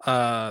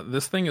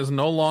 This thing is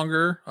no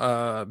longer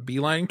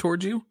beelining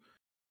towards you.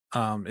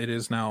 It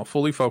is now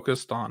fully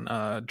focused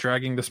on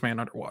dragging this man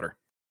underwater.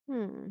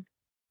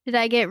 Did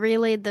I get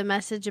relayed the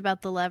message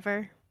about the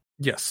lever?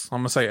 Yes, I'm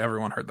gonna say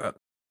everyone heard that.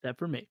 Except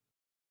for me.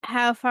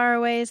 How far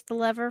away is the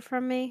lever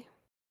from me?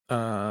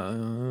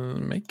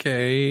 Make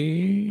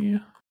a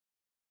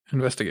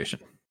investigation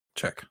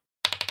check.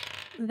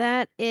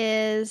 That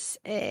is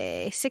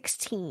a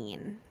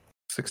 16.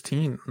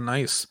 16.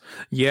 Nice.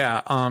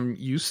 Yeah.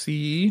 You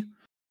see,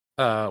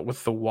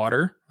 with the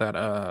water that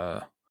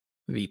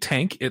the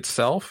tank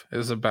itself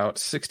is about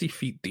 60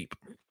 feet deep.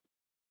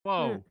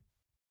 Whoa.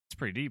 It's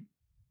pretty deep.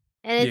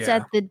 And it's Yeah.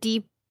 at the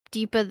deep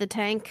of the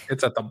tank.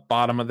 It's at the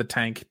bottom of the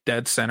tank,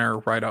 dead center,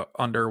 right up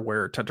under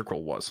where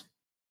Tentacruel was.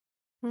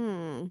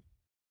 If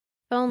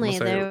only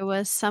say- there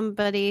was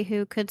somebody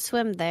who could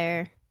swim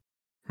there.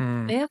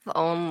 If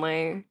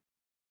only.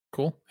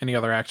 Cool. Any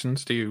other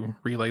actions? Do you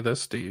relay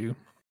this? Do you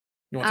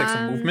want to take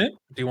some movement?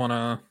 Do you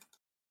want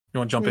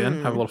to jump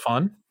in, have a little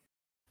fun?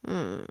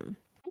 Want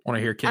to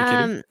hear Kitty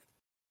Kitty?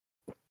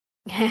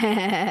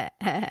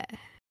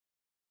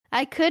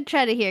 I could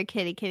try to hear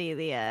Kitty Kitty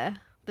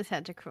the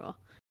Tentacruel.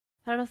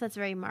 I don't know if that's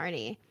very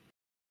Marnie.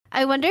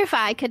 I wonder if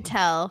I could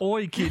tell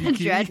Oi, kitty,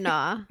 kitty.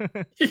 Dreadnought.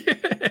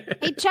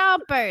 Hey,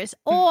 Chompers!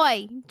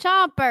 Oi,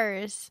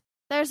 Chompers!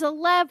 There's a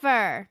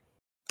lever.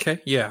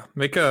 Okay, yeah.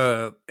 Make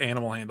a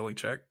animal handling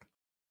check.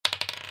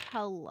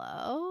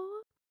 Hello?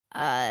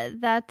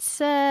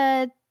 That's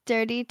a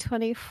dirty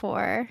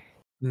 24.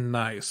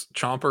 Nice.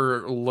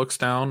 Chomper looks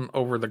down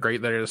over the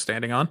grate that it is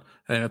standing on,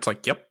 and it's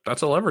like, yep,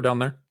 that's a lever down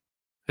there.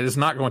 It is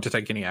not going to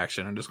take any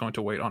action and is going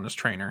to wait on his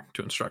trainer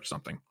to instruct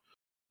something.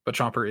 But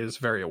Chomper is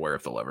very aware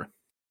of the lever.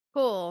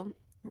 Cool.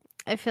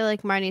 I feel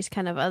like Marnie's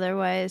kind of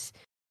otherwise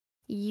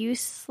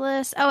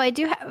useless. Oh, I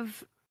do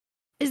have...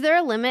 Is there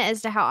a limit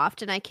as to how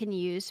often I can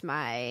use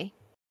my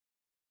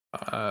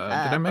Did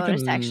I make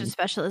bonus an action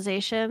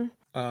specialization?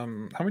 How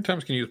many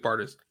times can you use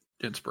Bardic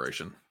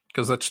Inspiration?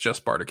 Because that's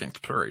just Bardic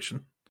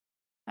Inspiration.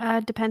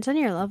 Depends on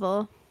your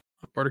level.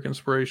 Bardic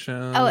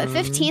Inspiration. Oh, at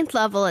 15th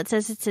level, it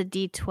says it's a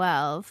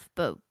D12,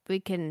 but we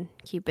can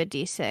keep a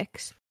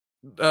D6.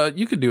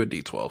 You could do a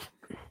D12.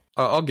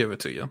 I'll give it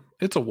to you.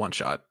 It's a one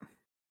shot.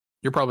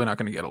 You're probably not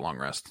going to get a long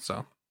rest,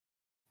 so.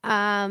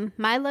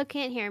 Milo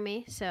can't hear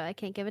me, so I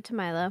can't give it to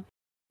Milo.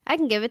 I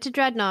can give it to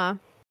Dreadnought.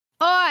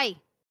 Oi!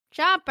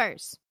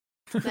 Choppers!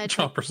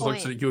 Choppers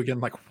looks at you again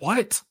like,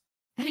 what?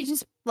 I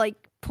just,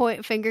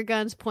 point finger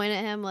guns, point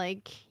at him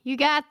like, you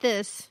got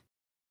this.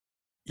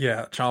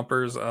 Yeah,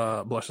 Chompers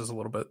blushes a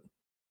little bit.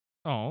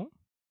 Oh.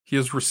 He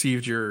has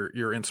received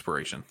your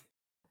inspiration.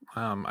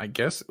 I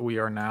guess we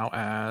are now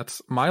at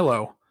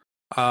Milo.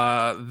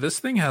 This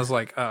thing has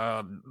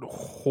a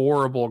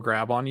horrible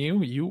grab on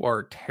you. You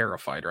are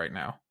terrified right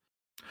now.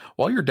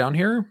 While you're down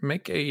here,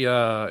 make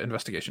a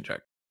investigation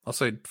check. I'll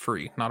say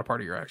free, not a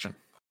part of your action.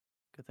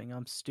 Good thing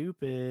I'm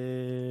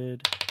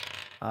stupid.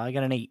 I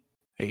got an 8.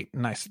 8,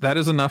 nice. That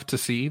is enough to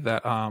see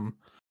that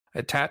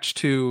attached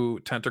to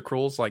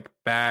Tentacruel's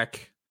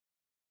back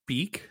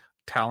beak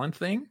talon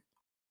thing,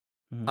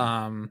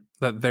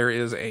 that there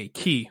is a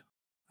key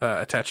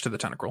attached to the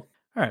tentacle.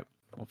 All right.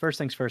 Well, first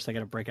things first, I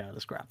got to break out of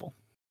this grapple.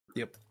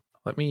 Yep.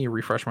 Let me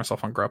refresh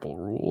myself on grapple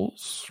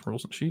rules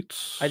and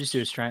sheets. I just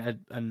do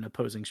an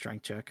opposing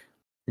strength check.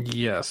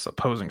 Yes,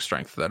 opposing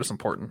strength. That is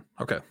important.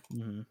 Okay.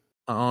 Mm-hmm.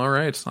 All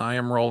right. I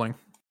am rolling.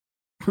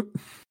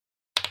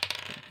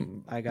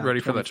 I got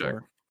ready 24. for that check.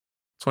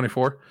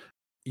 24.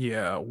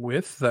 Yeah,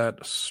 with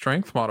that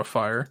strength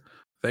modifier,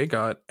 they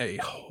got a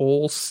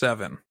whole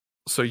 7.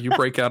 So you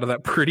break out of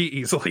that pretty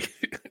easily.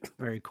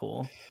 Very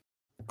cool.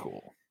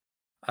 Cool.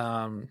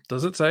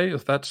 Does it say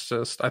if that's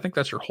just? I think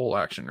that's your whole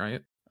action,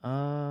 right?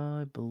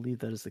 I believe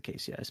that is the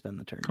case. Yeah, I spend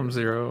the turn. Come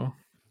 0.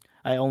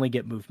 I only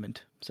get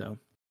movement, so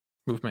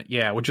movement.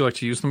 Yeah. Would you like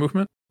to use the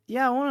movement?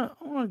 Yeah, I want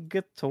to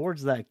get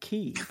towards that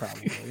key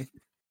probably.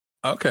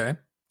 Okay.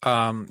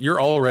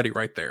 You're already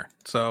right there.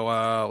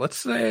 So let's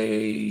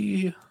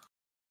say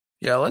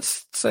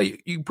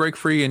you break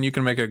free and you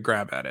can make a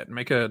grab at it.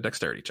 Make a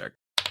dexterity check.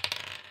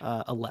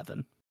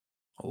 11.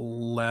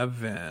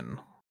 11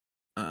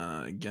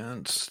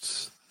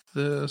 against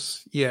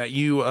this. Yeah,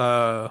 you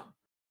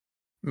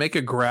make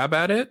a grab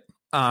at it,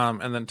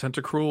 and then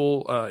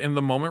Tentacruel in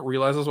the moment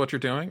realizes what you're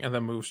doing and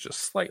then moves just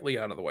slightly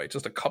out of the way,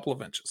 just a couple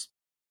of inches.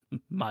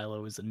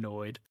 Milo is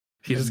annoyed.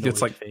 He just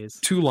gets phase.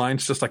 2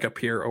 lines just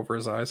appear over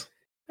his eyes.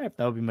 All right,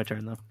 that would be my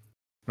turn though.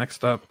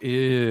 Next up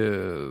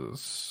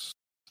is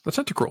the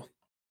Tentacruel.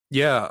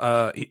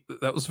 Yeah,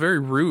 that was very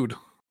rude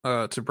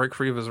to break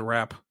free of his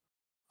wrap.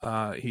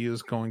 He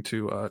is going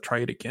to try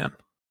it again.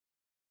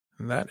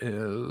 And that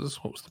is,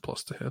 what was the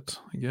plus to hit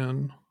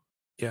again?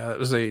 Yeah, it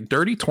was a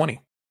dirty 20.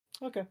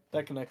 Okay,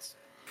 that connects.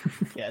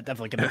 Yeah, it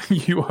definitely connects.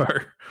 You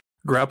are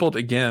grappled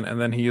again,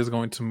 and then he is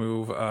going to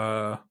move,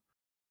 what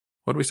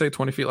did we say,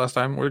 20 feet last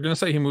time? We're going to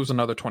say he moves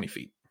another 20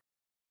 feet.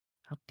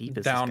 How deep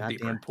is down this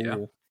goddamn deeper,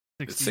 pool?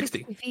 Yeah.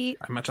 60 feet.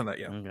 I mentioned that,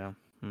 yeah. Okay.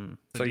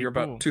 So you're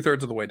about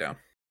 2/3 of the way down.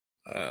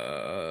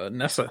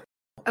 Nessa,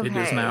 It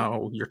is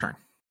now your turn.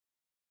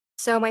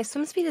 So my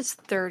swim speed is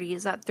 30.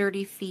 Is that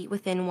 30 feet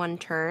within one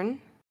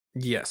turn?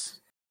 Yes.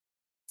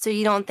 So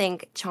you don't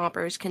think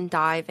chompers can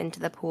dive into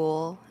the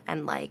pool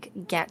and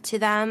get to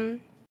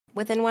them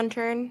within one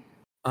turn?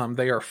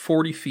 They are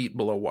 40 feet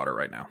below water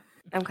right now.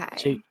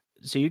 Okay.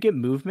 So you get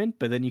movement,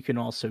 but then you can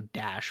also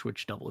dash,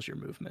 which doubles your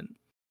movement.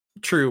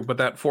 True, but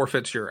that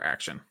forfeits your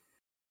action.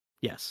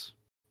 Yes,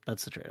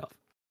 that's the trade-off.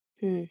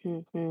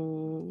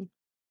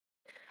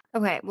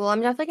 Okay, well,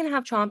 I'm definitely going to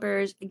have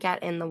chompers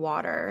get in the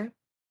water.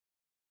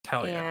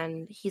 Hell yeah.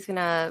 And he's going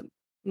to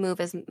move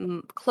as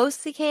close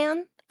as he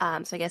can.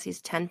 So I guess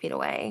he's 10 feet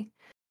away.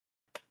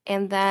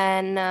 And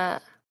then,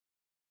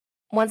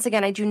 once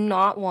again, I do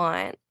not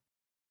want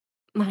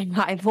my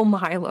rival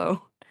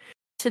Milo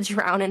to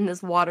drown in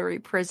this watery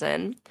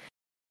prison.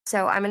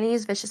 So I'm going to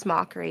use Vicious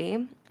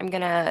Mockery. I'm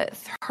going to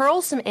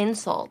hurl some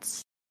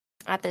insults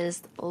at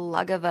this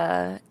lug of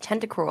a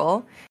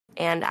Tentacruel.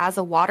 And as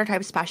a water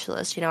type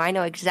specialist, I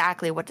know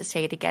exactly what to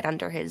say to get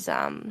under his,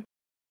 I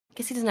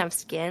guess he doesn't have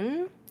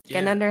skin.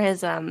 Get under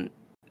his,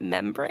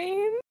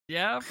 membrane?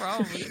 Yeah,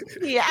 probably.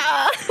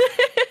 Yeah.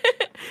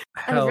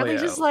 And really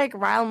just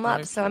rile him up.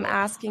 Nice. So I'm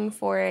asking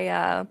for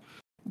a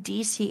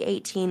DC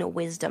 18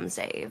 wisdom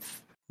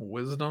save.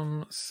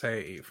 Wisdom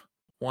save.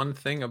 One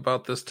thing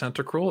about this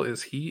Tentacruel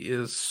is he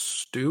is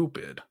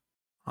stupid.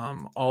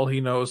 All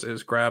he knows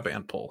is grab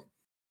and pull.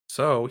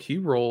 So he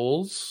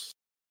rolls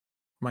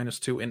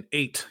 -2 and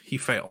 8. He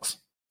fails.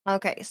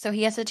 Okay, so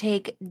he has to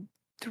take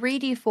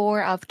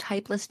 3d4 of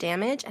typeless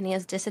damage, and he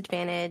has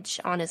disadvantage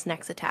on his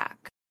next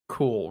attack.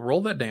 Cool.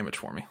 Roll that damage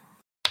for me.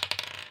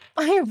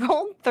 I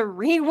rolled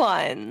 3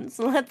 ones.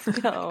 Let's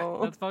go.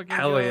 Let's fucking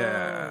Hell go.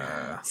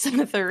 yeah.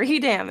 So 3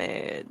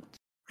 damage.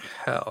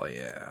 Hell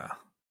yeah.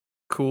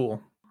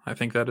 Cool. I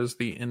think that is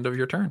the end of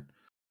your turn.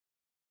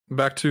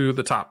 Back to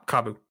the top.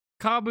 Kabu.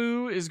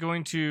 Kabu is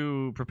going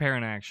to prepare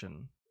an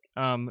action.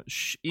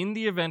 In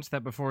the event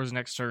that before his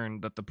next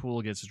turn that the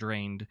pool gets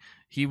drained,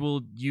 he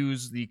will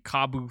use the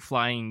Kabu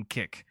flying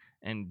kick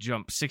and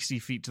jump 60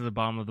 feet to the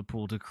bottom of the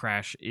pool to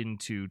crash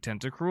into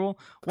Tentacruel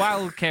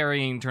while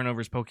carrying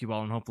Turnover's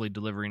Pokeball and hopefully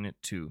delivering it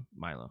to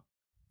Milo.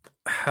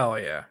 Hell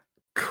yeah.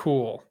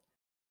 Cool.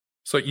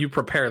 So you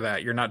prepare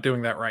that. You're not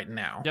doing that right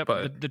now. Yep.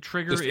 But The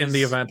trigger just is in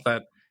the event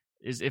that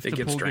is if it the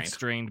gets pool gets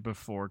drained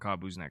before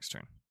Kabu's next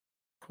turn.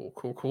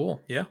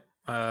 Cool. Yeah.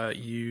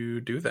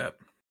 You do that.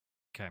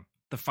 Okay.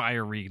 The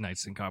fire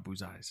reignites in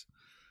Kabu's eyes.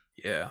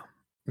 Yeah.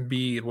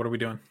 Bede, what are we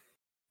doing?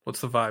 What's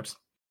the vibes?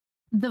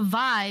 The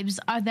vibes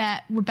are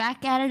that we're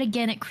back at it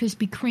again at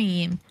Krispy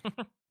Kreme.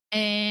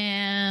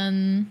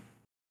 And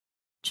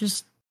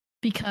just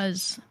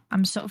because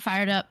I'm so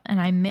fired up and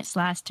I missed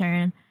last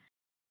turn,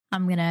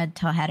 I'm going to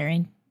tell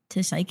Hatterene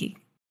to Psychic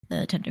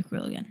the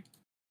Tentacruel again.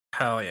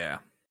 Hell yeah.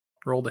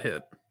 Roll the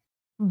hit.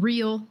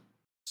 Real.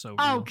 So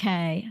real.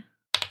 Okay.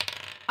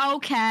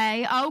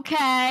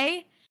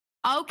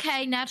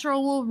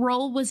 Natural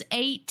roll was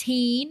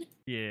 18.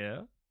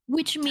 Yeah.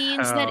 Which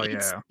means Hell that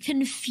it's yeah.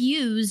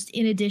 confused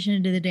in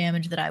addition to the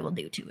damage that I will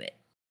do to it.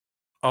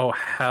 Oh,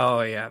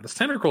 hell yeah. This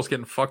Tentacruel's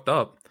getting fucked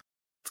up.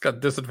 It's got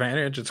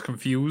disadvantage. It's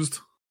confused.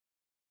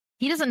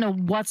 He doesn't know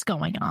what's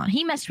going on.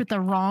 He messed with the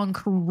wrong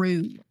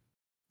crew.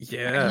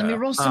 Yeah. All right, let me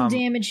roll some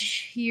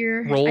damage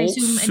here. I Roll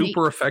assume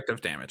super effective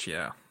damage,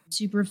 yeah.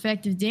 super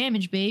effective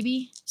damage,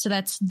 baby. So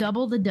that's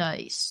double the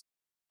dice.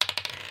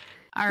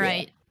 All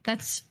right.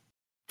 That's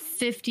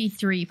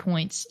 53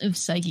 points of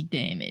psychic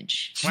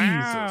damage.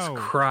 Wow. Jesus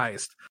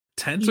Christ.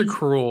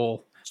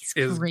 Tentacruel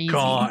is crazy.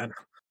 gone.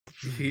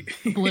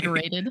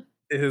 Obliterated.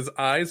 His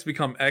eyes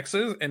become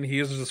X's and he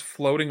is just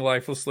floating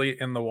lifelessly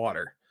in the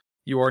water.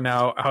 You are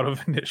now out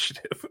of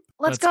initiative.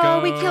 Let's go.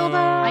 We killed him.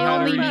 I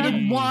only Alright.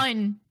 needed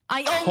one.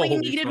 Holy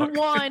needed fuck.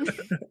 one.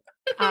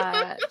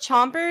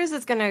 Chompers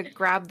is gonna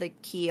grab the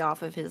key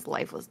off of his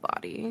lifeless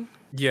body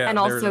Yeah. and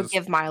there also is-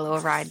 give Milo a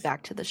ride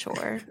back to the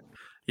shore.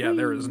 Yeah,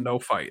 there is no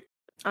fight.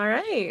 All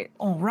right.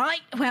 All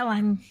right. Well,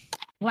 I'm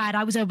glad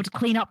I was able to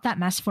clean up that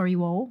mess for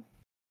you all.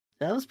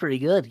 That was pretty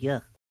good, yeah.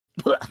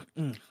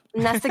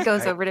 Nesta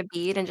goes over to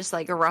Bede and just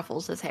like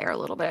ruffles his hair a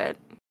little bit.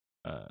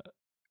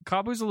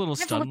 Kabu's a little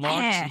Careful with stun the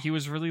hair. locked. He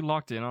was really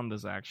locked in on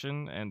this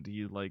action, and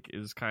he like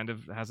is kind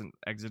of hasn't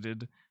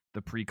exited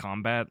the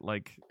pre-combat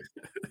like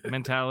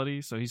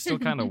mentality, so he's still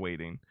kind of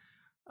waiting.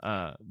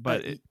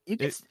 But you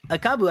can,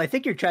 Akabu, I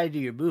think you're trying to do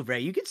your move,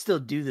 right? You can still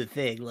do the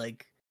thing.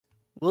 Like,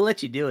 we'll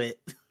let you do it.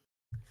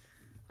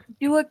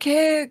 Do a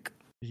kick.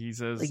 he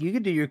says, Like, you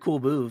can do your cool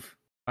move.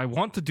 "I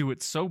want to do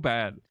it so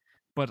bad,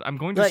 but I'm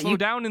going to But slow you-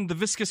 down in the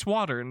viscous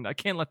water, and I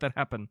can't let that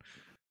happen."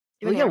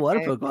 We got water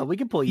Pokemon. We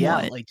can pull you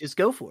out. What? Like, just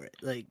go for it.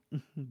 Like,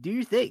 do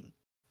your thing.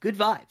 Good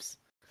vibes.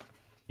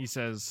 He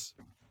says,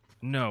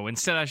 "No,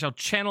 instead I shall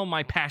channel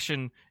my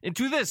passion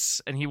into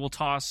this," and he will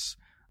toss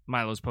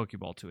Milo's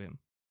Pokeball to him.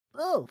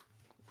 Oh,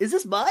 is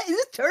this mine? Is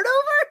this turnover?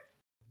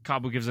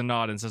 Kabu gives a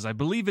nod and says, "I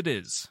believe it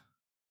is."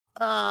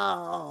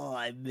 Oh,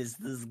 I miss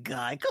this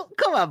guy.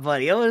 Come on,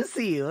 buddy. I want to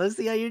see you. I want to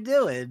see how you're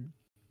doing.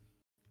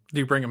 Do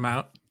you bring him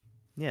out?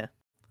 Yeah.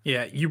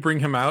 Yeah, you bring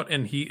him out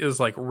and he is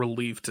like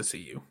relieved to see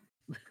you.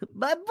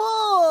 My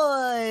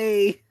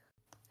boy.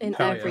 In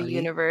Hell every yeah.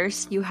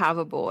 universe, you have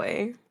a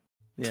boy.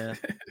 Yeah.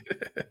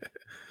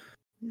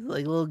 He's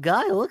like a little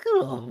guy. Look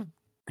at him.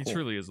 He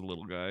truly is a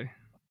little guy.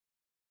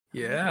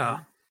 Yeah.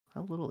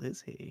 How little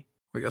is he?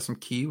 We got some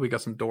key. We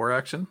got some door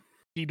action.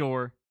 Key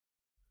door.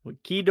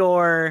 Key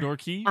door. Door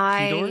key? Key door?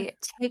 I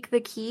take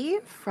the key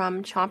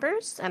from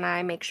Chompers and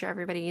I make sure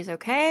everybody's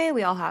okay.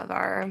 We all have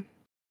our,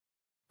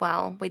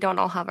 well, we don't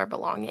all have our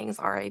belongings.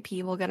 RIP,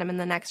 we'll get them in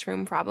the next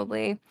room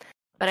probably.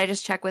 But I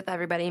just check with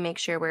everybody, make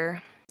sure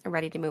we're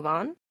ready to move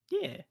on.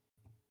 Yeah.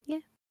 Yeah.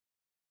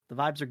 The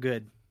vibes are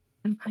good.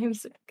 I'm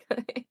so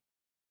good.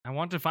 I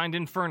want to find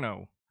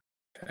Inferno.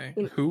 Okay.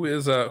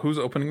 Who's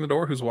opening the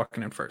door? Who's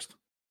walking in first?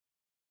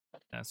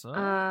 That's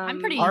I'm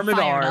pretty Arm in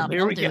fired arm. up.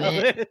 Here I'll we do go.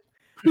 it.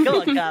 Come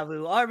on,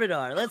 Kabu. Arm in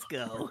arm. Let's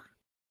go.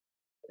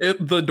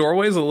 The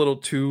doorway is a little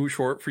too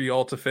short for you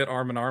all to fit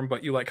arm in arm,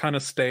 but you like kind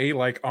of stay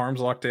like arms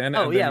locked in.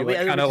 Oh, and yeah, then we- you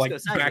we kind of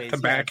just like go back to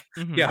sideways, back.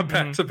 Mhm, Yeah,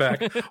 back mhm. to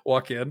back.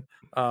 Walk in.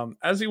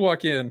 As you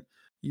walk in,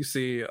 you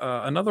see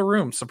another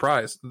room.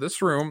 Surprise!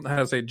 This room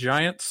has a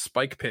giant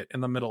spike pit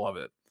in the middle of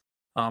it.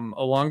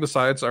 Along the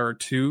sides are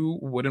two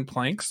wooden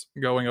planks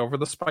going over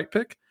the spike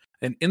pit,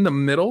 and in the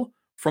middle,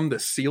 from the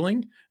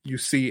ceiling, you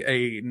see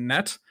a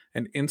net,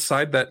 and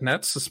inside that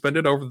net,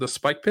 suspended over the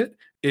spike pit,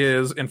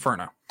 is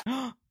Inferno.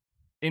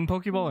 In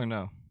Pokeball or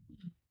no?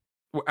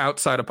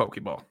 Outside of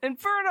Pokeball.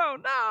 Inferno!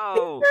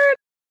 No!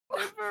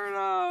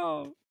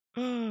 Inferno!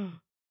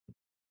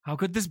 How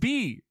could this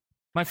be?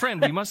 My friend,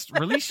 we must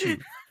release you.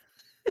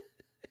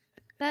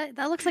 That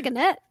looks like a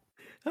net.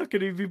 How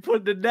could he be put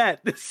in the net?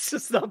 It's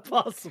just not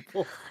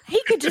possible.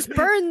 He could just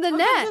burn the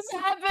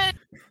net.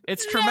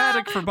 It's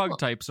traumatic for bug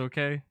types,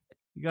 okay?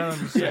 You gotta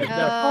understand.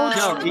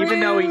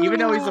 No, even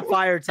though he's a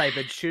fire type,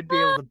 it should be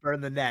able to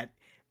burn the net.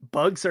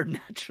 Bugs are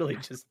naturally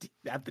just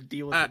have to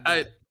deal with the I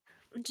net.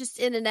 Just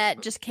in a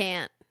net, just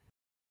can't.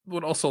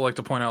 would also like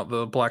to point out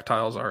the black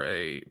tiles are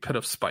a pit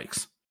of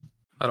spikes.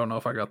 I don't know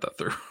if I got that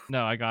through.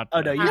 No, I got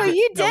Oh, that. no, No,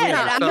 you did.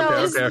 yeah. I know.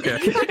 Okay, It's-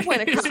 okay. You got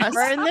point Just across.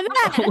 burn the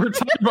net. We're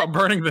talking about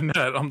burning the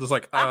net. I'm just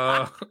like,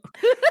 I've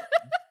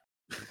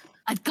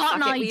got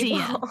an Pocket idea.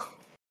 weevil.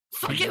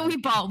 Fuck it, we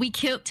bought. We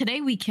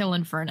kill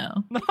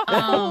Inferno.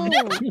 Oh.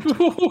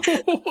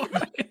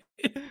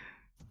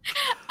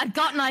 I've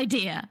got an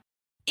idea.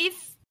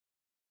 If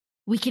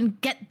we can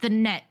get the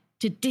net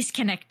to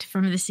disconnect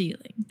from the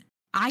ceiling,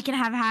 I can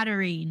have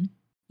Hatterene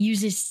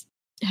use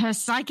her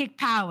psychic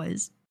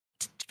powers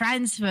to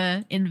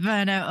transfer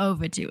Inferno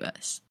over to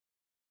us.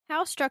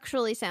 How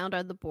structurally sound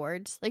are the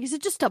boards? Like, is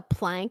it just a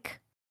plank?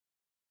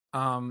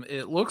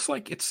 It looks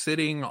like it's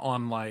sitting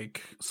on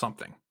like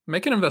something.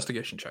 Make an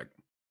investigation check.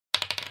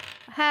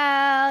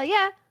 Hell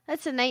yeah.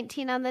 That's a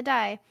 19 on the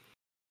die.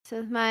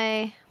 So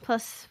my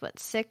plus,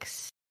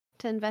 6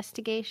 to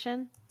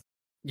investigation?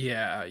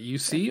 Yeah, you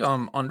see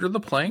under the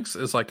planks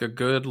is like a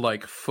good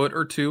like foot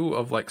or two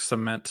of like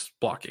cement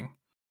blocking.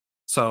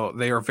 So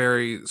they are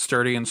very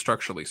sturdy and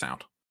structurally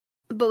sound.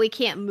 But we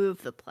can't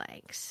move the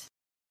planks.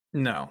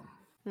 No.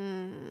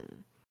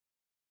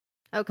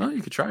 Okay. Well,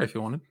 you could try if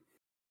you wanted.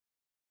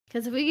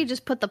 Because if we could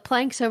just put the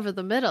planks over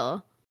the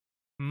middle,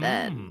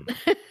 then...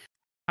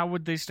 How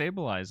would they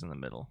stabilize in the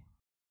middle?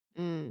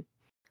 All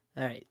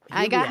right.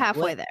 I got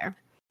halfway there.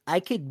 I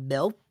could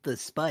melt the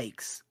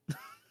spikes.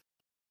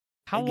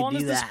 How I long could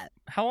is do this? that.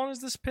 How long is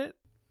this pit?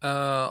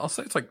 I'll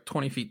say it's like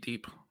 20 feet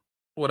deep.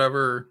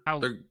 Whatever. How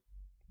the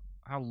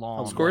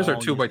long? squares are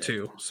long 2 by is it?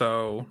 2,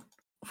 so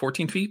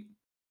 14 feet.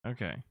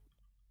 Okay. Well,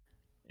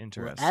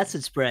 Interesting.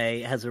 acid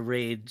spray has a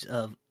range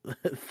of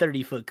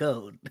 30-foot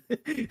cone.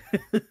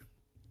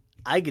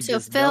 I could So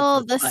just fill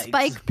melt the spikes.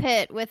 spike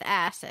pit with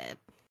acid.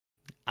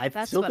 I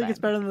That's still what think it's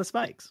I'm- better than the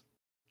spikes.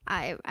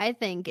 I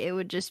think it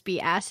would just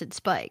be acid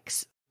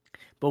spikes.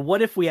 But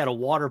what if we had a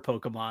water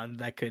Pokemon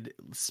that could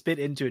spit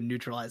into and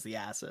neutralize the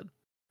acid?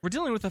 We're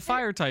dealing with a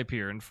fire type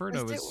here. Inferno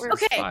Let's is do it.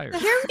 is Okay, fire.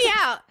 hear me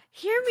out.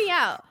 Hear me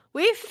out.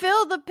 We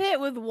fill the pit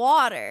with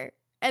water,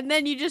 and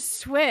then you just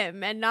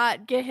swim and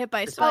not get hit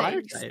by It's a fire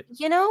spikes. type.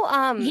 You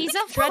know, He's a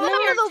Dreadnought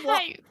fire of the wa-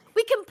 type.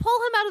 We can pull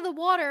him out of the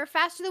water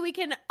faster than we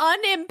can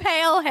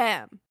unimpale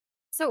him.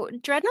 so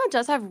Dreadnought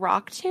does have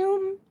Rock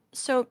Tomb,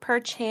 so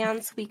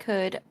perchance we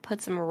could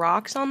put some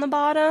rocks on the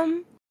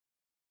bottom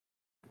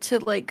to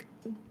like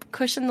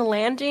cushion the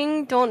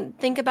landing. Don't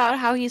think about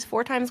how he's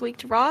 4 times weak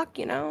to rock,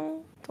 you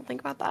know? Don't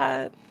think about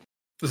that.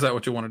 Is that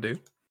what you want to do?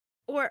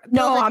 Or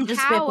No, build a I'm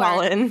just tower.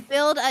 spitballing.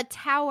 Build a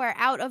tower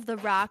out of the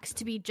rocks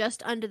to be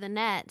just under the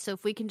net. So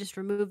if we can just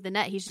remove the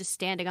net, he's just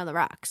standing on the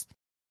rocks.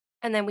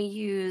 And then we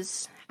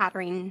use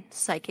Hatterene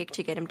Psychic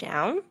to get him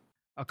down.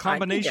 A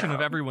combination of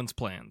down. everyone's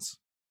plans.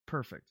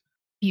 Perfect.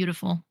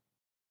 Beautiful.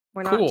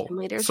 We're not Cool. team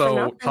leaders for So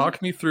nothing.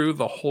 talk me through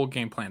the whole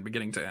game plan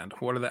beginning to end.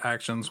 What are the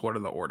actions? What are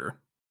the order?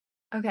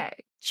 Okay.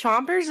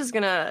 Chompers is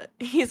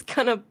he's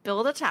gonna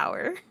build a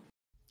tower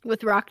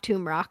With Rock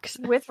Tomb rocks.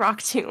 with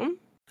Rock Tomb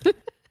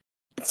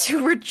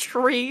to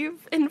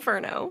retrieve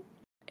Inferno.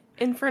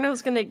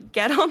 Inferno's gonna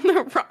get on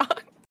the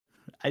rock.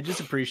 I just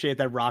appreciate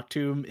that Rock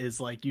Tomb is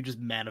like you just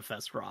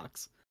manifest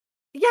rocks.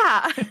 Yeah.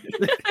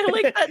 I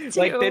like that too.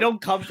 Like they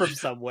don't come from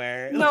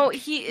somewhere. No,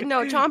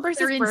 Chompers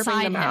They're is burping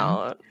inside them him.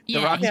 out. The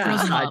Yeah, rock he is throws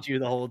them inside up. you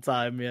the whole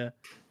time. Yeah,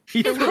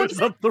 he The throws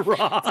up the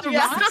rock. The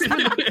rocks,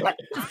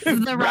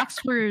 the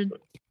rocks were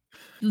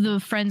the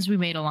friends we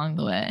made along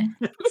the way.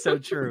 So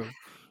true.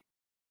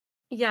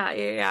 Yeah.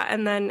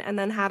 And then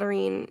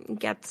Hatterene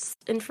gets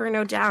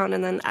Inferno down,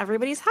 and then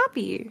everybody's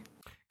happy.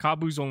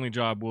 Kabu's only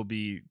job will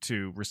be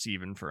to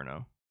receive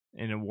Inferno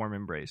in a warm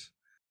embrace.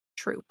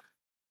 True.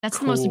 That's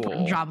the most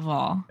important Cool. job of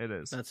all. It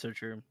is. That's so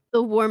true.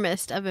 The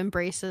warmest of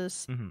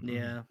embraces. Mhm,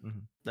 Yeah.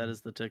 mhm. That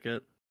is the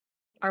ticket.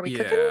 Are we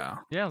cooking? Yeah.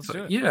 Yeah, let's do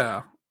So, it.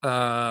 yeah.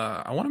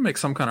 I want to make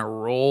some kind of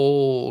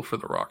roll for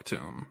the Rock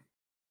Tomb.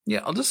 Yeah,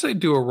 I'll just say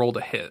do a roll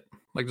to hit.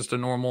 Like just a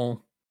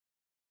normal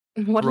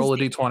What roll a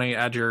is d20,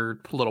 add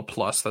your little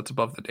plus that's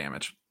above the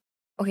damage.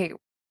 Okay,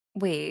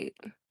 wait.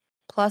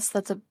 Plus,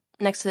 that's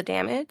next to the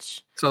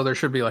damage. So there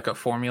should be like a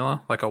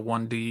formula, like a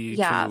 1d,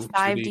 Yeah, 2,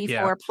 5d4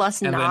 yeah.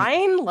 plus And then-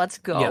 9. Let's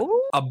go. Yeah.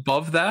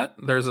 Above that,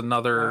 there's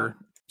another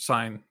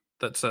sign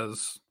that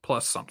says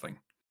plus something.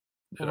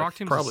 Well, Rock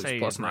Tomb's a Probably save,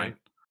 plus right?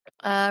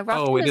 9. Rock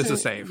Oh, Tomb it is a doesn't-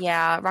 save.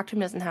 Yeah, Rock Tomb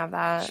doesn't have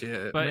that.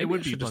 Shit. But it maybe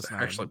would I be should plus just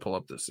 9. actually pull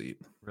up the seat.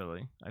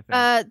 Really, I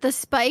think. The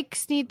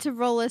spikes need to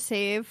roll a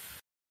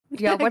save.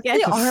 Yeah, what's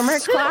Yes. the armor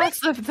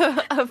class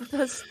of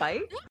the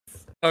spike?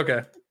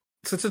 Okay.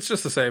 Since it's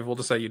just a save, we'll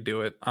just say you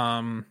do it.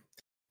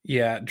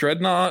 Yeah,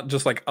 Dreadnought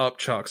just like up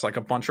chucks like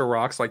a bunch of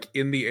rocks like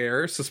in the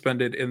air,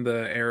 suspended in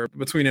the air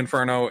between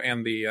Inferno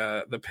and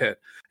the pit.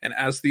 And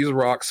as these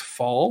rocks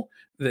fall,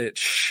 it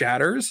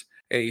shatters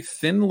a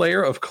thin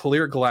layer of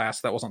clear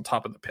glass that was on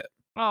top of the pit.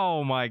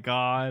 Oh my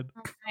god.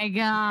 Oh my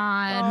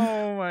god.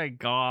 Oh my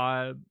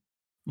god.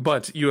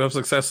 But you have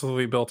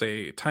successfully built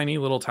a tiny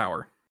little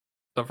tower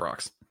of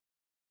rocks.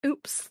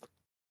 Oops.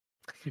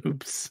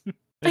 Oops. I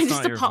It's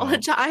just not your fault.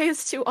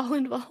 apologize to all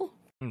involved.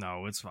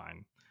 No, it's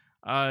fine.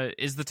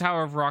 Is the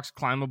Tower of Rocks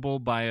climbable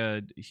by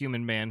a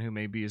human man who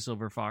may be a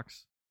silver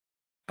fox?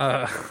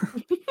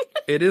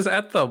 It is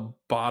at the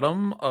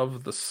bottom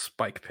of the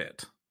spike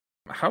pit.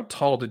 How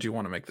tall did you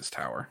want to make this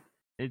tower?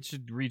 It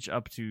should reach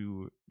up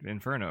to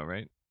Inferno,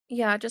 right?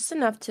 Yeah, just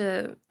enough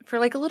for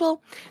like a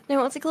little,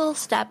 it's like a little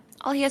step.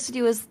 All he has to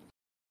do is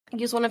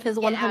use one of his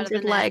Get out of the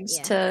 100 net, legs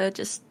yeah. to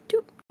just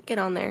get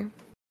on there.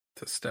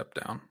 To step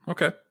down.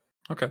 Okay.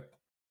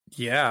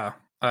 Yeah.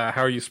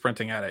 How are you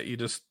sprinting at it? You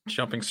just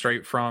jumping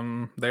straight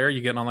from there?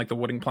 You getting on like the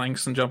wooden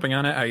planks and jumping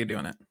on it? How you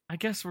doing it? I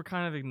guess we're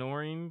kind of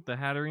ignoring the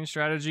Hattering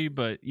strategy,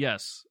 but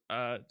yes,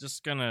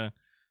 just gonna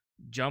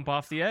jump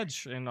off the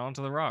edge and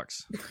onto the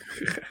rocks.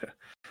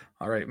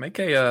 All right, make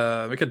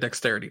a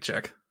dexterity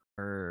check.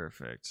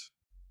 Perfect.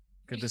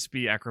 Could this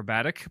be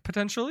acrobatic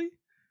potentially?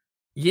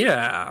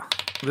 Yeah.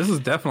 This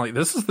is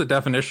the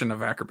definition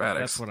of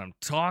acrobatics. That's what I'm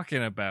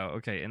talking about.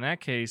 Okay, in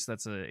that case,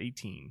 that's a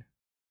 18.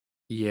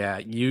 Yeah,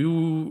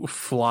 you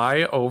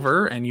fly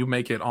over and you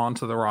make it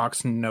onto the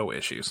rocks, no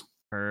issues.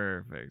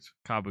 Perfect.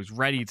 Kabu's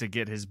ready to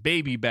get his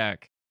baby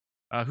back.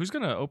 Who's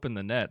gonna open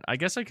the net? I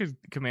guess I could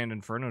command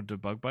Inferno to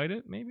bug bite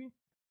it, maybe?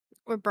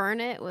 Or burn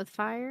it with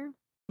fire.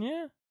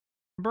 Yeah.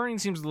 Burning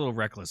seems a little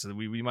reckless.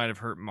 We might have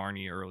hurt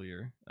Marnie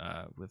earlier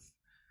with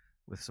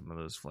some of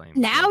those flames.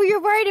 Now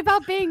you're worried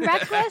about being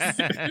reckless?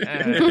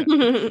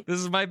 This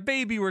is my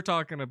baby we're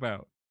talking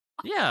about.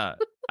 Yeah,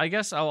 I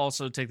guess I'll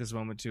also take this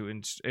moment to,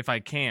 if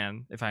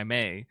I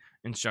may,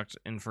 instruct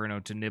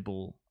Inferno to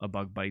nibble a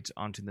bug bite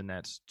onto the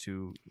net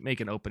to make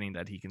an opening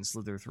that he can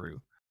slither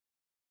through.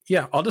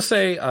 Yeah, I'll just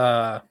say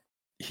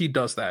he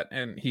does that,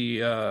 and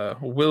he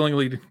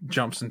willingly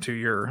jumps into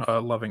your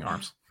loving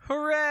arms.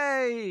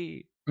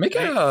 Hooray! Make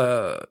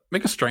a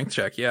strength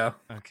check, yeah.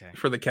 Okay.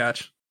 For the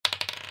catch.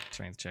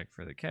 Strength check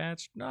for the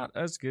catch. Not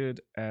as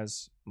good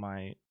as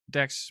my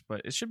dex,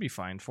 but it should be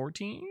fine.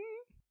 14?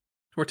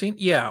 14?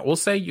 Yeah, we'll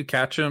say you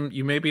catch him.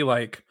 You maybe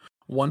like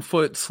one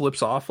foot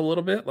slips off a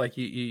little bit, like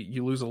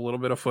you lose a little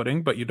bit of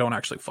footing, but you don't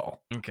actually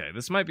fall. Okay,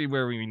 this might be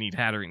where we need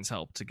Hattering's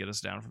help to get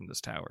us down from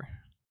this tower.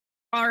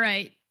 All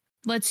right,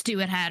 let's do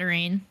it,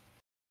 Hattering.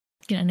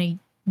 Gonna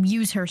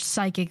use her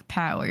psychic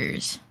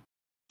powers.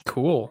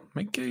 Cool.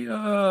 Make a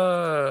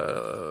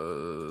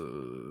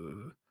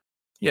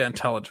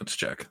intelligence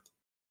check.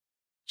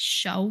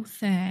 Show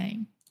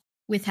thing.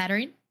 With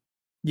Hattering?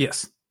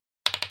 Yes.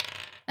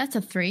 That's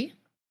a 3.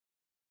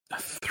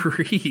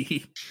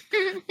 3.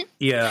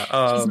 Yeah.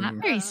 She's not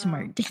very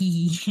smart.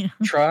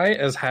 Try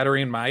as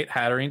Hattering might,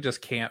 Hattering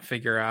just can't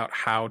figure out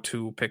how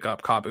to pick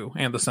up Kabu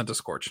and the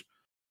Centiscorch.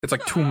 It's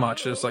like too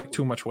much. It's like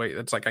too much weight.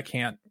 It's like I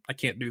can't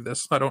do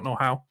this. I don't know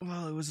how.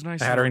 Well, it was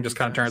nice. Hattering just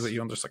kind of turns at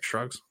you and just like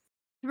shrugs.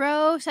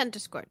 Throw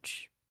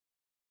Centiscorch.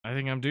 I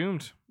think I'm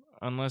doomed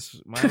unless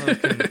Milo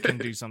can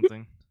do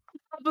something.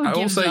 I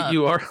will say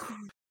you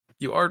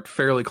are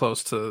fairly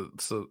close to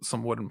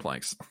some wooden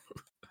planks.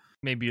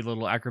 Maybe a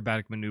little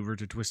acrobatic maneuver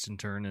to twist and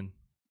turn and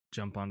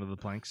jump onto the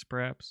planks,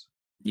 perhaps.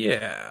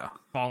 Yeah,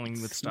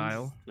 falling with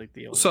style. Like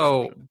the old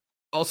so. version.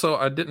 Also,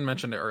 I didn't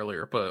mention it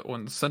earlier, but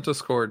when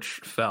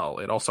Centiscorch fell,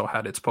 it also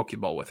had its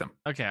Pokeball with him.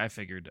 Okay, I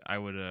figured I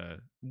would.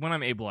 When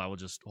I'm able, I will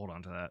just hold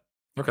on to that.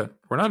 Okay,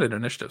 we're not at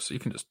initiative, so you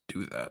can just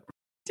do that.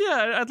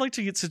 Yeah, I'd like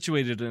to get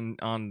situated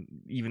on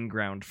even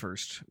ground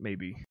first,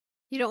 maybe.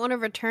 You don't want to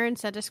return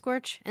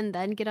Centiscorch and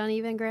then get on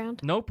even ground?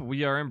 Nope,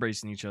 we are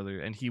embracing each other,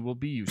 and he will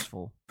be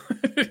useful.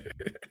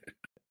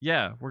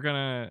 Yeah, we're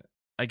gonna...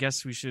 I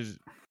guess we should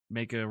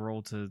make a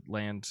roll to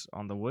land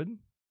on the wood,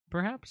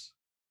 perhaps?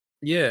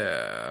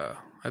 Yeah,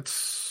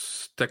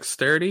 that's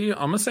dexterity.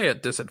 I'm gonna say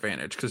at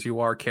disadvantage, because you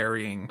are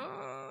carrying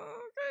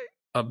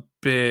a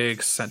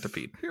big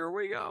centipede. Here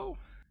we go.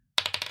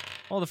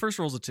 Well, the first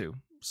roll's a 2,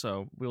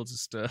 so we'll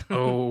just...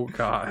 Oh,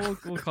 God.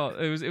 we'll call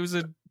it... It was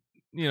a...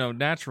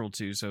 natural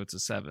 2, so it's a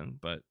 7,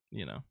 but,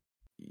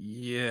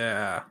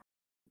 Yeah.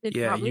 Did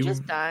Yeah, probably you-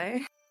 just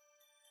die.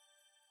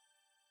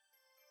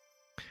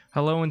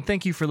 Hello, and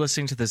thank you for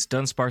listening to this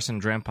Dunsparce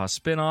and Drampa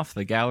spin-off,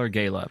 the Galar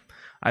Gala.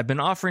 I've been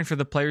offering for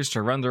the players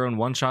to run their own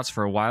one-shots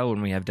for a while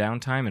when we have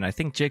downtime, and I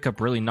think Jacob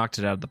really knocked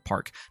it out of the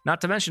park. Not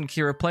to mention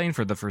Kira playing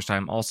for the first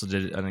time also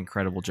did an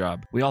incredible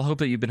job. We all hope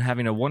that you've been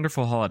having a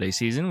wonderful holiday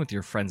season with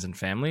your friends and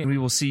family, and we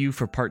will see you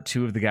for part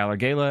 2 of the Galar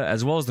Gala,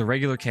 as well as the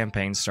regular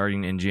campaign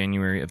starting in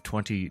January of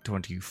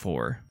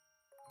 2024.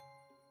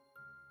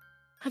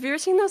 Have you ever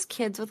seen those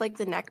kids with like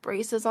the neck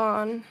braces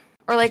on?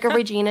 Or like a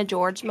Regina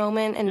George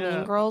moment in Yeah.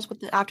 Mean Girls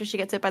after she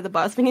gets hit by the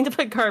bus? We need to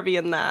put Garvey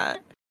in that.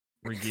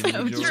 Regina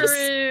So George. true.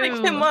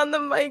 Stick him on the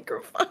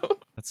microphone.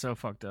 That's so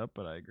fucked up,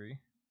 but I agree.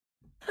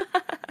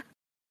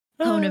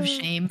 Cone of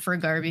shame for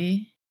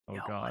Garby. Oh,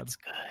 Yo, God. that's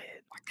good.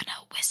 We're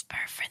gonna whisper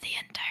for the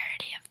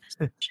entirety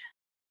of this.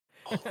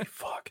 Holy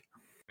fuck.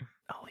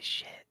 Holy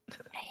shit.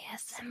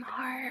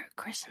 ASMR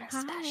Christmas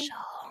Hi. special.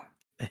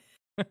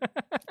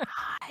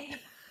 Hi.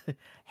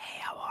 Hey,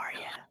 how are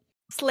you?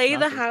 Slay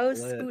the Not house,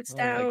 lit. boots Oh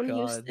my down, God.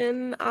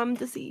 Houston. I'm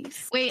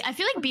deceased. Wait, I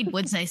feel like Bede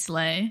would say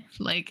slay.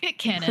 Like,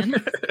 canon.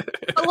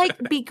 But like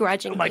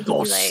begrudgingly. Oh my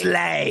god, he'd be like,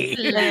 slay!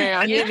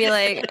 Yeah, he'd be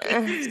like,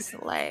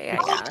 slay, I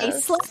Oh,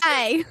 guess.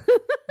 slay!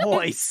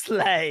 Boy,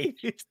 slay!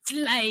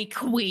 Slay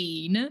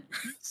queen.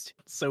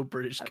 So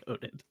British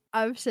coded.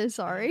 I'm so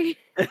sorry.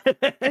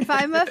 If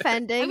I'm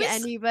offending was-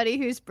 anybody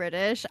who's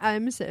British,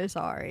 I'm so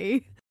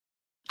sorry.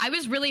 I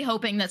was really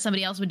hoping that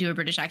somebody else would do a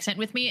British accent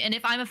with me, and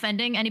if I'm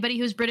offending anybody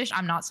who's British,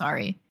 I'm not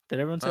sorry. Did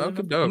everyone say Oh, that?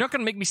 good You're dope. not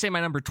gonna make me say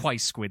my number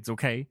twice, Squids,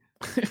 okay?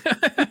 Yeah.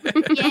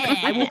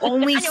 I will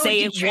only I know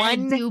say what it you're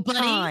trying one to do, buddy.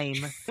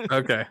 time.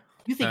 Okay.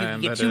 You think you can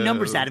And get that 2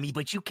 numbers out is- of me,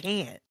 but you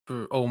can't.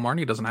 Oh,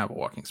 Marnie doesn't have a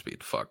walking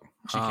speed. Fuck.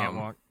 She can't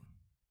walk.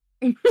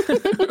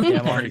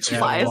 Yeah, Marty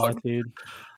Flies. walk, dude.